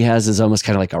party he has is almost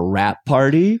kind of like a rap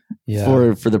party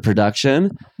for the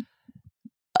production.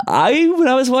 When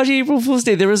I was watching April Fool's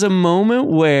Day, there was a moment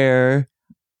where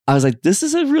I was like, this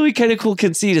is a really kind of cool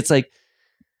conceit. It's like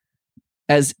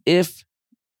as if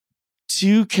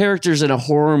two characters in a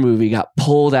horror movie got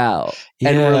pulled out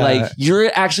and we're like, you're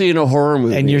actually in a horror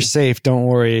movie and you're safe. Don't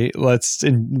worry. Let's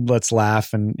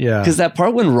laugh. And because that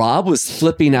part when Rob was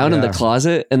flipping out in the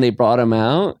closet and they brought him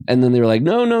out and then they were like,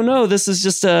 no, this is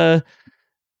just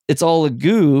it's all a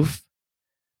goof.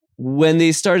 When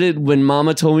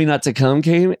Mama Told Me Not to Come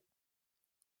came,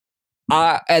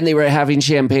 and they were having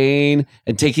champagne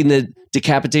and taking the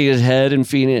decapitated head and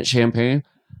feeding it champagne.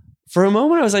 For a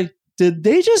moment, I was like, did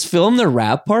they just film the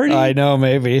rap party? I know,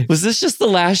 maybe. Was this just the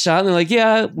last shot? And they're like,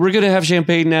 yeah, we're going to have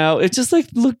champagne now. It just like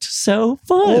looked so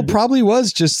fun. Well, it probably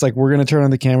was just like, we're going to turn on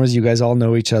the cameras. You guys all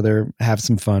know each other. Have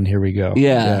some fun. Here we go.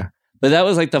 Yeah. But that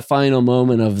was like the final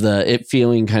moment of it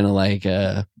feeling kind of like,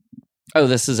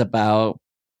 this is about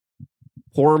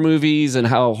horror movies and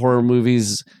how horror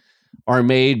movies are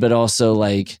made, but also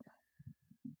like,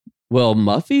 well,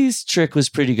 Muffy's trick was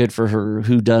pretty good for her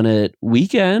whodunit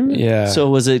weekend. Yeah. So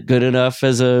was it good enough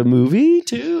as a movie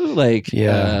too? Like,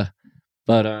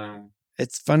 but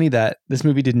it's funny that this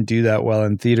movie didn't do that well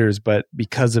in theaters, but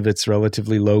because of its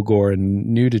relatively low gore and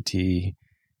nudity,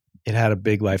 it had a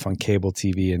big life on cable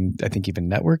TV and I think even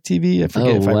network TV. I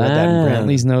forget if I read that in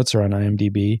Brantley's notes or on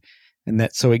IMDb. And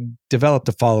so it developed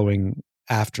a following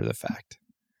after the fact.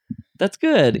 That's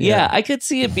good. Yeah, I could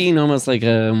see it being almost like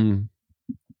for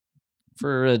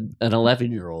an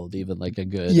 11-year-old, even like a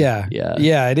good. Yeah.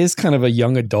 It is kind of a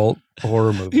young adult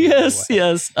horror movie.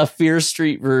 yes. A Fear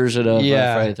Street version of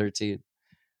Friday the 13th.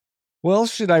 Well,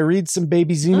 should I read some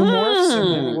Baby Xenomorphs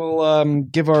and then we'll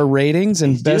give our ratings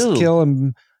and best kill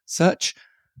and such?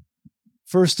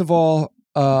 First of all,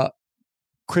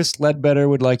 Chris Ledbetter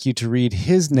would like you to read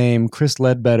his name, Chris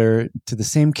Ledbetter, to the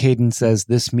same cadence as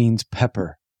This Means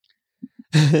Pepper.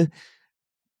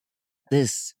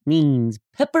 This means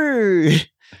pepper.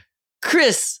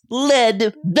 Chris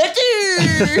Ledbetter.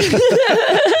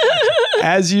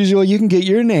 As usual, you can get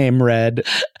your name read.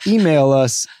 Email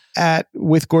us at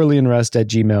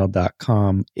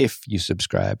withgorleyandrust@gmail.com if you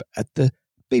subscribe at the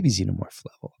Baby Xenomorph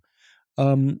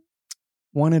level.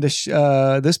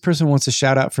 This person wants a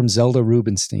shout out from Zelda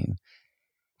Rubinstein.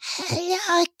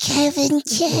 Hello, Kevin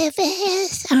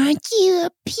Chavez. Aren't you a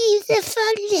beautiful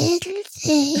little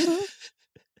thing?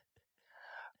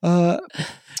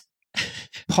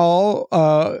 Paul,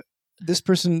 this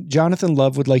person, Jonathan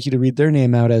Love, would like you to read their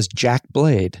name out as Jack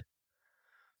Blade.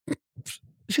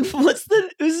 What's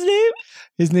his name?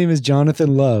 His name is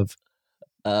Jonathan Love.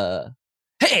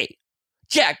 Hey,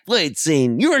 Jack Blade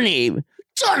saying your name,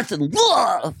 Jonathan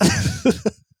Love.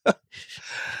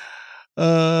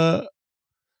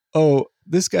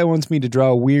 This guy wants me to draw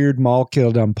a weird mall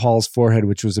kill on Paul's forehead,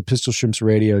 which was a Pistol Shrimps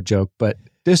radio joke, but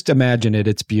just imagine it.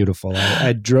 It's beautiful.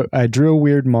 I drew a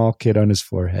weird mall kid on his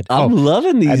forehead. I'm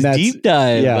loving these deep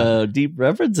dive, yeah. Deep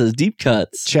references, deep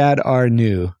cuts. Chad R.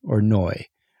 New or Noy.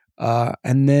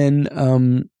 And then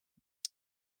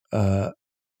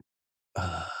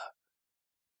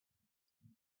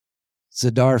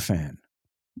Zadar fan.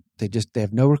 They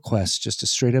have no requests, just a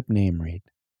straight up name read.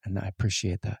 And I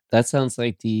appreciate that. That sounds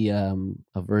like the a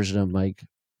version of my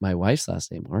wife's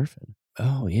last name, Arfin.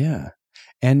 Oh yeah.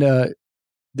 And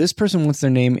this person wants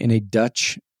their name in a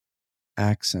Dutch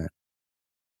accent.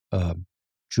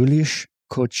 Julius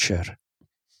Kulcher.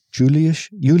 Julius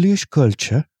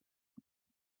Kulcher.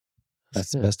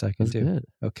 That's the best I can do. Good.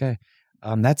 Okay.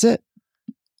 That's it.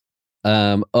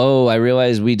 I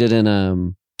realized we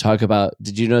didn't talk about,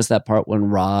 did you notice that part when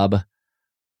Rob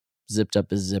zipped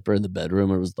up his zipper in the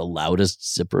bedroom? It was the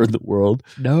loudest zipper in the world.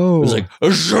 No. It was like,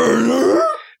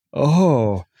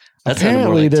 oh. That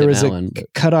apparently like there was Allen, a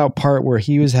cutout part where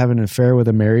he was having an affair with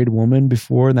a married woman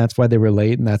before, and that's why they were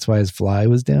late, and that's why his fly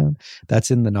was down.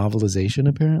 That's in the novelization,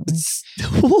 apparently.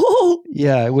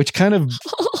 Yeah, which kind of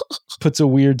puts a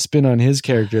weird spin on his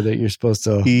character that you're supposed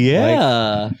to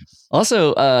like.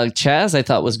 Also, Chaz, I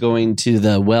thought, was going to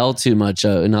the well too much,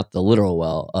 not the literal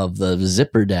well, of the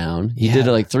zipper down. He did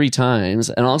it like 3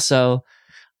 times. And also,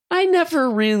 I never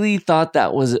really thought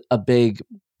that was a big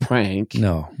prank.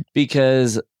 No.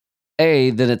 Because,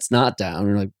 then it's not down.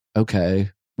 You're like, okay,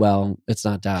 well, it's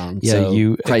not down. Yeah,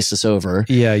 so crisis over.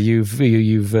 Yeah, you've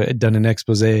done an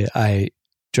expose. I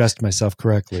dressed myself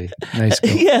correctly. Nice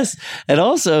girl. Yes. And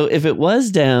also, if it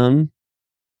was down,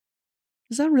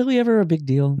 is that really ever a big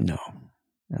deal? No.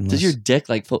 Does your dick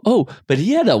like... but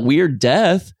he had a weird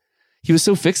death. He was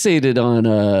so fixated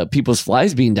on people's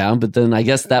flies being down, but then I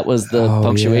guess that was the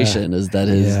punctuation, is that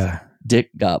his dick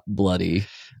got bloody.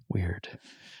 Weird.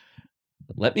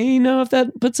 Let me know if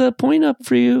that puts a point up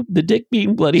for you. The dick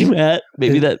being bloody, Matt.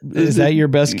 Maybe is that your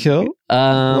best kill?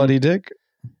 Bloody dick?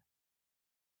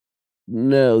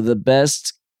 No, the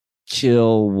best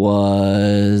kill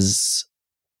was...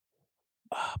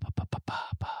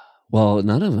 Well,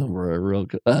 none of them were real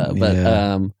good,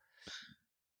 the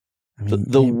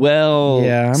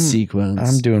well sequence.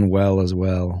 I'm doing well as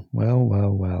well. Well.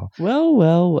 Well.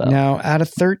 Now, out of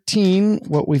 13,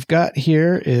 what we've got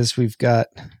here is we've got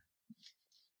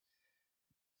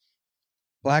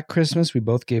Black Christmas. We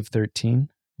both gave 13.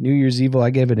 New Year's Evil, I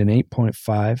gave it an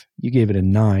 8.5. You gave it a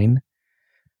 9.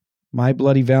 My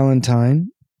Bloody Valentine,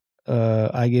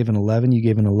 I gave an 11. You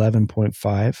gave an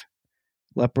 11.5.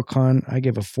 Leprechaun, I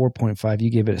gave a 4.5. You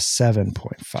gave it a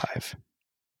 7.5.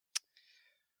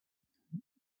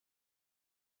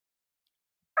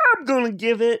 I'm going to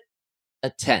give it a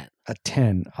 10. A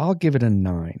 10. I'll give it a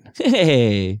 9.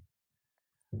 Hey.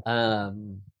 A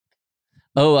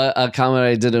comment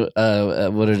I did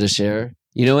wanted to share.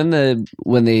 You know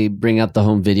when they bring out the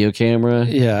home video camera?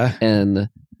 Yeah. And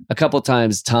a couple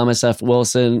times Thomas F.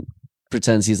 Wilson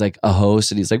pretends he's like a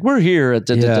host and he's like, we're here at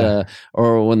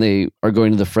or when they are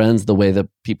going to the Friends, the way that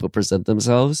people present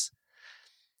themselves.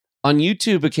 On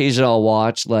YouTube, occasionally I'll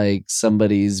watch like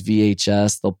somebody's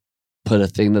VHS. They'll put a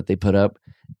thing that they put up,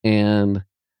 and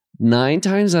 9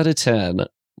 times out of 10,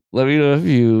 let me know if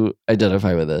you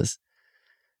identify with this.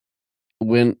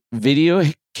 When video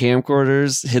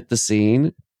camcorders hit the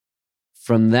scene,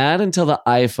 from that until the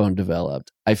iPhone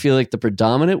developed, I feel like the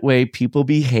predominant way people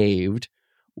behaved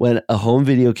when a home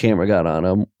video camera got on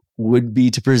them would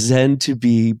be to pretend to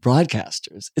be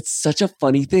broadcasters. It's such a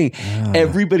funny thing.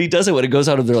 Everybody does it when it goes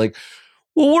out, and they're like,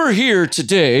 well, we're here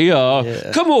today.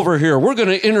 Come over here. We're going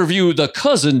to interview the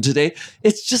cousin today.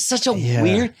 It's just such a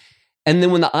weird. And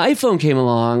then when the iPhone came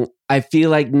along, I feel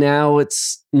like now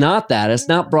it's not that. It's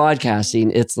not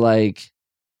broadcasting. It's like,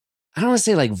 I don't want to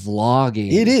say like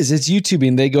vlogging. It is. It's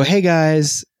YouTubing. They go, hey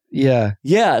guys. Yeah.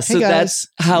 Yeah. So that's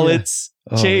how it's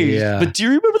changed. Yeah. But do you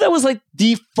remember that was like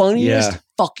the funniest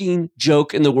fucking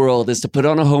joke in the world, is to put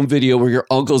on a home video where your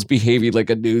uncle's behaving like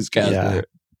a newscaster. Yeah.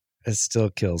 It still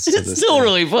kills. It's still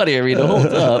really funny. I mean, it holds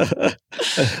up.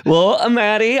 Well,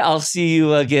 Maddie, I'll see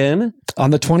you again on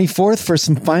the 24th for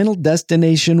some Final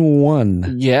Destination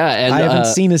 1. Yeah. And I haven't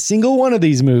seen a single one of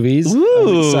these movies.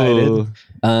 Ooh.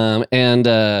 I'm excited.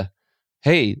 And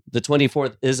hey, the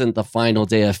 24th isn't the final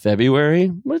day of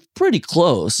February, but it's pretty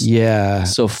close. Yeah.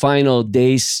 So final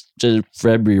days to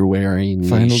February Nation.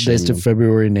 Final days to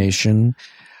February Nation.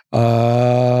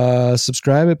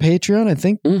 Subscribe at Patreon. I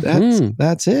think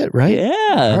that's it, right?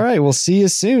 Yeah. All right. We'll see you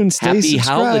soon. Stay Happy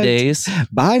subscribed. holidays.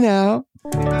 Bye now.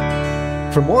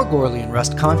 For more Gorley and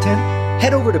Rust content,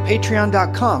 head over to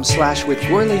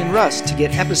patreon.com/withgorleyandrust to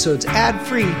get episodes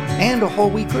ad-free and a whole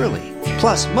week early.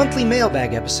 Plus, monthly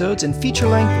mailbag episodes and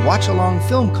feature-length watch-along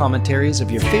film commentaries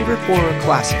of your favorite horror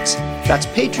classics. That's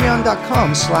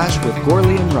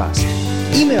patreon.com/withgorleyandrust.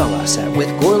 Email us at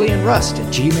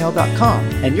withgorleyandrust@gmail.com,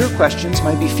 and your questions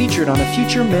might be featured on a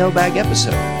future mailbag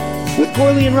episode. With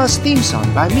Gorley and Rust theme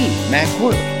song by me, Matt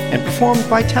Gorley, and performed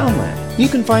by Townland. You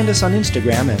can find us on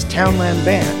Instagram as Townland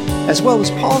Band, as well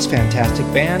as Paul's fantastic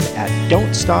band at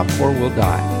Don't Stop or We'll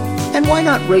Die. And why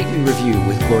not rate and review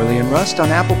With Gorley and Rust on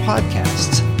Apple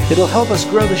Podcasts? It'll help us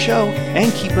grow the show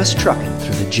and keep us trucking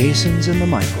through the Jasons and the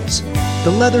Michaels,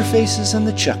 the Leatherfaces and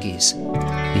the Chuckies,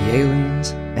 the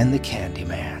aliens and the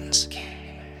Candymans.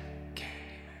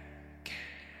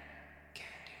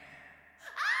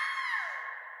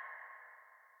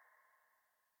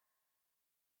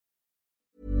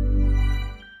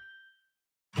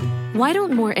 Why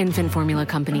don't more infant formula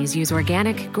companies use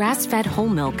organic, grass-fed whole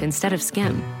milk instead of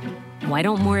skim? Why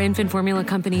don't more infant formula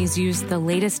companies use the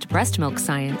latest breast milk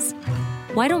science?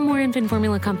 Why don't more infant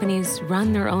formula companies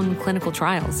run their own clinical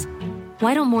trials?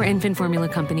 Why don't more infant formula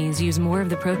companies use more of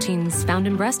the proteins found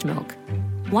in breast milk?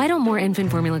 Why don't more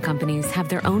infant formula companies have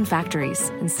their own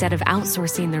factories instead of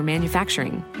outsourcing their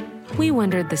manufacturing? We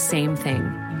wondered the same thing.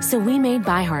 So we made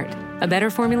ByHeart, a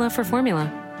better formula for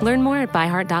formula. Learn more at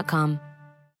byheart.com.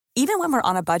 Even when we're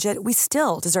on a budget, we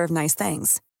still deserve nice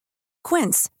things.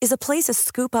 Quince is a place to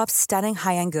scoop up stunning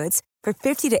high-end goods for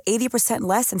 50 to 80%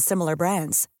 less than similar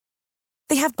brands.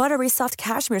 They have buttery soft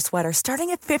cashmere sweaters starting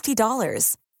at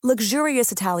 $50,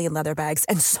 luxurious Italian leather bags,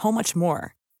 and so much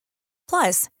more.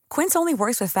 Plus, Quince only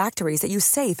works with factories that use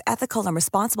safe, ethical, and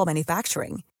responsible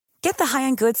manufacturing. Get the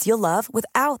high-end goods you'll love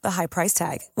without the high price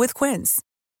tag with Quince.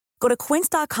 Go to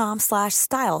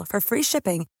quince.com/style for free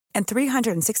shipping and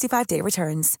 365-day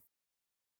returns.